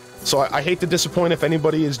 So I hate to disappoint if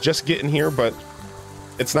anybody is just getting here, but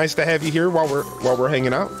it's nice to have you here while we're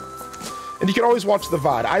hanging out. And you can always watch the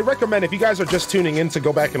VOD. I recommend if you guys are just tuning in to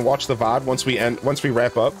go back and watch the VOD once we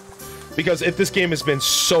wrap up. Because this game has been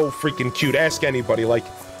so freaking cute. Ask anybody. Like,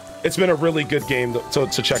 it's been a really good game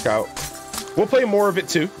to check out. We'll play more of it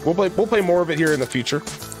too. We'll play more of it here in the future.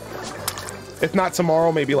 If not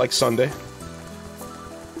tomorrow, maybe like Sunday.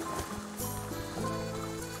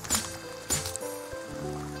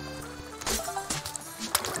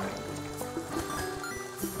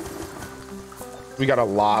 We got a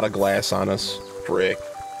lot of glass on us. Frick.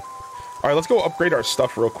 All right, let's go upgrade our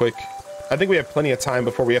stuff real quick. I think we have plenty of time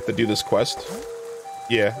before we have to do this quest.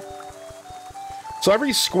 Yeah. So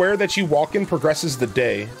every square that you walk in progresses the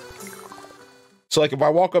day. So like if I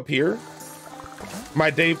walk up here,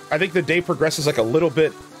 my day, I think the day progresses like a little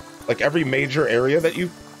bit, like every major area that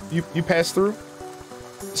you pass through.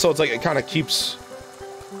 So it's like it kind of keeps,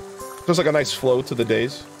 there's like a nice flow to the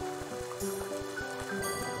days.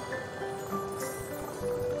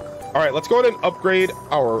 All right, let's go ahead and upgrade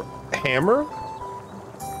our hammer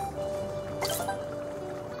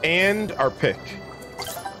and our pick.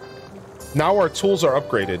 Now our tools are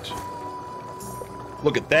upgraded.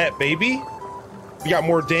 Look at that, baby. We got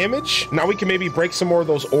more damage. Now we can maybe break some more of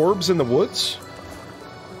those orbs in the woods.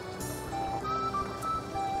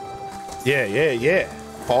 Yeah.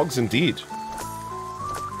 Hogs indeed.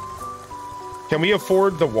 Can we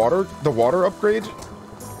afford the water upgrade?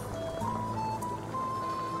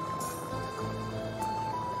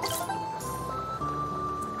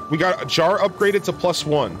 We got a jar upgraded to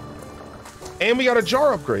 +1. And we got a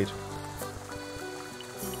jar upgrade.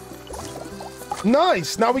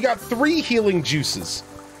 Nice! Now we got 3 healing juices.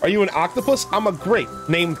 Are you an octopus? I'm a grape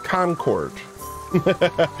named Concord.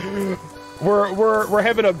 We're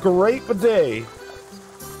having a grape day.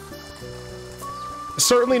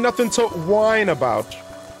 Certainly nothing to whine about.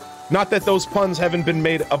 Not that those puns haven't been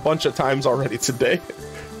made a bunch of times already today.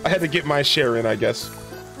 I had to get my share in, I guess.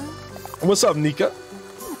 What's up, Nika?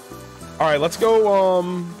 All right, let's go,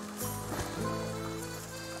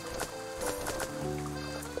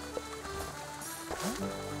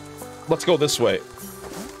 let's go this way.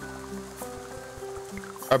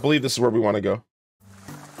 I believe this is where we want to go.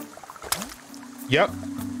 Yep.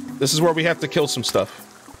 This is where we have to kill some stuff.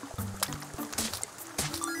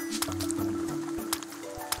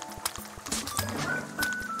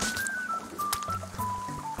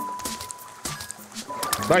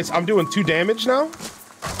 Nice, I'm doing 2 damage now?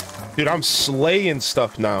 Dude, I'm slaying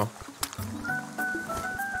stuff now.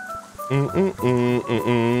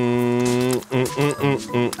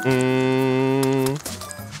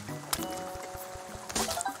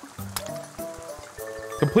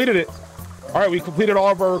 Completed it. All right, we completed all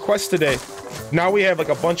of our requests today. Now we have like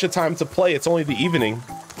a bunch of time to play. It's only the evening.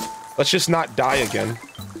 Let's just not die again.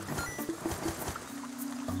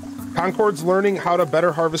 Concord's learning how to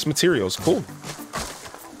better harvest materials. Cool.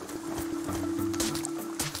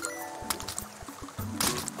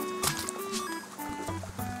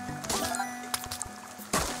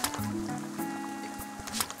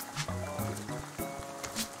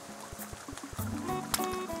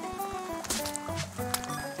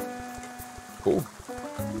 Cool.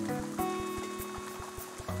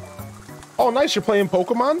 Oh, nice. You're playing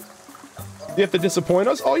Pokemon? You have to disappoint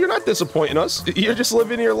us? Oh, you're not disappointing us. You're just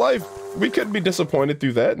living your life. We couldn't be disappointed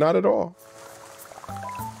through that. Not at all.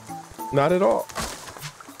 Not at all.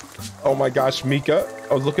 Oh my gosh, Mika.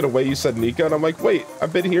 I was looking away. You said Nika, and I'm like, wait,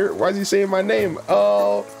 I've been here. Why is he saying my name?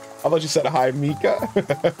 Oh, I thought you said hi, Mika.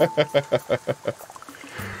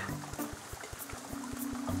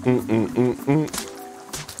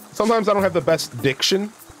 Sometimes I don't have the best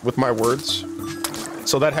diction with my words,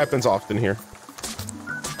 so that happens often here.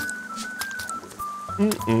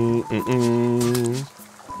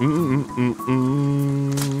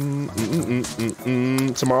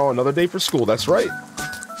 Tomorrow, another day for school. That's right.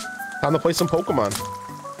 Time to play some Pokemon.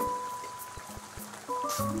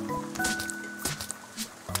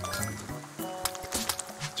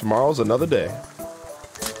 Tomorrow's another day.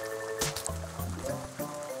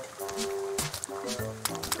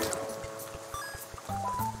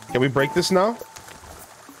 Can we break this now?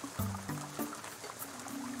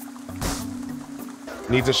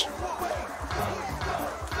 Needs a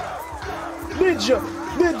ninja,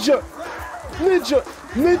 ninja, ninja,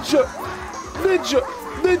 ninja, ninja,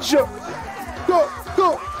 ninja. Go,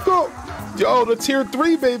 go, go. Yo, the tier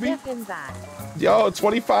 3, baby. Yo,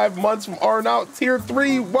 25 months from Arnout, tier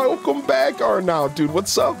 3. Welcome back, Arnout. Dude,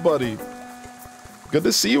 what's up, buddy? Good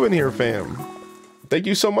to see you in here, fam. Thank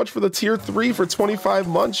you so much for the tier 3 for 25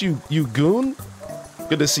 months, you goon.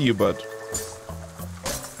 Good to see you, bud.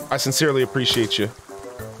 I sincerely appreciate you.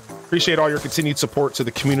 Appreciate all your continued support to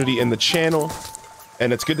the community and the channel.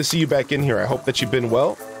 And it's good to see you back in here. I hope that you've been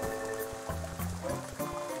well.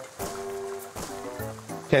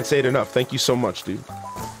 Can't say it enough. Thank you so much, dude.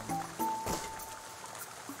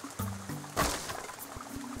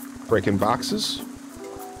 Breaking boxes.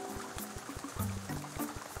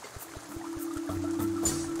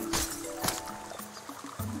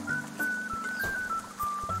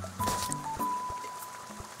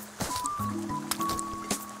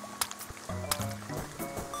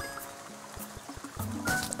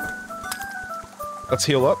 Let's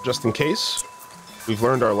heal up just in case. We've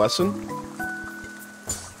learned our lesson.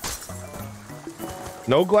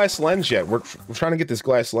 No glass lens yet. We're trying to get this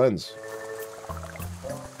glass lens.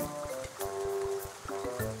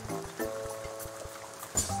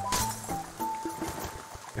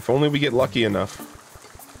 If only we get lucky enough.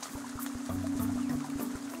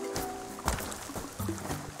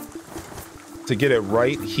 To get it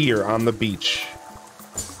right here on the beach.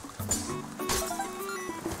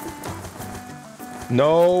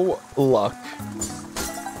 No luck.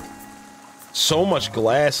 So much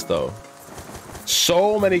glass, though.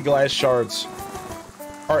 So many glass shards.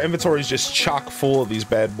 Our inventory is just chock full of these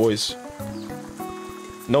bad boys.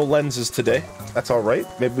 No lenses today. That's all right.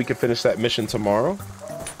 Maybe we can finish that mission tomorrow.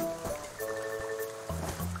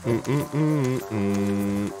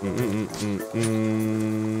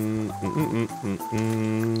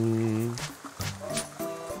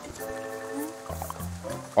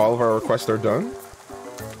 All of our requests are done.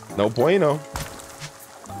 No bueno.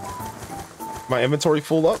 My inventory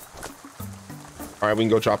full up. All right, we can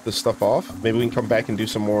go drop this stuff off. Maybe we can come back and do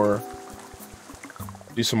some more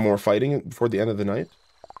fighting before the end of the night.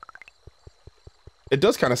 It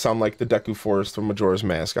does kind of sound like the Deku Forest from Majora's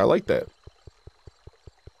Mask. I like that.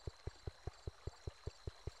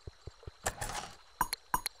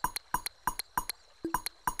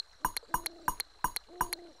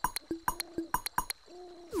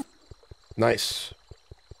 Nice.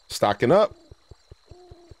 Stocking up.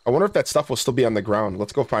 I wonder if that stuff will still be on the ground.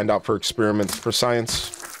 Let's go find out for experiments, for science.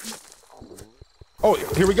 Oh,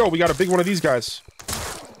 here we go. We got a big one of these guys.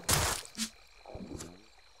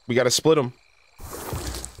 We got to split them.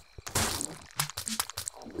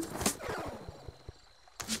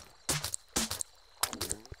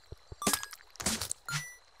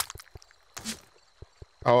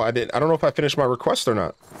 Oh, I don't know if I finished my request or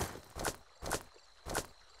not.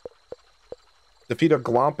 Defeat a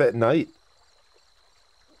glomp at night.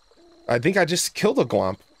 I think I just killed a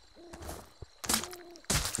glomp.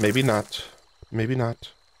 Maybe not. Maybe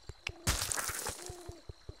not.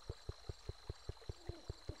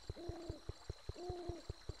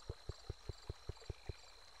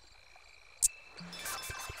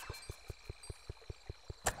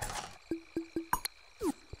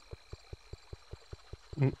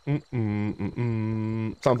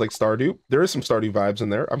 Sounds like Stardew. There is some Stardew vibes in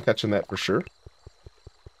there. I'm catching that for sure.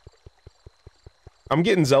 I'm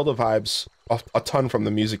getting Zelda vibes a ton from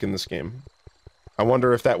the music in this game. I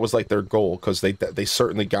wonder if that was like their goal, because they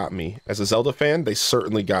certainly got me. As a Zelda fan, they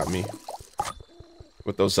certainly got me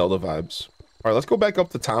with those Zelda vibes. All right, let's go back up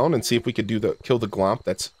to town and see if we could kill the glomp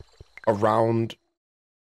that's around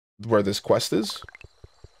where this quest is.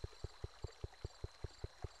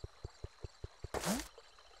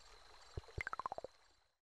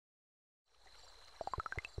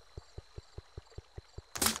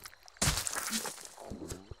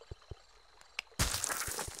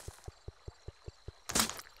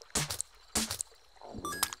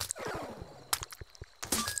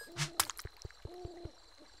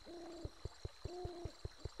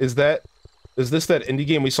 Is this that indie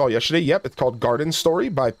game we saw yesterday? Yep, it's called Garden Story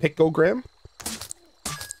by Picogram.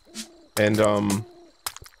 And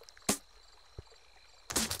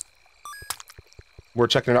we're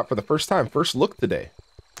checking it out for the first time. First look today.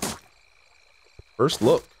 First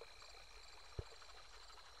look.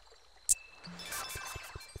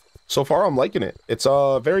 So far I'm liking it. It's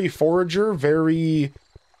very forager, very,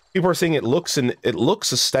 people are saying it looks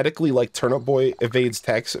aesthetically like Turnip Boy evades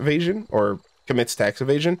tax evasion, or commits tax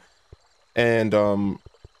evasion, and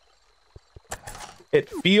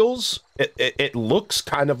it looks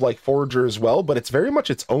kind of like Forager as well, but it's very much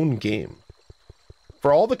its own game.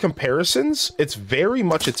 For all the comparisons, it's very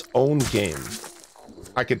much its own game.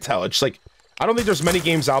 I could tell. It's like, I don't think there's many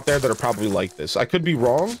games out there that are probably like this. I could be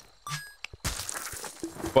wrong,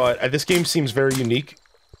 but this game seems very unique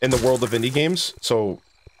in the world of indie games, so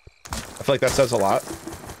I feel like that says a lot.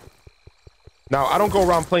 Now, I don't go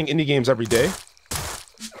around playing indie games every day,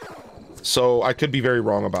 so I could be very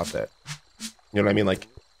wrong about that. You know what I mean? Like,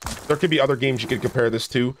 there could be other games you could compare this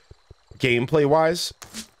to, gameplay-wise,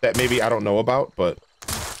 that maybe I don't know about, but...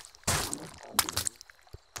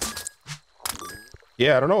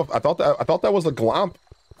 yeah, I don't know. I thought that was a glomp.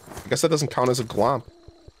 I guess that doesn't count as a glomp.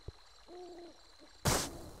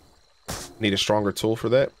 Need a stronger tool for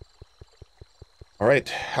that.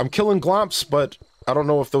 Alright, I'm killing glomps, but I don't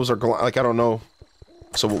know if those are like, I don't know.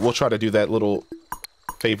 So we'll try to do that little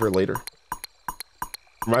favor later.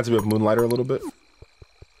 Reminds me of Moonlighter a little bit.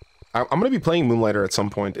 I'm going to be playing Moonlighter at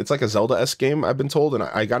some point. It's like a Zelda-esque game, I've been told, and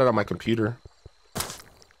I got it on my computer.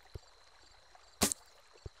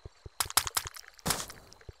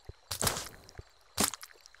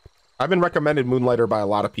 I've been recommended Moonlighter by a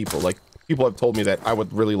lot of people. Like, people have told me that I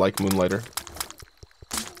would really like Moonlighter.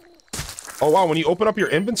 Oh wow, when you open up your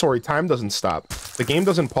inventory, time doesn't stop. The game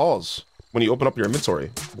doesn't pause when you open up your inventory.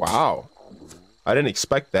 Wow. I didn't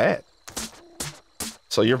expect that.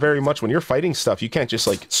 So you're very much, when you're fighting stuff, you can't just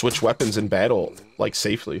like switch weapons in battle like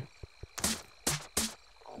safely.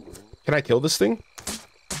 Can I kill this thing?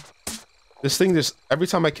 This thing just, every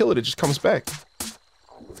time I kill it, it just comes back.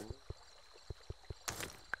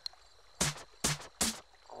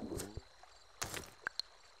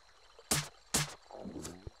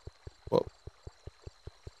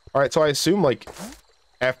 Alright, so I assume, like,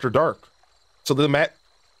 after dark. So the map...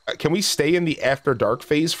 can we stay in the after dark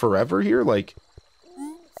phase forever here? Like,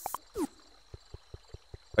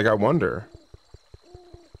 I wonder.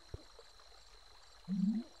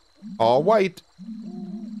 All white.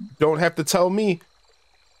 Don't have to tell me.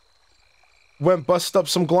 Went bust up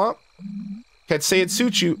some glomp. Can't say it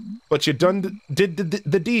suits you, but you did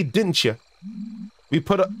the deed, didn't you? We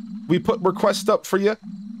put requests up for you,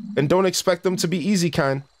 and don't expect them to be easy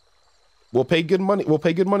kind. We'll pay good money. We'll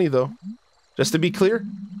pay good money, though. Just to be clear,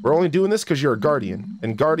 we're only doing this because you're a guardian,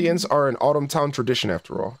 and guardians are an Autumn Town tradition,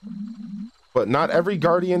 after all. But not every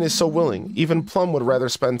guardian is so willing. Even Plum would rather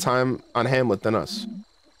spend time on Hamlet than us.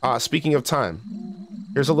 Ah, speaking of time,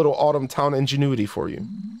 here's a little Autumn Town ingenuity for you.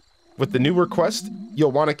 With the new request,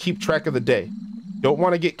 you'll want to keep track of the day. Don't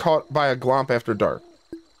want to get caught by a glomp after dark.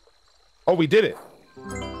 Oh, we did it.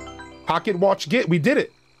 Pocket watch get. We did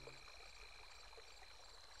it.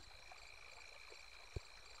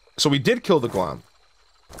 So we did kill the glomp.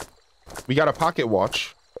 We got a pocket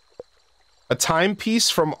watch. A timepiece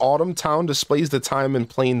from Autumn Town displays the time in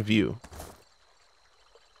plain view.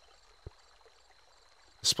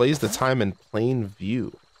 Displays the time in plain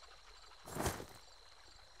view.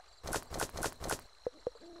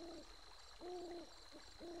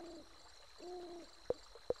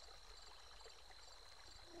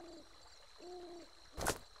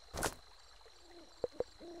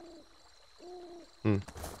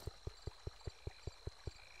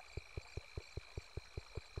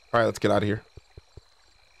 All right, let's get out of here.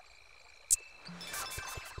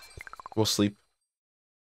 We'll sleep.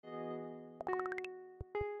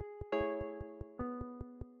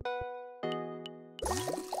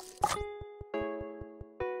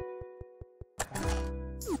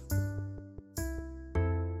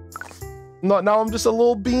 No, now I'm just a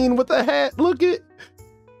little bean with a hat. Look,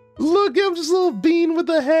 I'm just a little bean with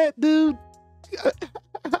a hat, dude.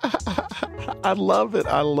 I love it.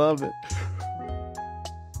 I love it.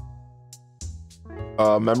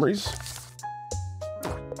 Memories.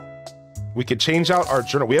 We could change out our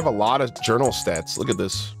journal. We have a lot of journal stats. Look at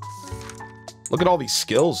this. Look at all these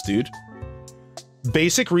skills, dude.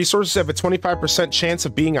 Basic resources have a 25% chance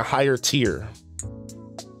of being a higher tier.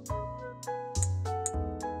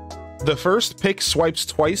 The first pick swipes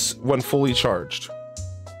twice when fully charged.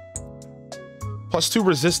 +2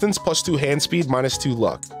 resistance, +2 hand speed, -2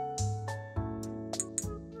 luck.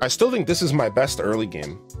 I still think this is my best early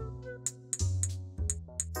game.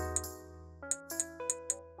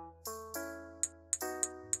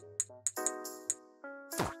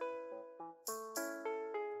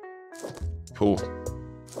 Cool.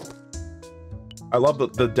 I love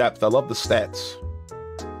the depth. I love the stats.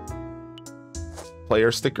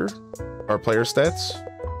 Player sticker or player stats.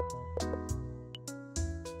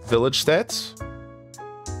 Village stats.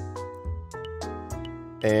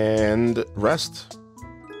 And rest.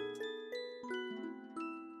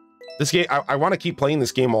 This game, I want to keep playing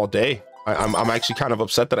this game all day. I'm actually kind of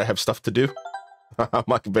upset that I have stuff to do. I'm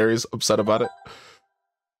like very upset about it.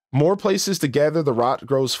 More places to gather, the rot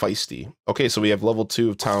grows feisty. Okay, so we have level 2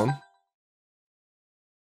 of town.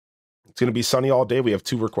 It's gonna be sunny all day. We have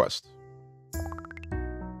 2 requests.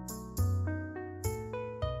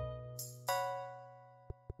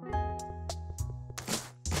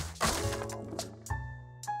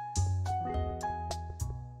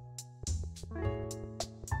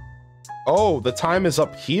 Oh, the time is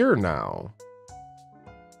up here now.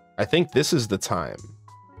 I think this is the time.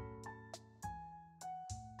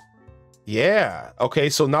 Yeah. Okay,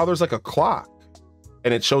 so now there's like a clock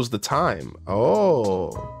and it shows the time.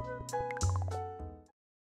 Oh.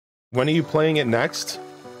 When are you playing it next?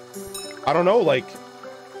 I don't know, like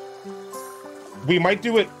we might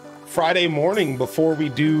do it Friday morning before we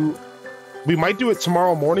do. We might do it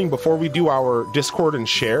tomorrow morning before we do our Discord and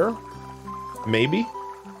share. Maybe.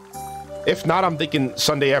 If not, I'm thinking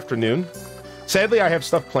Sunday afternoon. Sadly, I have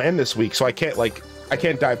stuff planned this week, so I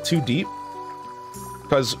can't dive too deep.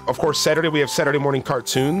 Because, of course, Saturday we have Saturday morning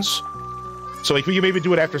cartoons. So like we can maybe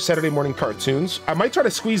do it after Saturday morning cartoons. I might try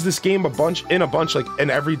to squeeze this game a bunch like in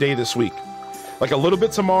every day this week. Like a little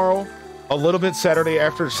bit tomorrow, a little bit Saturday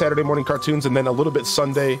after Saturday morning cartoons, and then a little bit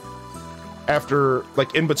Sunday after,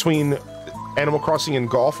 like in between Animal Crossing and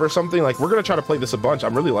golf or something. Like we're gonna try to play this a bunch.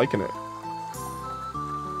 I'm really liking it.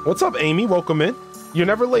 What's up, Amy? Welcome in. You're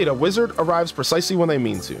never late. A wizard arrives precisely when they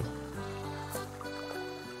mean to.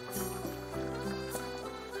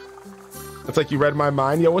 It's like you read my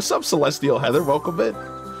mind. Yo, what's up, Celestial Heather? Welcome in.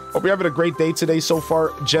 Hope you're having a great day today so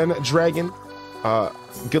far, Jen Dragon.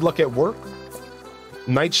 Good luck at work.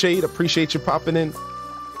 Nightshade, appreciate you popping in.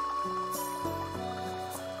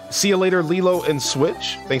 See you later, Lilo and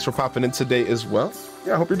Switch. Thanks for popping in today as well.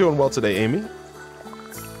 Yeah, I hope you're doing well today, Amy.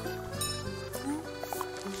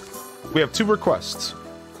 We have 2 requests.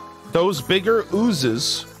 Those bigger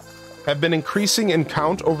oozes have been increasing in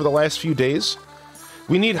count over the last few days.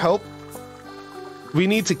 We need help. We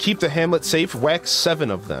need to keep the hamlet safe. Wax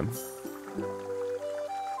 7 of them.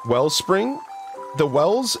 Wellspring. The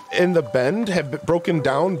wells in the bend have been broken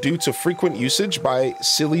down due to frequent usage by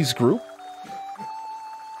Silly's group.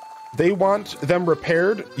 They want them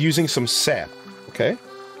repaired using some sap. Okay.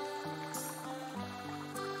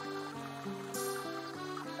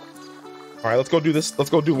 All right, let's go do this. Let's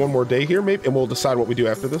go do one more day here, maybe, and we'll decide what we do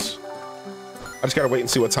after this. I just gotta wait and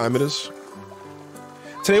see what time it is.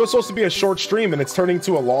 Today was supposed to be a short stream, and it's turning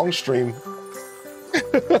to a long stream.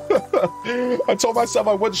 I told myself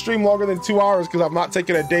I wouldn't stream longer than 2 hours because I'm not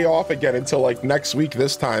taking a day off again until like next week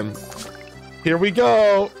this time. Here we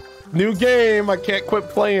go. New game. I can't quit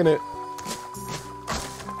playing it.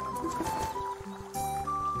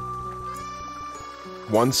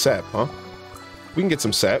 One sap, huh? We can get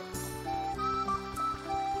some sap.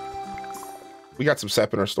 We got some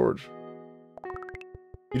sap in our storage.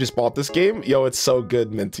 You just bought this game? Yo, it's so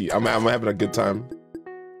good, Minty. I'm having a good time.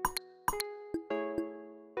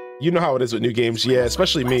 You know how it is with new games. Yeah,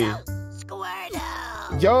 especially me.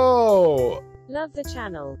 Squirtle! Yo! Love the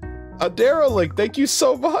channel. A derelict, thank you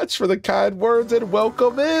so much for the kind words and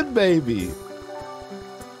welcome in, baby.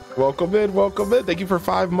 Welcome in, welcome in. Thank you for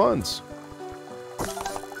 5 months.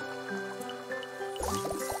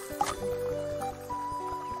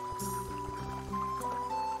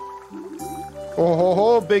 Oh ho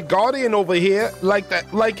ho, big guardian over here. Like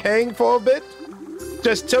that, like hang for a bit?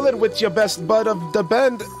 Just chill it with your best bud of the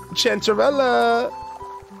band, Chantarella.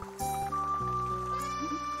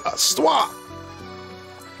 Swap.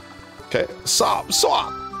 Okay, swap,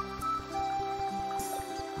 swap.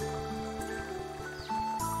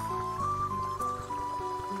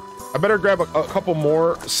 I better grab a couple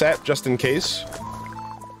more sap just in case.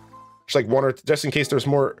 Just like one or just in case there's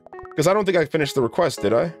more, because I don't think I finished the request,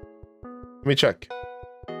 did I? Let me check.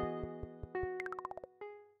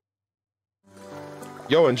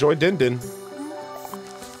 Yo, enjoy Din Din.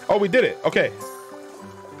 Oh, we did it. Okay.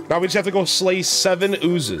 Now we just have to go slay 7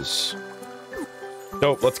 oozes.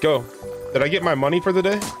 Dope, let's go. Did I get my money for the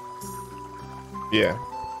day? Yeah.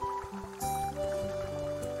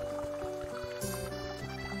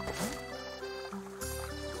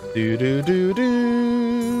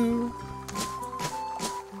 Do.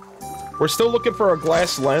 We're still looking for a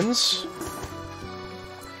glass lens.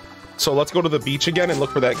 So let's go to the beach again and look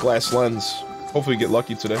for that glass lens. Hopefully we get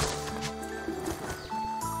lucky today.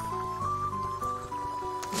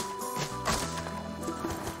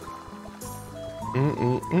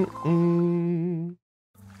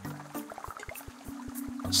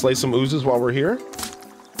 Slay some oozes while we're here.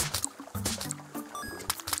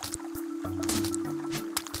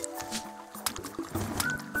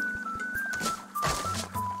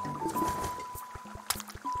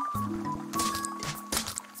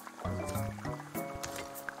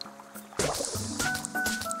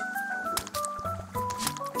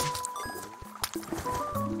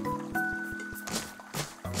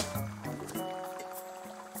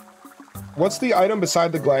 What's the item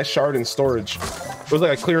beside the glass shard in storage? It was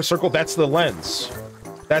like a clear circle. That's the lens.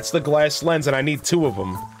 That's the glass lens, and I need 2 of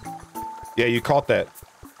them. Yeah, you caught that.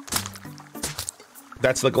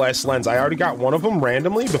 That's the glass lens. I already got one of them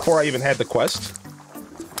randomly before I even had the quest.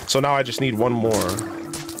 So now I just need one more.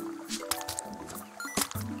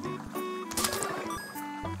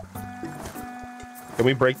 Can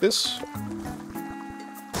we break this?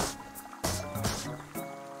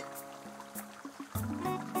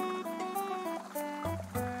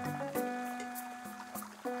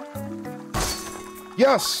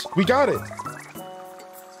 Yes, we got it.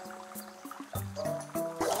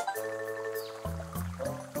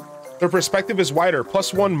 Their perspective is wider.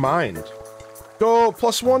 +1 mind. Go,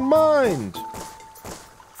 +1 mind.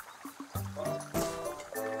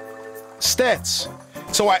 Stats.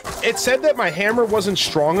 So it said that my hammer wasn't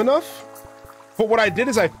strong enough, but what I did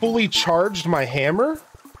is I fully charged my hammer,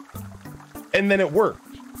 and then it worked.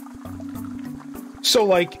 So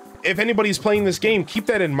like, if anybody's playing this game, keep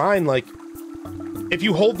that in mind. Like, if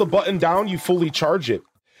you hold the button down, you fully charge it.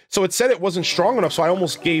 So it said it wasn't strong enough, so I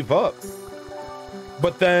almost gave up.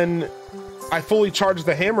 But then I fully charged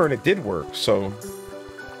the hammer and it did work, so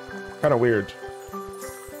kind of weird.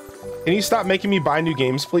 Can you stop making me buy new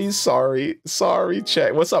games, please? Sorry,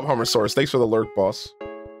 chat. What's up, Hummersaurus? Thanks for the lurk, boss.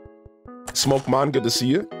 Smokemon, good to see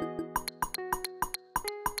you.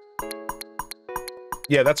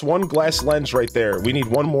 Yeah, that's 1 glass lens right there. We need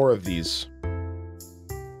 1 more of these.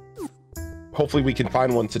 Hopefully we can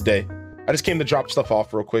find one today. I just came to drop stuff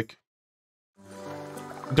off real quick.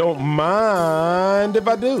 Don't mind if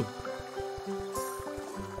I do.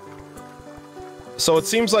 So it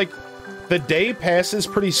seems like the day passes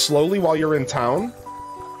pretty slowly while you're in town.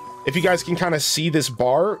 If you guys can kind of see this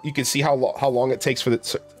bar, you can see how long it takes for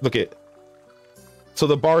the... Look at it. So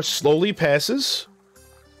the bar slowly passes.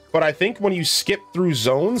 But I think when you skip through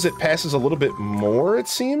zones, it passes a little bit more, it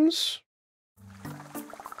seems.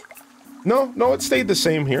 No, it stayed the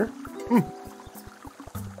same here.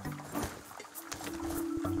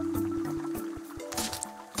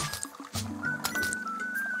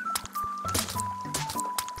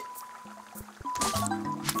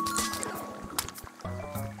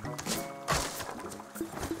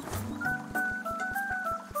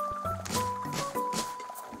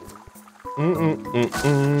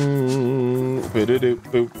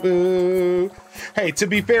 Hey, to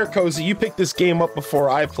be fair, Cozy, you picked this game up before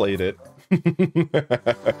I played it.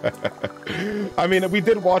 I mean, we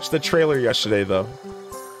did watch the trailer yesterday, though.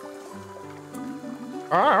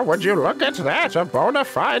 Ah, would you look at that? A bona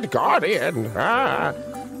fide guardian. Ah,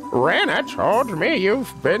 Rana told me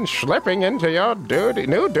you've been slipping into your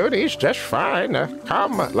new duties just fine.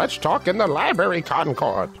 Come, let's talk in the library,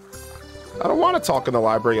 Concord. I don't want to talk in the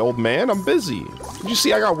library, old man. I'm busy. Did you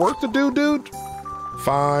see I got work to do, dude?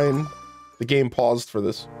 Fine. The game paused for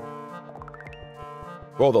this.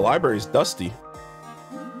 Whoa, the library's dusty.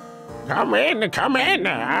 Come in, come in.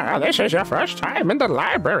 This is your first time in the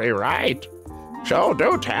library, right? So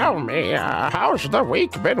do tell me, how's the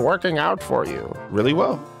week been working out for you? Really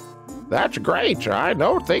well. That's great. I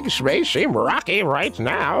know things may seem rocky right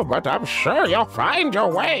now, but I'm sure you'll find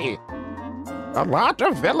your way. A lot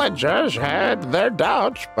of villagers had their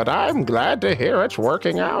doubts, but I'm glad to hear it's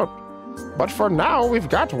working out. But for now, we've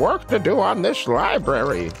got work to do on this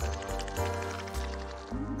library.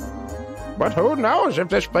 But who knows if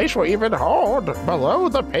this place will even hold? Below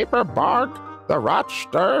the paper bark, the rot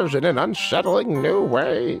stirs in an unsettling new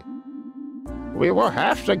way. We will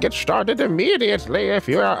have to get started immediately if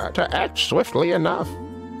you are to act swiftly enough.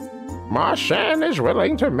 Marsan is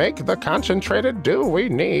willing to make the concentrated dew we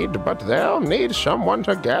need, but they'll need someone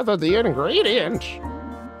to gather the ingredients.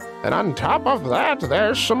 And on top of that,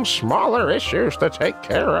 there's some smaller issues to take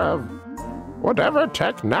care of. Whatever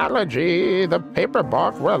technology the paper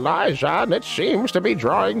bark relies on, it seems to be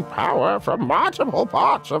drawing power from multiple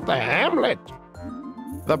parts of the hamlet.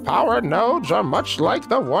 The power nodes are much like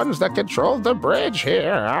the ones that control the bridge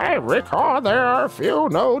here. I recall there are a few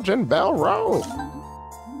nodes in Bell Row.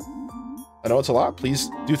 I know it's a lot. Please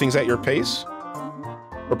do things at your pace.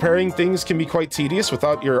 Repairing things can be quite tedious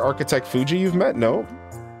without your architect Fuji you've met. No.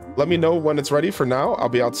 Let me know when it's ready. For now, I'll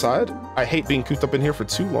be outside. I hate being cooped up in here for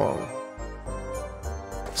too long.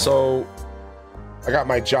 So, I got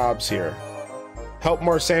my jobs here. Help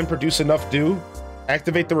Marsan produce enough dew.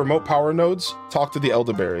 Activate the remote power nodes. Talk to the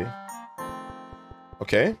elderberry.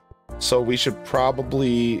 Okay. So we should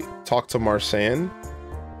probably talk to Marsan.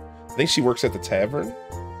 I think she works at the tavern.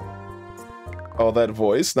 Oh, that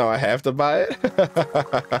voice. Now I have to buy it.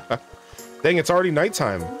 Dang, it's already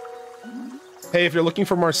nighttime. Hey, if you're looking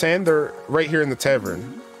for Marsan, they're right here in the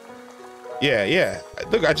tavern. Yeah.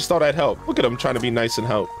 Look, I just thought I'd help. Look at him trying to be nice and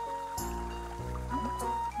help.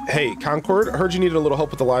 Hey, Concord, I heard you needed a little help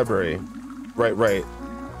with the library. Right.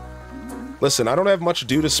 Listen, I don't have much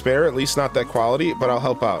dew to spare, at least not that quality, but I'll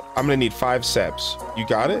help out. I'm gonna need 5 saps. You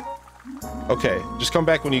got it? Okay, just come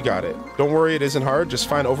back when you got it. Don't worry, it isn't hard. Just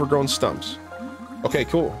find overgrown stumps. Okay,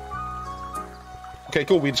 cool.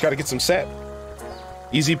 We just gotta get some sap.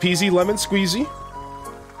 Easy peasy, lemon squeezy.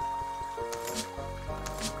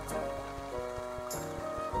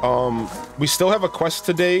 We still have a quest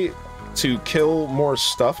today to kill more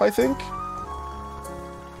stuff, I think.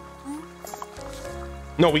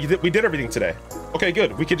 No, we did everything today. Okay,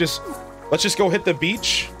 good. We could let's just go hit the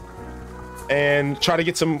beach and try to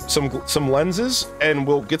get some lenses, and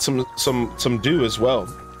we'll get some dew as well.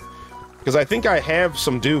 Because I think I have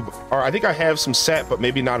some dew, or I think I have some sap, but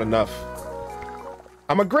maybe not enough.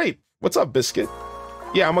 I'm a grape. What's up, Biscuit?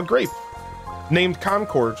 Yeah, I'm a grape. Named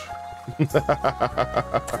Concord.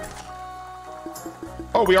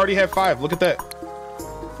 Oh, we already have 5. Look at that.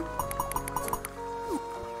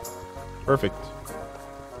 Perfect.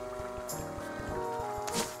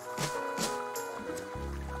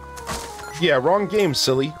 Yeah, wrong game,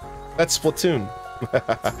 silly. That's Splatoon.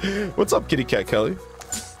 What's up, Kitty Cat Kelly?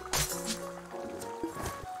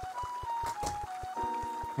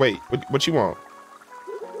 Wait, what you want?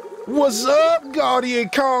 What's up, Guardian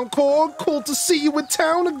Concord? Cool to see you in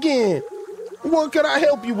town again. What can I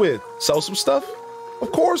help you with? Sell some stuff?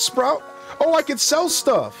 Of course, Sprout. Oh, I can sell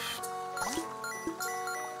stuff.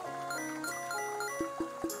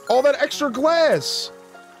 All that extra glass.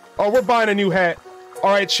 Oh, we're buying a new hat. All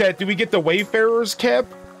right, chat, do we get the Wayfarer's cap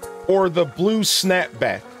or the blue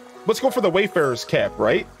snapback? Let's go for the Wayfarer's cap,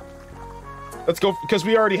 right? Let's go, because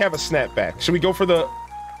we already have a snapback. Should we go for the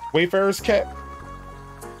Wayfarer's cap?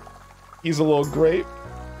 He's a little grape.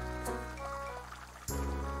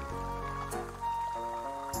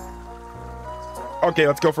 Okay,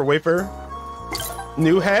 let's go for Wayfarer.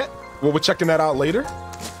 New hat. Well, we're checking that out later.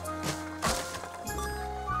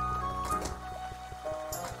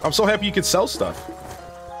 I'm so happy you could sell stuff.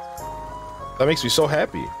 That makes me so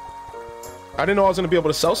happy. I didn't know I was going to be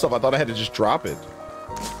able to sell stuff. I thought I had to just drop it.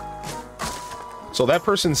 So that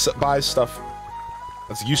person buys stuff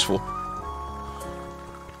that's useful.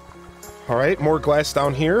 All right, more glass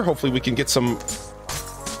down here. Hopefully we can get some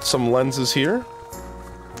lenses here.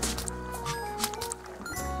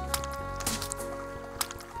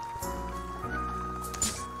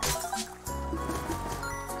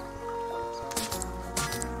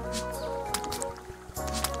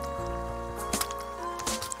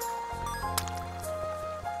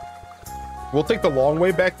 We'll take the long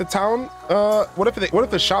way back to town. What if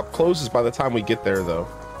the shop closes by the time we get there, though?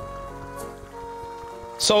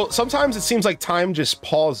 So sometimes it seems like time just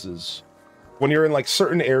pauses when you're in like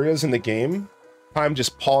certain areas in the game. Time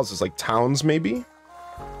just pauses, like towns maybe.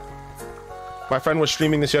 My friend was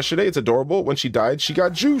streaming this yesterday. It's adorable. When she died, she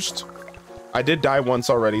got juiced. I did die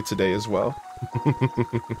once already today as well.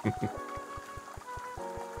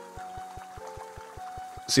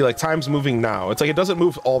 See, like time's moving now. It's like it doesn't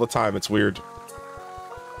move all the time. It's weird.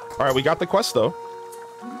 All right, we got the quest though.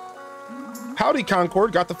 Howdy,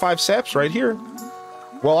 Concord. Got the 5 saps right here.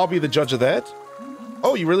 Well, I'll be the judge of that.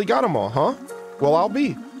 Oh, you really got them all, huh? Well, I'll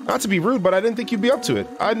be. Not to be rude, but I didn't think you'd be up to it.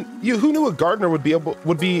 Who knew a gardener would be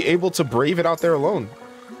able to brave it out there alone?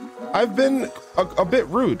 I've been a bit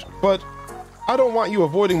rude, but I don't want you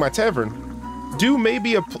avoiding my tavern. Dew may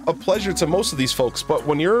be a pleasure to most of these folks, but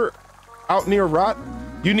when you're out near rot,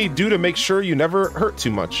 you need dew to make sure you never hurt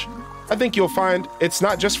too much. I think you'll find it's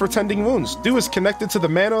not just for tending wounds. Dew is connected to the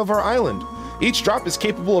mana of our island. Each drop is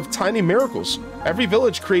capable of tiny miracles. Every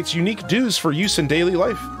village creates unique dews for use in daily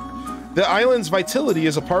life. The island's vitality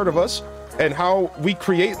is a part of us and how we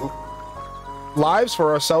create lives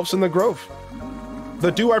for ourselves in the grove.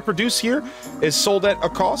 The dew I produce here is sold at a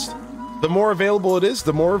cost. The more available it is,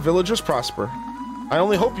 the more villagers prosper. I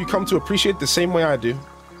only hope you come to appreciate the same way I do.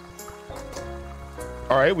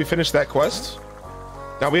 All right, we finished that quest.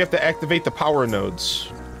 Now we have to activate the power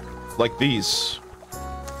nodes, like these.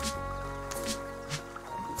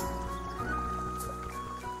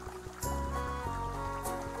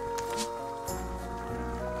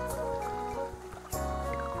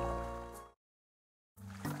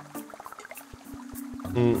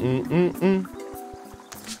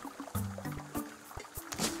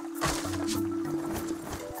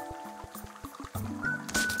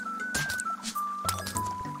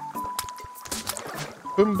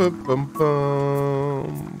 Bum bum bum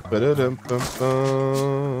bum, ba-da-dum bum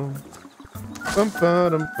bum, bum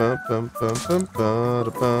ba-dum bum bum bum bum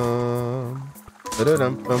ba-da-bum,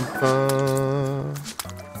 ba-da-dum bum bum.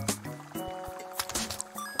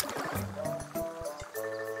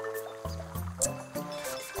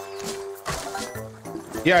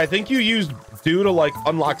 Yeah, I think you used dew to like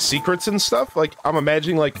unlock secrets and stuff. Like I'm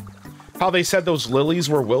imagining like how they said those lilies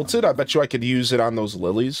were wilted. I bet you I could use it on those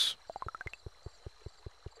lilies.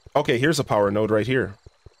 Okay, here's a power node right here.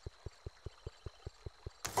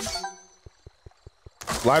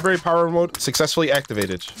 Library power mode successfully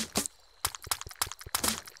activated.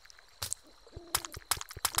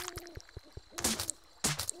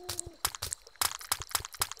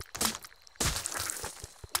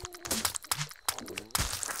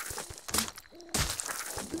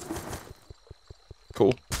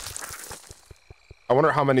 Cool. I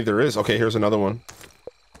wonder how many there is. Okay, here's another one.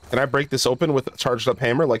 Can I break this open with a charged up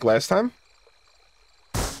hammer like last time?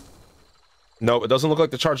 No, it doesn't look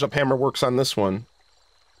like the charged up hammer works on this one.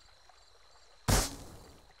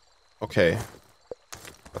 Okay.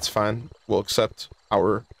 That's fine. We'll accept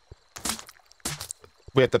our...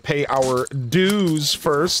 We have to pay our dues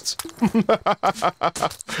first.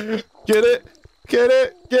 Get it? Get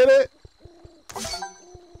it? Get it?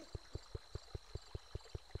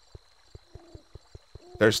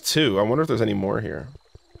 There's 2. I wonder if there's any more here.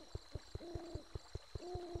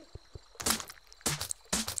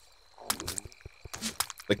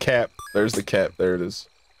 The cap. There's the cap. There it is.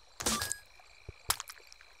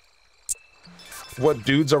 What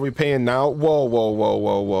dudes are we paying now? Whoa, whoa, whoa,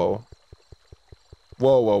 whoa, whoa.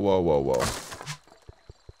 Whoa, whoa, whoa, whoa, whoa.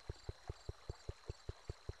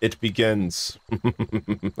 It begins.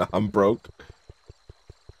 I'm broke.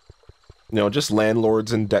 You know, just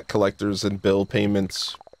landlords and debt collectors and bill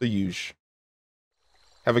payments. The usual.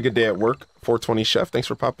 Have a good day at work. 420 Chef, thanks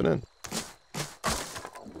for popping in.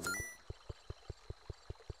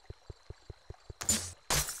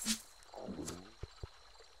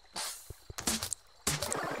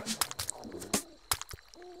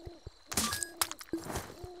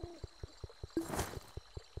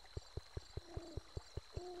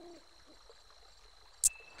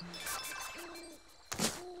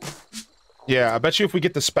 Yeah, I bet you if we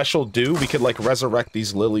get the special dew, we could, like, resurrect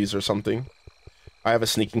these lilies or something. I have a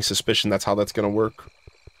sneaking suspicion that's how that's gonna work.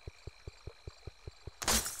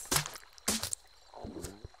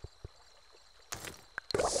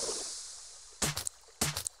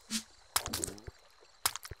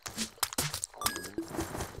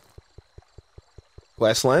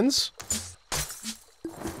 Glass lens?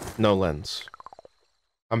 No lens.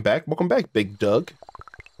 I'm back. Welcome back, Big Doug.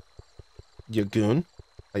 You goon.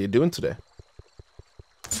 How you doing today?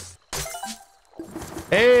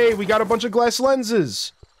 Hey, we got a bunch of glass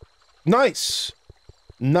lenses. Nice.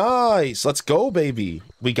 Nice. Let's go, baby.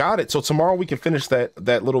 We got it. So tomorrow we can finish that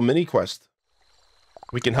little mini quest.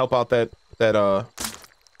 We can help out that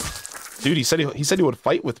dude, he said he would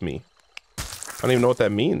fight with me. I don't even know what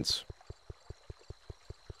that means.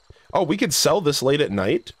 Oh, we could sell this late at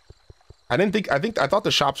night? I thought the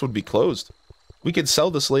shops would be closed. We could sell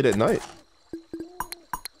this late at night.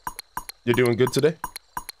 You're doing good today?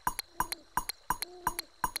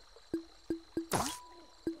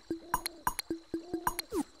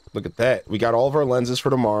 Look at that. We got all of our lenses for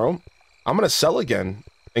tomorrow. I'm gonna sell again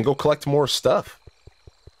and go collect more stuff.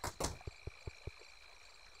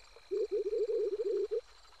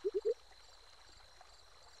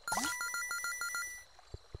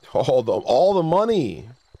 All the money.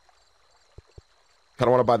 Kind of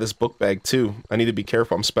want to buy this book bag too. I need to be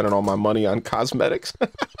careful. I'm spending all my money on cosmetics.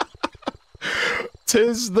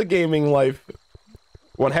 'Tis the gaming life.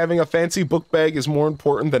 When having a fancy book bag is more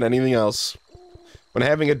important than anything else. When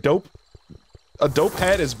having a dope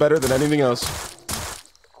hat is better than anything else.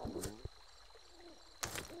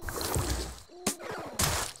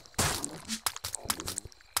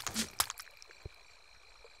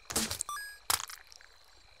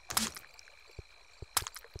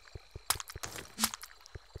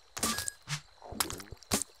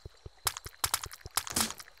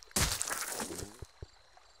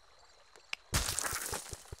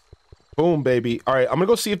 Boom, baby. All right, I'm gonna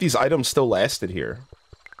go see if these items still lasted here.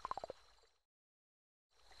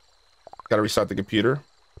 Gotta restart the computer.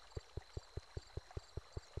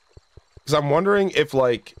 Because I'm wondering if,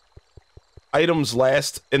 like, items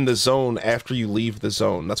last in the zone after you leave the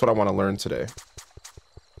zone. That's what I want to learn today.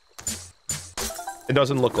 It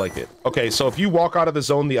doesn't look like it. Okay, so if you walk out of the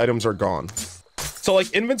zone, the items are gone. So,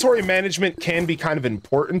 like, inventory management can be kind of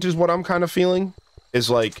important, is what I'm kind of feeling. Is,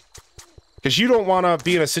 like... Because you don't want to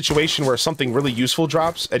be in a situation where something really useful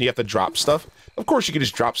drops and you have to drop stuff. Of course, you could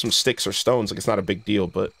just drop some sticks or stones. Like, it's not a big deal,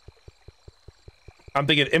 but... I'm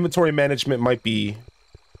thinking inventory management might be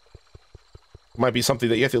something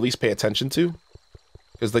that you have to at least pay attention to.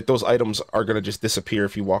 Because, like, those items are going to just disappear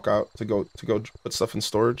if you walk out to go put stuff in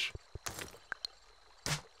storage.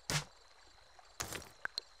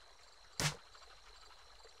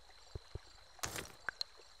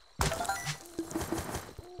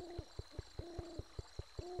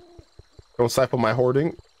 Don't stifle my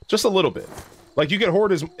hoarding. Just a little bit. Like, you can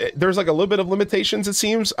hoard there's like a little bit of limitations, it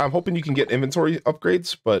seems. I'm hoping you can get inventory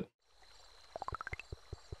upgrades, but...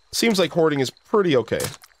 Seems like hoarding is pretty okay.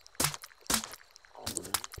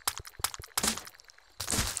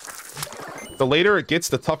 The later it gets,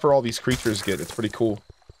 the tougher all these creatures get. It's pretty cool.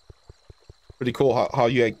 Pretty cool how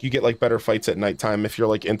you get, like, better fights at nighttime if you're,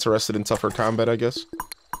 like, interested in tougher combat, I guess.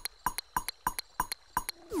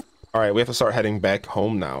 Alright, we have to start heading back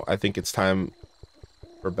home now. I think it's time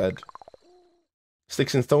for bed.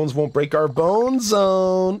 Sticks and stones won't break our bone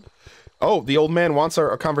zone. Oh, the old man wants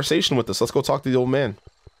a conversation with us. Let's go talk to the old man.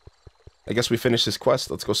 I guess we finished this quest.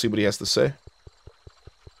 Let's go see what he has to say.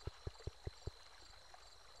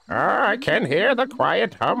 I can hear the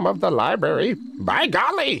quiet hum of the library. By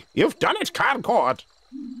golly, you've done it, Concord.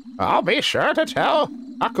 I'll be sure to tell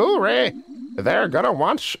Hyrule. They're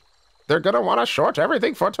gonna want to short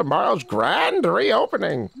everything for tomorrow's grand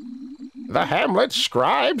reopening. The Hamlet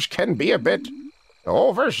scribes can be a bit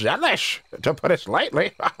overzealous, to put it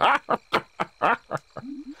lightly.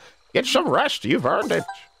 Get some rest. You've earned it.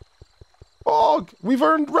 Oh, we've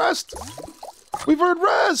earned rest. We've earned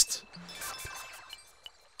rest.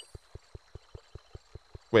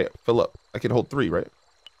 Wait, fill up. I can hold 3, right?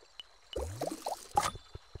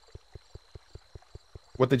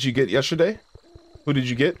 What did you get yesterday? Who did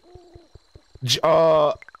you get?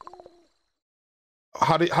 How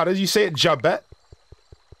did you say it? Jabet?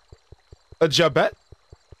 A Jabet?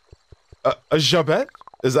 A Jabet?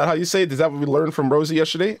 Is that how you say it? Is that what we learned from Rosie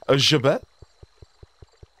yesterday? A Jabet?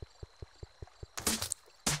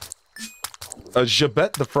 A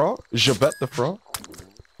Jabet the frog? Jabet the frog?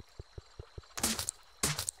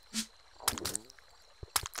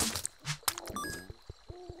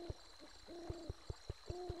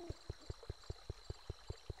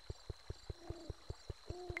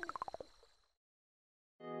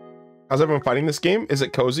 How's everyone finding this game? Is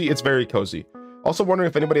it cozy? It's very cozy. Also wondering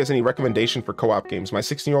if anybody has any recommendation for co-op games. My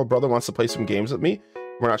 16-year-old brother wants to play some games with me.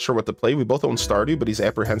 We're not sure what to play. We both own Stardew, but he's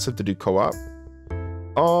apprehensive to do co-op.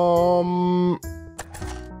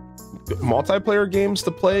 Multiplayer games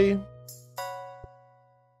to play.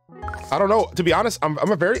 I don't know. To be honest,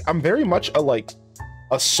 I'm very much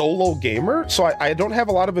a solo gamer, so I don't have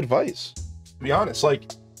a lot of advice. To be honest,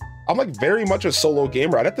 like I'm like very much a solo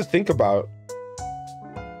gamer. I'd have to think about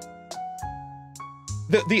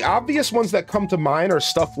the obvious ones that come to mind are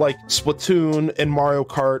stuff like Splatoon and Mario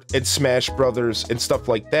Kart and Smash Brothers and stuff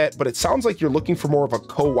like that. But it sounds like you're looking for more of a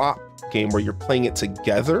co-op game where you're playing it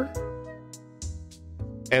together.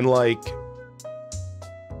 And like,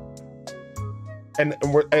 and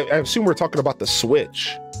I assume we're talking about the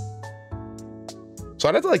Switch. So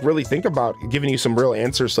I'd have to like really think about giving you some real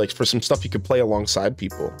answers, like for some stuff you could play alongside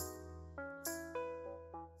people.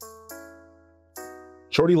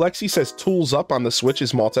 Shorty Lexi says Tools Up on the Switch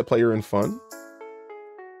is multiplayer and fun.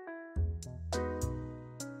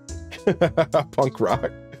 Punk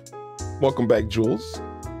rock. Welcome back, Jules.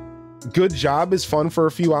 Good Job is fun for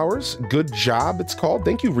a few hours. Good Job, it's called.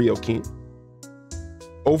 Thank you, Rio King.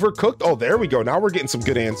 Overcooked. Oh, there we go. Now we're getting some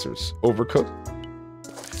good answers.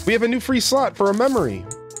 Overcooked. We have a new free slot for a memory.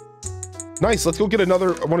 Nice. Let's go get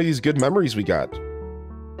another one of these good memories we got.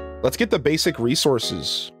 Let's get the basic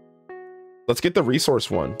resources. Let's get the resource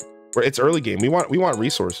one. It's early game. We want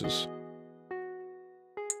resources.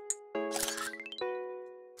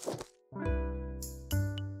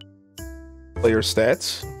 Player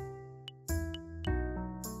stats.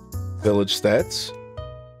 Village stats.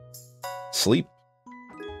 Sleep.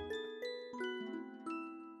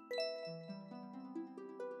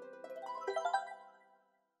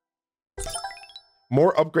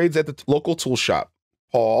 More upgrades at the local tool shop.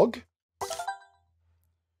 Pog.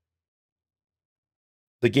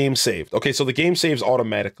 The game saved. Okay, so the game saves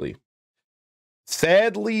automatically.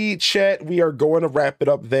 Sadly, chat, we are going to wrap it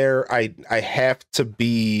up there. I have to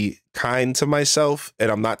be kind to myself,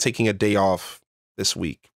 and I'm not taking a day off this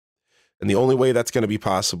week. And the only way that's going to be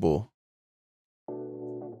possible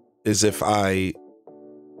is if I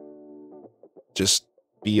just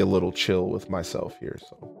be a little chill with myself here.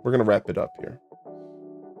 So we're going to wrap it up here.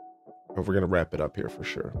 We're going to wrap it up here for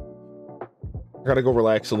sure. I got to go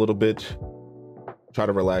relax a little bit. Try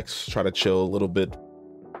to relax, try to chill a little bit,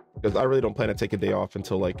 because I really don't plan to take a day off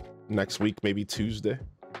until like next week, maybe Tuesday.